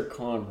Mr.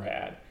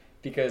 Conrad,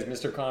 because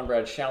Mr.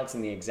 Conrad shouts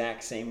in the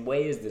exact same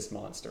way as this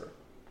monster.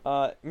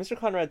 Mr.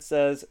 Conrad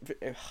says,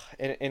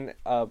 in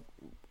a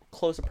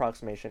close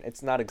approximation,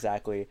 it's not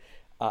exactly,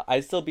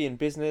 I'd still be in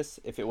business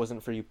if it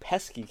wasn't for you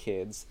pesky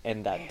kids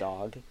and that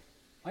dog.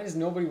 Why does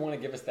nobody want to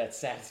give us that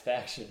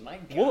satisfaction? My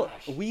gosh. Well,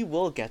 we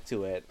will get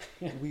to it.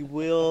 We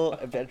will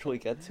eventually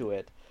get to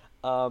it.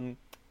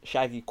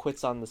 Shaggy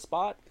quits on the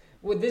spot.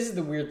 Well, this is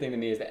the weird thing to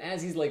me, is that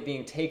as he's like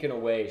being taken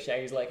away,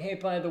 Shaggy's like, hey,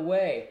 by the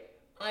way,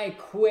 I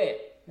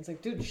quit. It's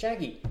like, dude,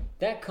 Shaggy,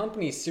 that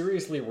company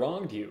seriously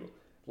wronged you.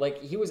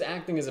 Like, he was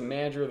acting as a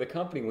manager of the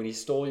company when he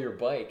stole your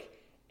bike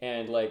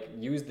and, like,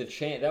 used the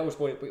chain. That was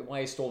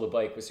why he stole the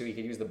bike, was so he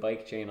could use the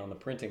bike chain on the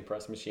printing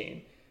press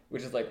machine.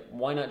 Which is like,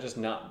 why not just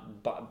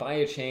not buy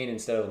a chain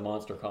instead of the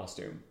monster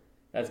costume?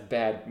 That's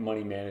bad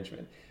money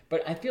management.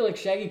 But I feel like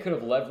Shaggy could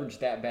have leveraged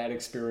that bad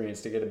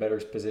experience to get a better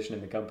position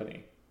in the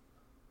company.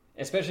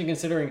 Especially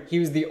considering he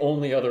was the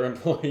only other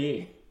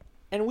employee.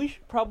 And we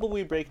should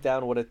probably break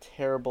down what a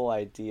terrible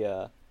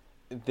idea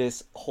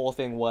this whole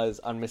thing was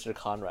on Mr.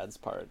 Conrad's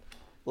part.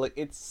 Like,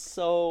 it's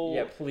so...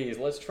 Yeah, please,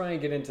 let's try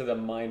and get into the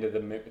mind of the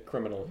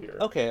criminal here.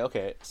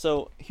 Okay.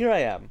 So, here I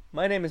am.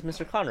 My name is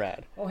Mr.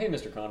 Conrad. Oh, hey,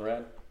 Mr.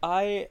 Conrad.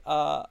 I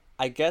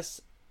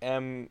guess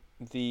am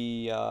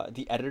the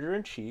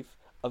editor-in-chief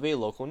of a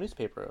local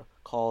newspaper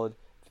called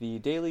the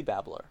Daily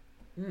Babbler.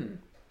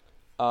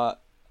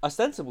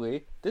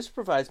 Ostensibly, this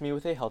provides me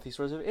with a healthy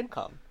source of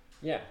income.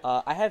 Yeah.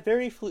 I have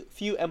very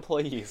few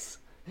employees.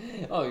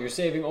 Oh, you're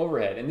saving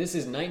overhead. And this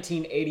is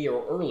 1980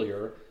 or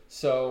earlier,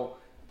 so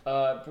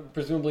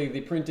presumably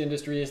the print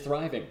industry is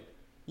thriving.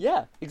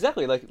 Yeah,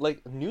 exactly.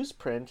 Like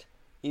newsprint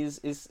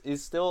is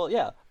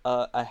still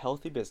a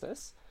healthy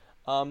business,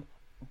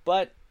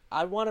 but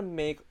I want to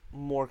make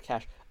more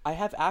cash. I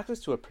have access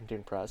to a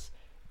printing press,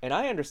 and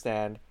I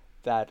understand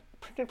that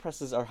printing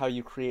presses are how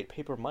you create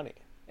paper money.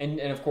 And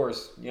of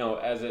course,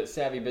 as a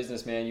savvy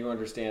businessman, you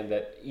understand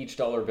that each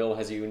dollar bill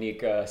has a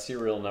unique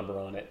serial number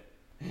on it.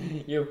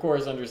 You of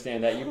course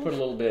understand that. You put a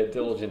little bit of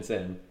diligence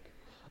in.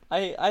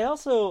 I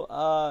also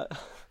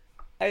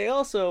I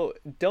also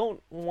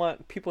don't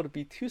want people to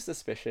be too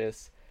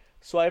suspicious,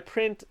 so I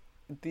print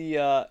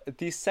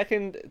the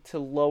second to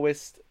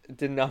lowest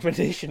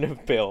denomination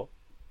of bill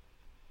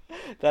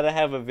that I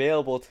have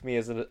available to me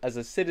as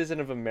a citizen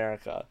of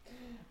America.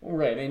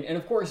 Right, and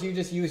of course you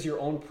just use your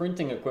own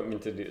printing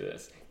equipment to do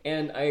this.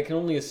 And I can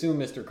only assume,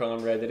 Mr.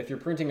 Conrad, that if your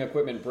printing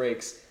equipment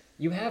breaks,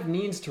 you have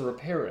means to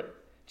repair it,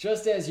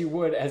 just as you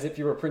would as if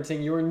you were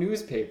printing your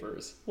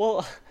newspapers.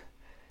 Well,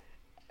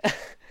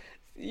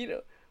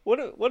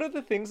 one of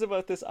the things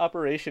about this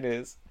operation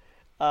is,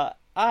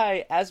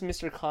 I, as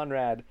Mr.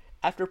 Conrad,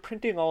 after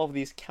printing all of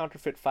these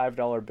counterfeit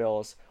 $5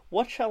 bills,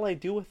 what shall I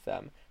do with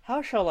them?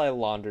 How shall I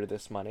launder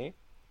this money?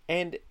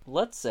 And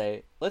let's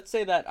say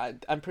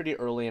that I'm pretty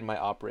early in my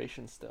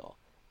operation still,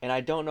 and I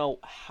don't know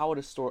how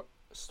to store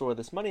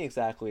this money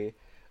exactly.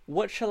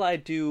 What shall I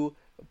do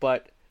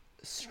but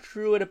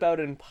strew it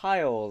about in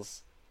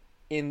piles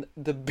in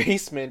the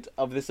basement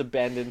of this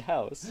abandoned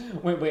house?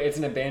 Wait,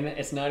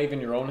 it's not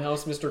even your own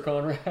house, Mr.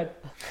 Conrad?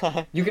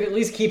 You could at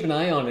least keep an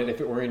eye on it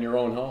if it were in your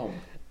own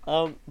home.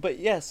 But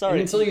yeah, sorry.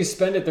 And until you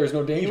spend it, there's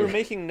no danger. You were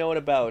making note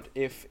about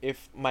if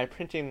my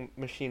printing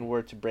machine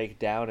were to break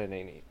down in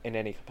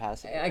any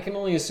capacity. I can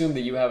only assume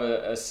that you have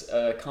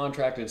a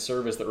contracted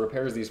service that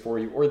repairs these for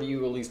you, or that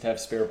you at least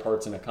have spare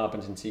parts and a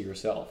competency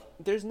yourself.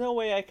 There's no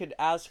way I could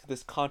ask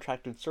this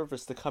contracted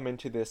service to come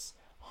into this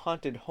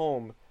haunted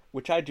home,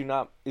 which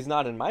is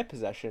not in my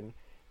possession.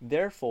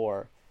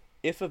 Therefore,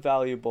 if a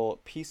valuable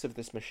piece of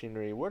this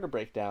machinery were to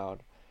break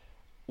down,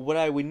 what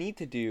I would need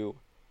to do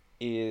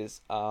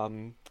is,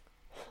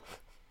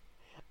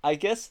 I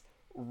guess,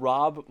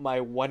 rob my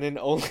one and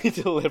only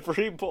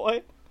delivery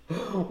boy.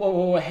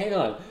 Whoa, hang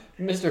on.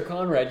 Mr.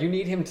 Conrad, you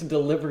need him to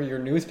deliver your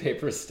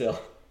newspapers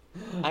still.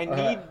 I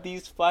need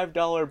these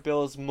 $5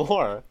 bills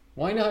more.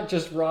 Why not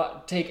just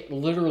take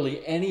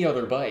literally any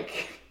other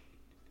bike?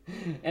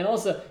 And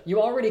also,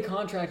 you already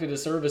contracted a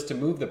service to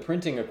move the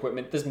printing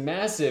equipment, this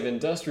massive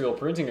industrial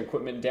printing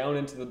equipment, down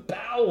into the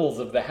bowels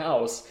of the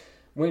house,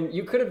 when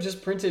you could have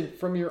just printed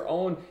from your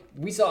own.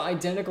 We saw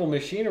identical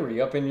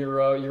machinery up in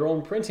your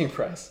own printing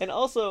press. And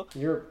also,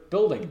 your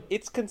building.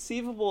 It's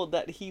conceivable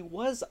that he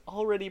was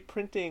already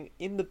printing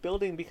in the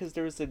building because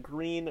there was a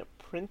green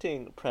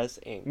printing press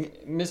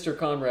ink. Mr.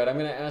 Conrad, I'm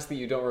going to ask that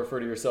you don't refer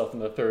to yourself in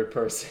the third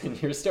person.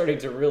 You're starting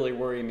to really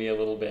worry me a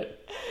little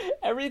bit.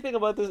 Everything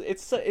about this,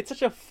 it's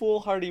such a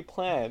foolhardy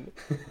plan.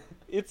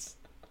 It's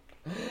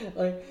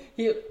like,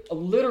 he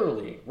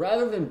literally,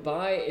 rather than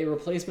buy a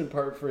replacement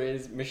part for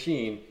his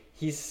machine,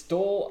 he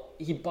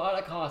bought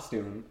a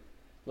costume,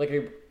 like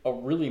a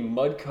really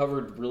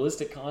mud-covered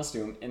realistic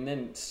costume, and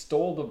then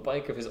stole the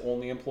bike of his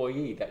only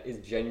employee. That is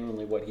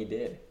genuinely what he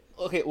did.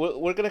 Okay,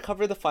 we're gonna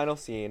cover the final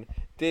scene.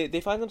 They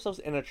find themselves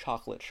in a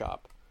chocolate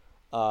shop,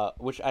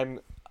 which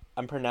I'm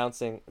trying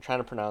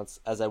to pronounce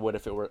as I would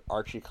if it were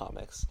Archie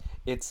Comics.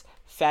 It's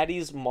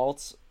Fatty's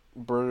Malts,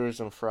 Burgers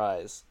and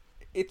Fries.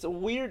 It's a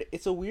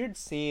weird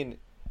scene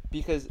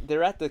because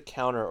they're at the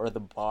counter, or the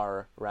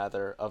bar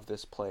rather, of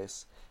this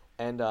place.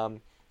 And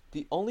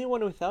the only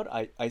one without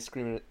ice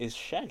cream is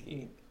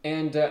Shaggy.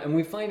 And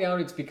we find out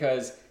it's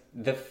because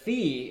the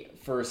fee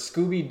for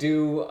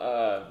Scooby-Doo,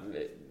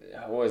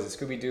 what was it?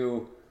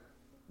 Scooby-Doo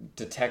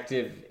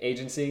Detective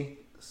Agency?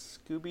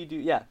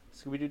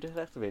 Scooby-Doo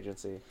Detective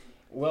Agency.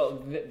 Well,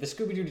 the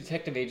Scooby-Doo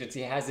Detective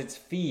Agency has its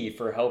fee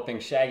for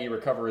helping Shaggy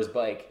recover his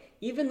bike.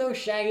 Even though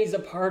Shaggy's a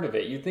part of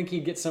it, you'd think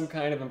he'd get some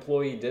kind of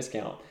employee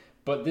discount.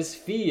 But this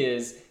fee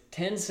is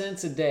 10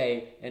 cents a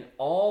day and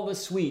all the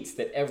sweets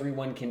that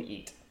everyone can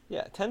eat.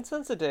 Yeah, 10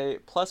 cents a day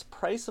plus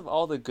price of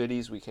all the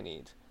goodies we can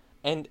eat.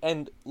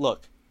 And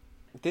look,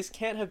 this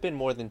can't have been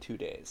more than 2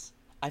 days.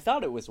 I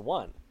thought it was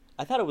one.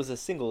 I thought it was a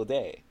single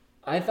day.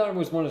 I thought it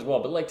was one as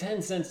well, but like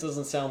 10 cents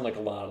doesn't sound like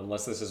a lot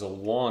unless this is a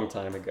long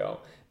time ago.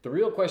 The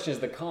real question is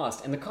the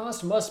cost, and the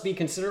cost must be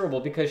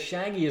considerable because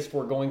Shaggy is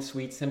foregoing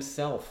sweets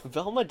himself.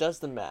 Velma does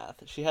the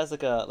math. She has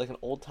like an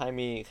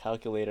old-timey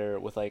calculator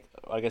with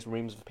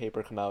reams of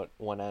paper come out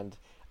one end.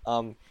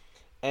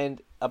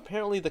 And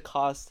apparently the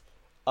cost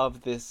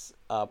of this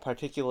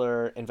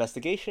particular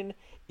investigation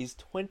is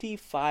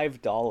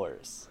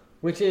 $25.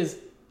 Which is,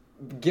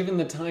 given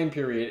the time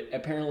period,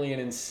 apparently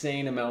an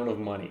insane amount of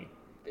money.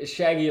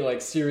 Shaggy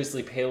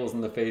seriously pales in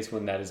the face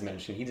when that is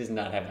mentioned. He does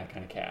not have that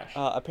kind of cash.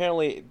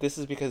 Apparently, this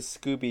is because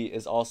Scooby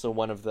is also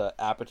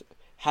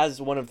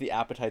has one of the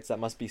appetites that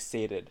must be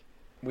sated.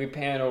 We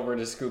pan over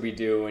to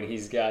Scooby-Doo, and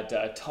he's got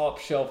top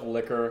shelf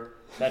liquor.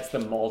 That's the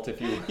malt,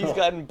 if you will. He's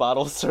gotten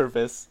bottle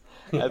service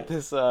at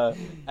this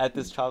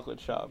chocolate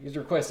shop. He's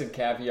requested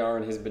caviar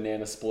in his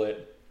banana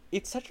split.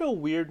 it's such a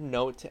weird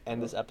note to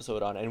end this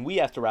episode on, and we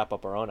have to wrap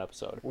up our own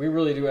episode. We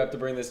really do have to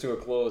bring this to a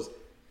close.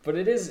 But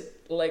it is,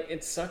 like,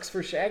 it sucks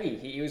for Shaggy.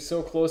 He was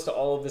so close to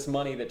all of this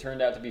money that turned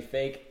out to be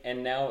fake,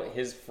 and now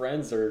his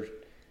friends are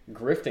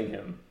grifting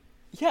him.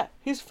 Yeah,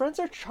 his friends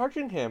are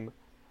charging him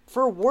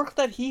for work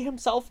that he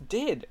himself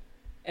did.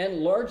 And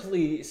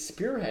largely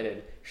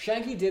spearheaded.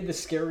 Shaggy did the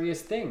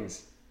scariest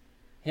things.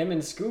 Him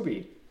and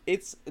Scooby. And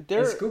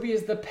Scooby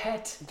is the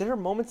pet. There are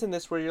moments in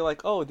this where you're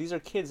like, oh, these are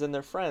kids and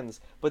they're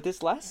friends. But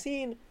this last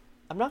scene,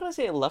 I'm not gonna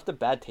say it left a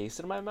bad taste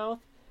in my mouth,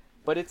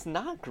 but it's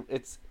not.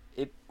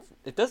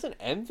 It doesn't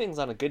end things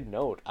on a good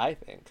note, I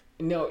think.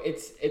 No,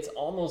 it's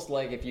almost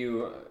like if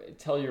you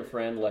tell your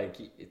friend, like,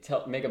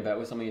 make a bet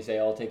with somebody, you say,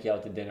 I'll take you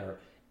out to dinner,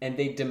 and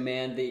they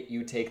demand that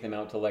you take them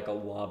out to, like, a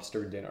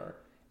lobster dinner,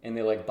 and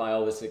they, like, buy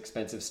all this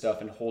expensive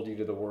stuff and hold you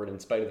to the word in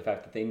spite of the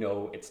fact that they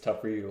know it's tough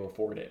for you to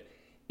afford it.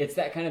 It's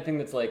that kind of thing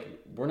that's like,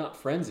 we're not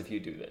friends if you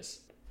do this.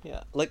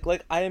 Yeah, like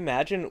I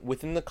imagine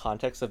within the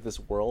context of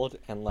this world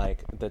and,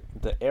 like, the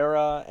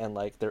era and,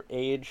 like, their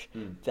age,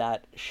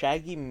 that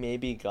Shaggy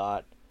maybe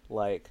got,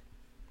 like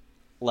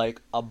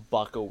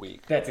 $1 a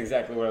week. That's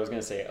exactly what I was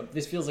going to say.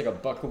 This feels like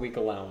 $1 a week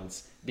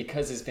allowance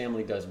because his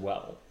family does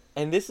well.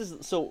 And this is,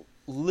 so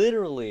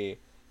literally,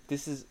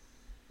 this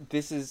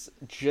is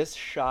just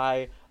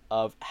shy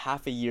of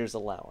half a year's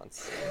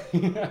allowance.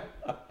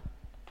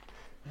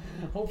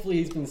 Hopefully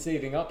he's been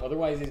saving up,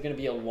 otherwise he's going to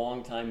be a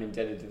long time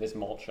indebted to this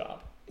malt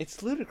shop.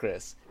 It's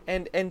ludicrous.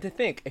 And to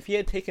think, if he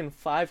had taken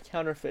 5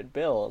 counterfeit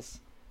bills,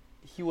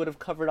 he would have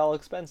covered all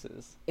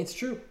expenses. It's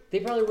true. They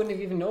probably wouldn't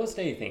have even noticed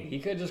anything. He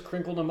could have just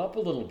crinkled them up a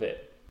little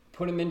bit.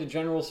 Put them into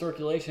general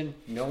circulation.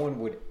 No one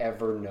would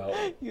ever know.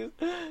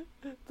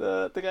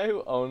 The guy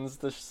who owns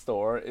the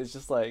store is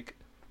just like,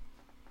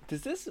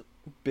 does this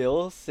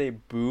bill say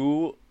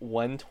Boo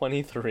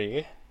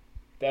 123?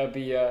 That'd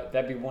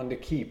be one to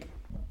keep.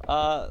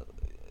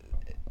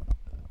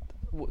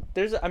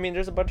 There's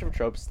a bunch of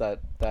tropes that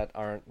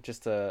aren't,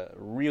 just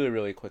really,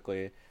 really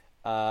quickly.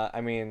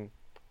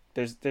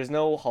 There's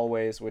no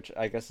hallways, which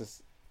I guess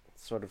is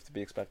sort of to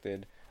be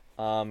expected.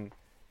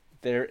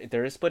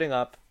 There is splitting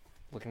up,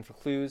 looking for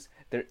clues.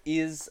 There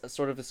is a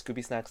sort of a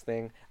Scooby Snacks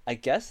thing. I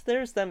guess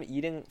there's them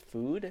eating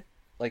food.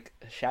 Like,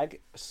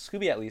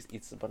 Scooby at least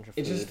eats a bunch of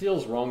food. It just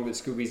feels wrong that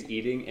Scooby's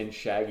eating and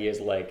Shaggy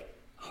is, like,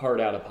 hard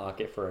out of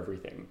pocket for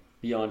everything,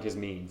 beyond his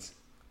means.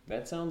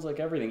 That sounds like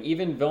everything.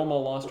 Even Velma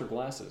lost her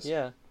glasses.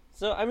 Yeah.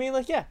 So,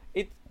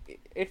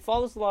 it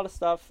follows a lot of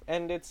stuff,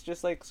 and it's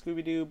just like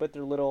Scooby-Doo, but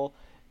they're little.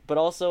 But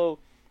also,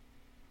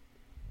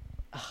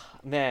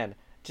 man,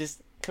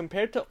 just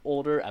compared to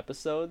older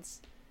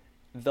episodes,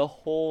 the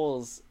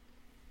holes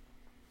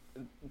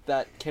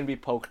that can be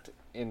poked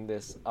in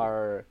this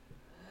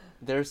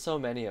there's so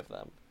many of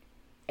them.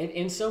 And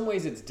in some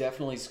ways, it's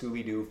definitely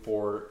Scooby-Doo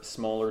for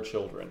smaller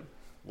children.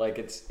 Like,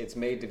 it's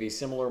made to be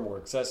similar, more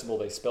accessible.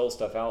 They spell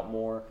stuff out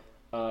more.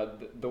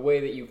 The way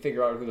that you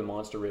figure out who the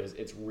monster is,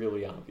 it's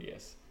really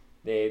obvious.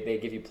 They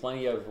give you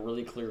plenty of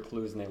really clear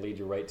clues, and they lead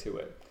you right to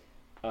it.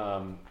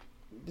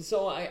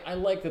 So I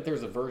like that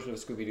there's a version of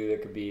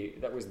Scooby-Doo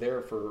that was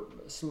there for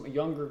some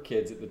younger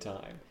kids at the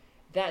time.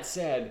 That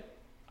said,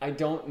 I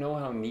don't know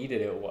how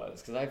needed it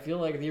was, because I feel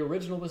like the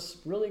original was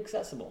really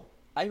accessible.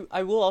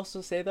 I will also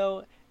say,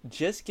 though,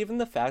 just given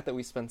the fact that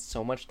we spent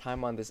so much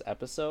time on this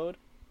episode,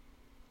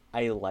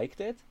 I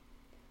liked it.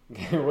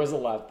 There was a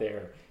lot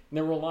there. And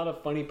there were a lot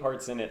of funny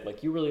parts in it.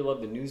 Like, you really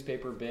loved the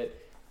newspaper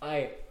bit.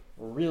 I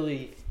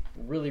really,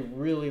 really,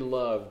 really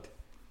loved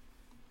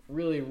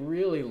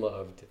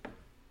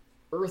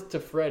Earth to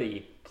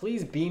Freddy,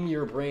 please beam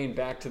your brain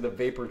back to the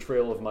vapor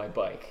trail of my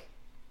bike.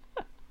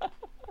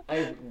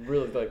 I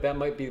really like that.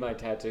 Might be my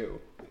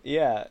tattoo.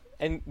 Yeah,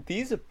 and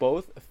these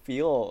both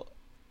feel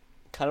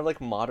kind of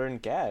like modern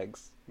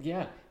gags.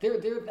 Yeah,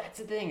 that's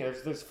the thing.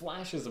 There's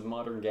flashes of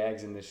modern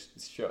gags in this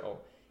show,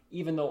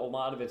 even though a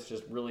lot of it's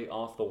just really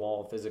off the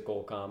wall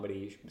physical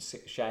comedy,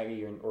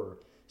 Shaggy or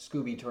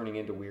Scooby turning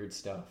into weird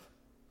stuff.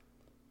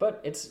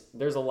 But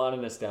there's a lot of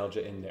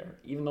nostalgia in there,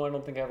 even though I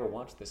don't think I ever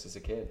watched this as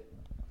a kid.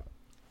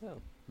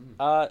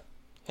 Oh.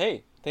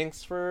 Hey,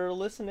 thanks for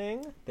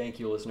listening. Thank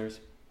you, listeners.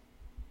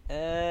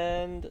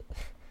 And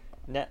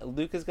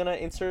Luke is gonna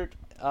insert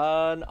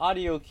an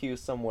audio cue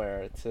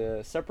somewhere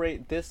to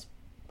separate this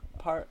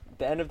part,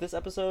 the end of this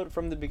episode,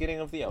 from the beginning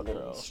of the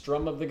outro.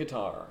 Strum of the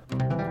guitar.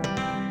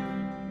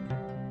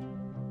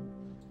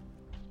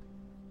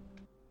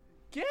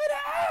 Get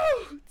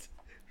out!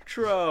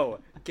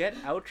 Get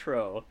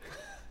outro.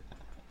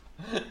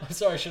 I'm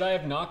sorry, should I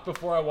have knocked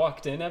before I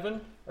walked in,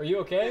 Evan? Are you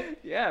okay?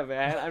 Yeah,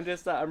 man. I'm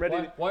just I'm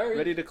ready.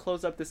 Ready to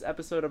close up this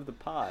episode of the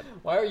pod.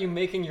 Why are you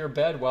making your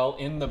bed while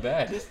in the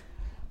bed? Just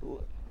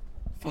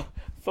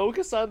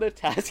focus on the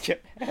task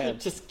at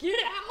hand. Just get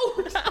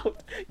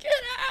out! Get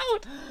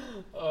out!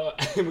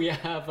 We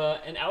have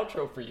an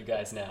outro for you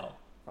guys now.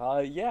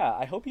 Yeah.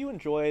 I hope you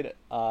enjoyed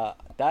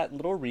that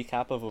little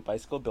recap of A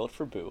Bicycle Built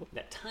for Boo.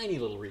 That tiny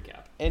little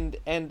recap.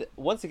 And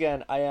once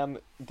again,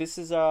 this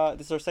is our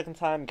second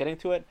time getting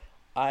to it.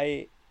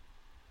 I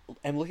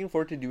am looking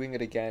forward to doing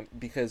it again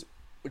because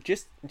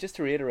just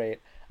to reiterate,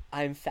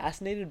 I'm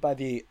fascinated by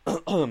the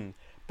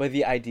by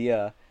the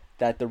idea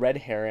that the red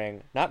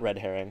herring, not red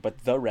herring,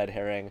 but the red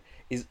herring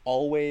is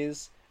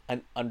always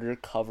an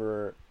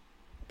undercover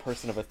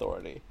person of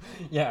authority.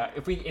 Yeah,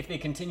 if they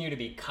continue to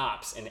be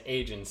cops and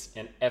agents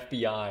and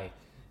FBI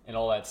and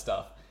all that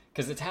stuff,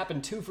 because it's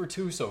happened 2 for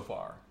 2 so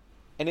far.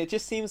 And it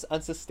just seems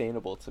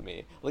unsustainable to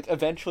me. Like,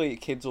 eventually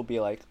kids will be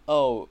like,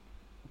 oh,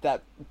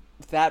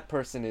 that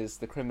person is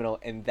the criminal,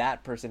 and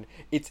that person,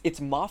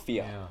 it's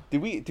mafia.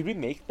 Yeah. Did we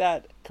make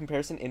that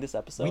comparison in this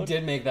episode? We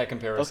did make that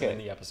comparison Okay. in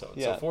the episode.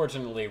 Yeah. So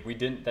fortunately,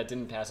 that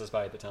didn't pass us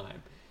by at the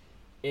time.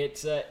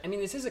 It's I mean,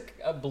 this is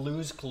a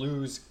Blue's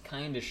Clues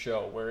kind of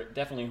show where it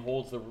definitely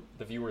holds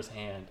the viewer's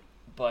hand,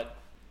 but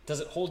does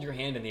it hold your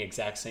hand in the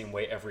exact same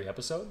way every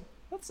episode?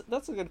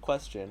 That's a good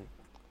question.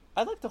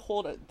 I'd like to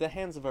hold the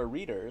hands of our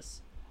readers,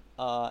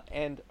 our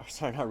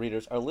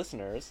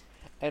listeners,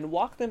 and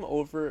walk them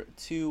over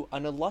to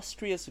an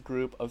illustrious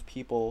group of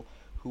people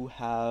who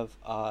have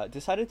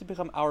decided to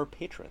become our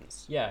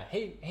patrons. Yeah,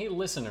 hey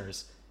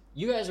listeners,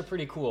 you guys are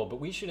pretty cool,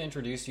 but we should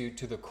introduce you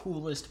to the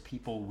coolest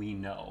people we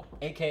know,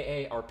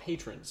 aka our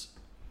patrons.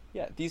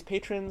 Yeah, these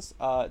patrons,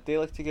 they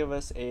like to give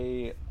us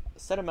a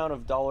set amount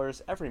of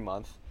dollars every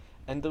month,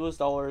 and those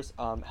dollars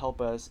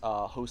help us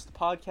host the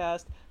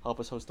podcast, help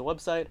us host the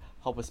website,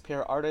 help us pay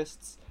our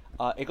artists.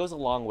 It goes a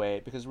long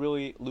way because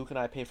really Luke and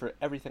I pay for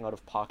everything out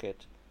of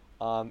pocket,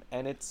 and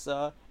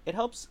it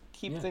helps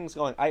keep things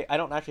going. I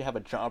don't actually have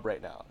a job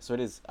right now, so it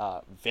is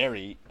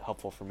very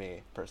helpful for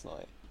me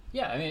personally.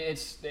 Yeah, I mean,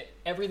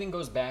 everything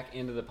goes back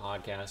into the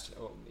podcast.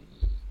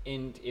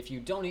 And if you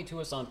donate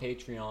to us on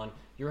Patreon,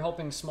 you're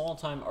helping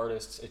small-time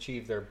artists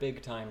achieve their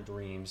big-time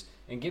dreams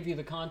and give you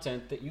the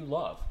content that you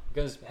love.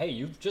 Because, hey,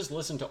 you've just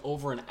listened to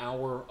over an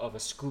hour of a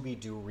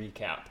Scooby-Doo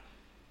recap.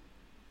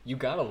 You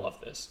gotta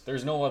love this.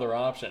 There's no other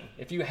option.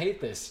 If you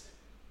hate this,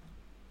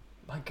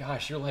 my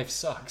gosh, your life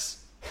sucks.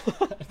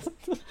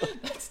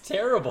 That's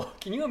terrible.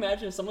 Can you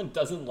imagine if someone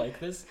doesn't like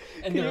this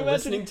and they're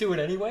listening to it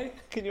anyway?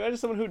 Can you imagine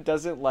someone who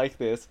doesn't like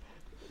this,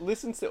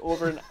 listens to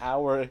over an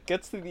hour,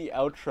 gets to the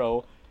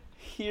outro,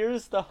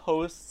 hears the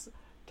hosts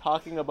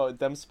talking about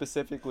them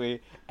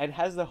specifically, and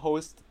has the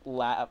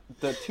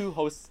two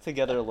hosts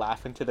together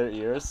laugh into their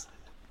ears?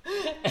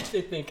 And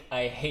they think,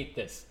 I hate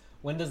this.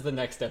 When does the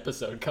next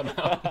episode come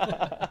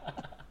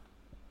out?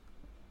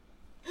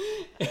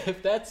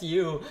 If that's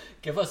you,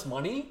 give us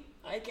money,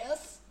 I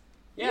guess?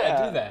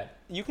 Yeah, do that.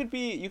 You could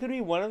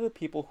be one of the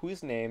people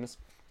whose names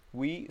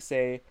we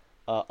say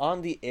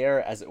on the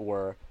air, as it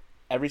were,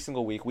 every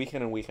single week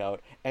in and week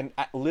out, and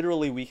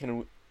literally week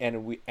in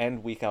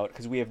and week out,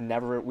 because we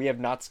have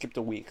not skipped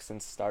a week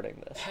since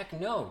starting this. Heck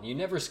no, you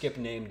never skip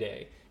name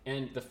day.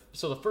 And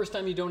so the first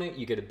time you donate,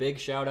 you get a big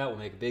shout out. We'll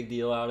make a big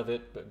deal out of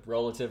it, but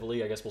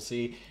relatively, I guess we'll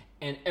see.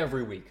 And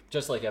every week,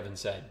 just like Evan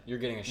said, you're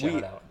getting a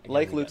shout out.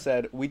 Like Luke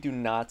said, we do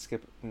not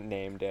skip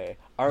name day.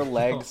 Our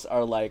legs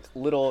are like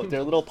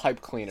little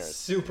pipe cleaners.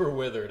 Super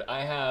withered.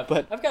 I've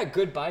got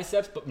good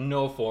biceps, but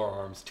no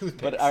forearms.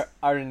 Toothpicks. But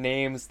our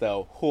names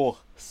though,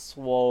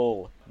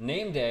 swole.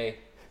 Name day.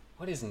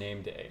 What is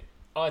name day?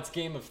 Oh, it's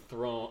Game of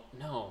Thrones.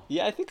 No.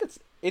 Yeah, I think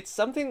it's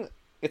something.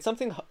 It's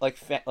something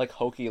like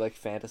hokey, like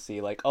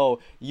fantasy. Like, oh,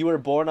 you were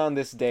born on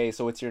this day,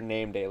 so it's your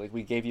name day. Like,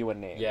 we gave you a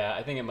name. Yeah,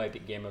 I think it might be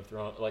Game of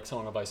Thrones, like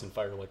Song of Ice and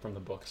Fire, like from the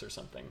books or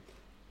something.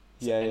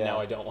 Yeah. Now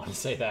I don't want to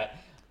say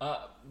that.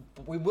 But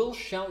we will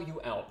shout you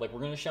out. Like,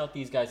 we're going to shout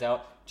these guys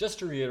out. Just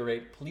to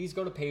reiterate, please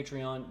go to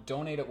Patreon,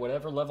 donate at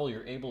whatever level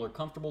you're able or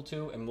comfortable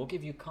to, and we'll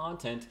give you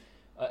content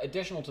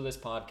additional to this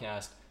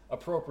podcast,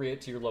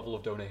 appropriate to your level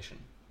of donation.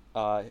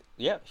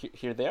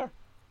 Here they are.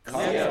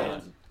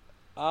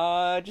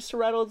 Just to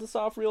rattle this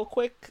off real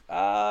quick,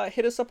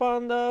 hit us up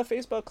on the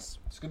Facebooks.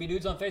 Scooby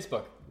Dudes on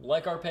Facebook.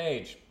 Like our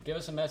page. Give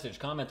us a message.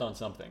 Comment on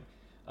something.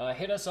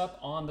 Hit us up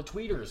on the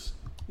tweeters.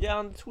 Yeah,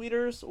 on the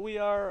tweeters, we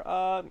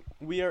are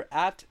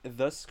at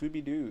the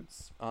Scooby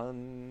Dudes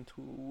on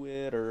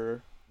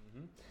Twitter.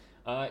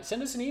 Mm-hmm.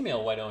 Send us an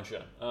email, why don't you?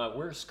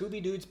 We're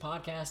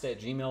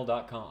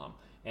ScoobyDudesPodcast@gmail.com,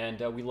 and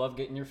we love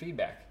getting your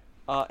feedback.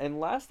 And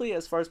lastly,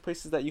 as far as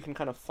places that you can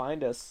kind of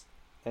find us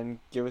and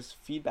give us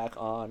feedback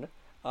on,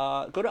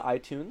 go to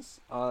iTunes,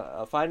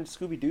 find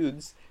Scooby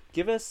Dudes,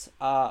 give us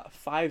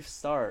 5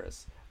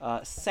 stars.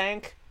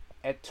 5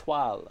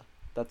 étoiles.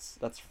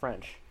 That's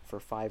French for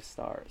 5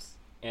 stars.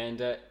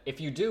 And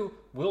if you do,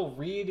 we'll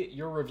read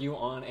your review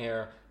on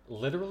air,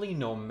 literally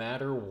no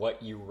matter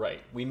what you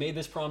write. We made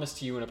this promise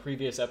to you in a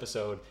previous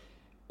episode.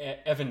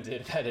 Evan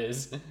did, that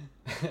is,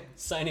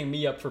 signing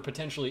me up for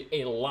potentially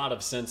a lot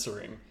of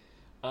censoring.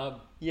 I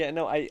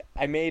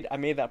made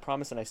that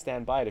promise and I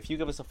stand by it. If you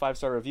give us a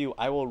 5-star review,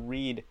 I will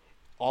read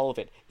all of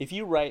it. If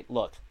you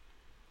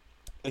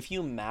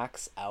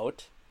max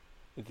out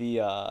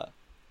the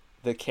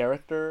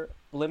character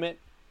limit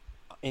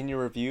in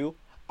your review,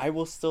 I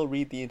will still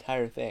read the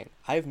entire thing.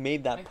 I've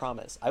made that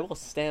promise. I will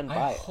stand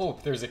by it. I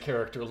hope there's a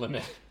character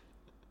limit.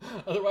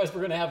 Otherwise,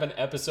 we're going to have an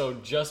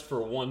episode just for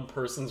one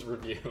person's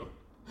review.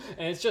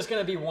 And it's just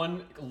going to be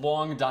one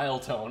long dial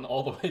tone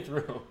all the way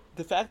through.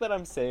 The fact that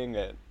I'm saying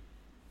it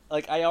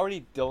like, I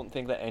already don't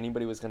think that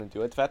anybody was going to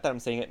do it. The fact that I'm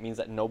saying it means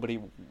that nobody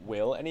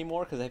will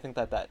anymore, because I think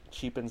that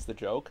cheapens the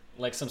joke.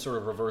 Like some sort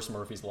of reverse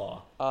Murphy's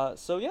Law.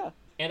 So yeah.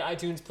 And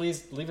iTunes,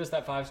 please leave us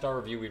that 5-star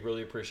review. We'd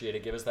really appreciate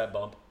it. Give us that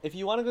bump. If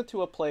you want to go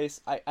to a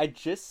place, I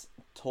just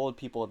told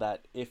people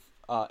that if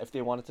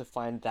they wanted to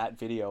find that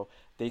video,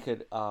 they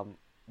could,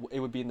 it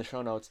would be in the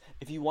show notes.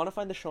 If you want to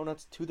find the show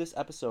notes to this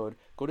episode,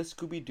 go to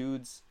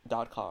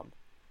scoobydudes.com.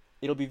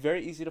 It'll be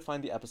very easy to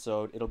find the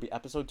episode. It'll be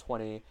episode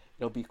 20.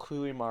 It'll be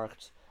clearly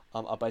marked,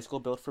 A Bicycle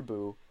Built for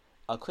Boo.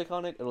 Click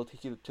on it. It'll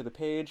take you to the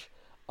page.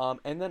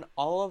 And then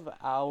all of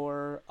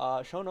our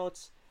show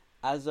notes,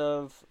 as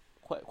of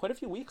quite a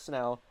few weeks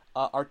now,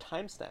 are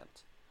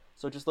timestamped.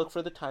 So just look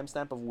for the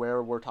timestamp of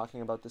where we're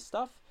talking about this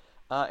stuff.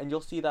 And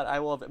you'll see that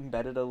I will have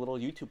embedded a little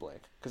YouTube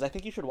link. Because I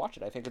think you should watch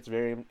it. I think it's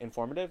very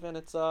informative, and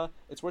it's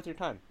worth your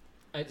time.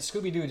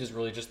 Scooby Dudes is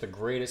really just the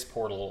greatest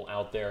portal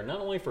out there, not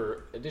only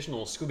for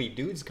additional Scooby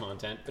Dudes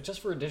content, but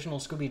just for additional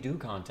Scooby Doo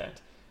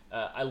content.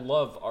 I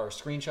love our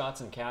screenshots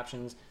and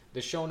captions.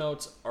 The show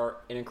notes are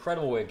an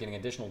incredible way of getting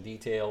additional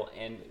detail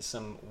and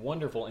some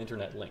wonderful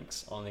internet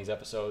links on these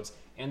episodes.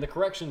 And the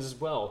corrections as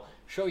well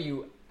show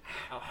you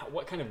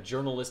what kind of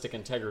journalistic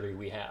integrity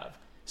we have.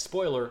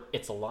 Spoiler,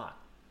 it's a lot.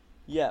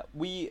 Yeah,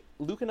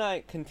 Luke and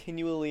I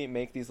continually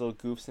make these little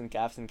goofs and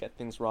gaffes and get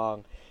things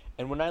wrong.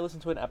 And when I listen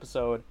to an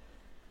episode,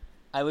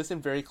 I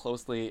listen very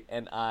closely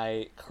and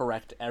I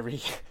correct every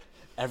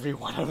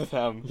one of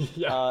them.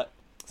 Yeah.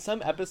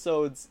 Some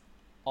episodes,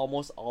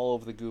 almost all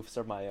of the goofs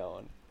are my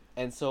own,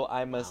 and so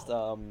I must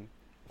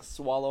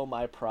swallow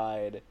my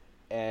pride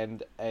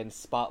and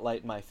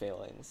spotlight my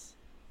failings.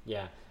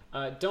 Yeah.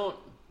 Don't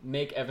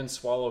make Evan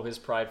swallow his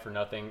pride for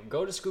nothing.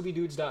 Go to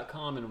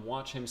ScoobyDudes.com and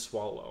watch him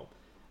swallow.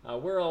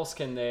 Where else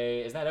can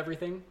they? Is that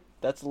everything?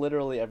 That's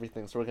literally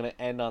everything. So we're gonna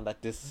end on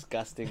that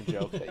disgusting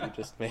joke that you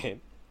just made.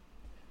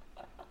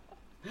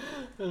 I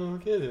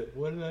don't get it.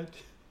 What did I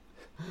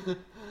do?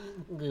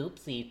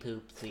 Goopsie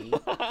poopsie.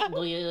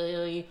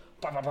 Boing,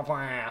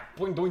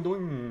 boing,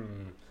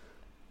 boing.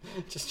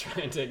 Just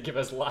trying to give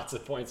us lots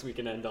of points we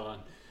can end on.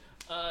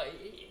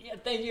 Yeah,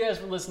 thank you guys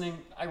for listening.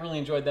 I really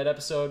enjoyed that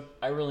episode.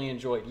 I really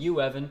enjoyed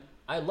you, Evan.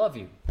 I love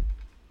you,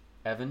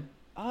 Evan.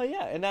 Oh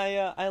yeah, and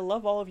I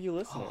love all of you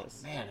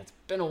listeners. Oh man, it's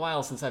been a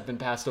while since I've been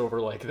passed over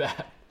like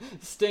that.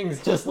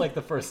 Stings just like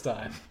the first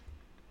time.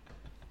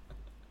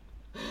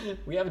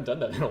 We haven't done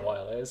that in a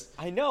while, Ez.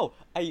 I know.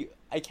 I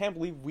can't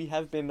believe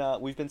we've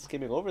been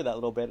skimming over that a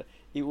little bit.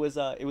 It was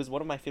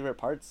one of my favorite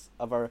parts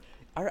of our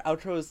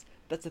outros.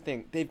 That's the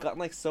thing. They've gotten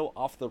like so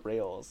off the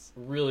rails.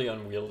 Really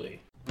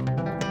unwieldy.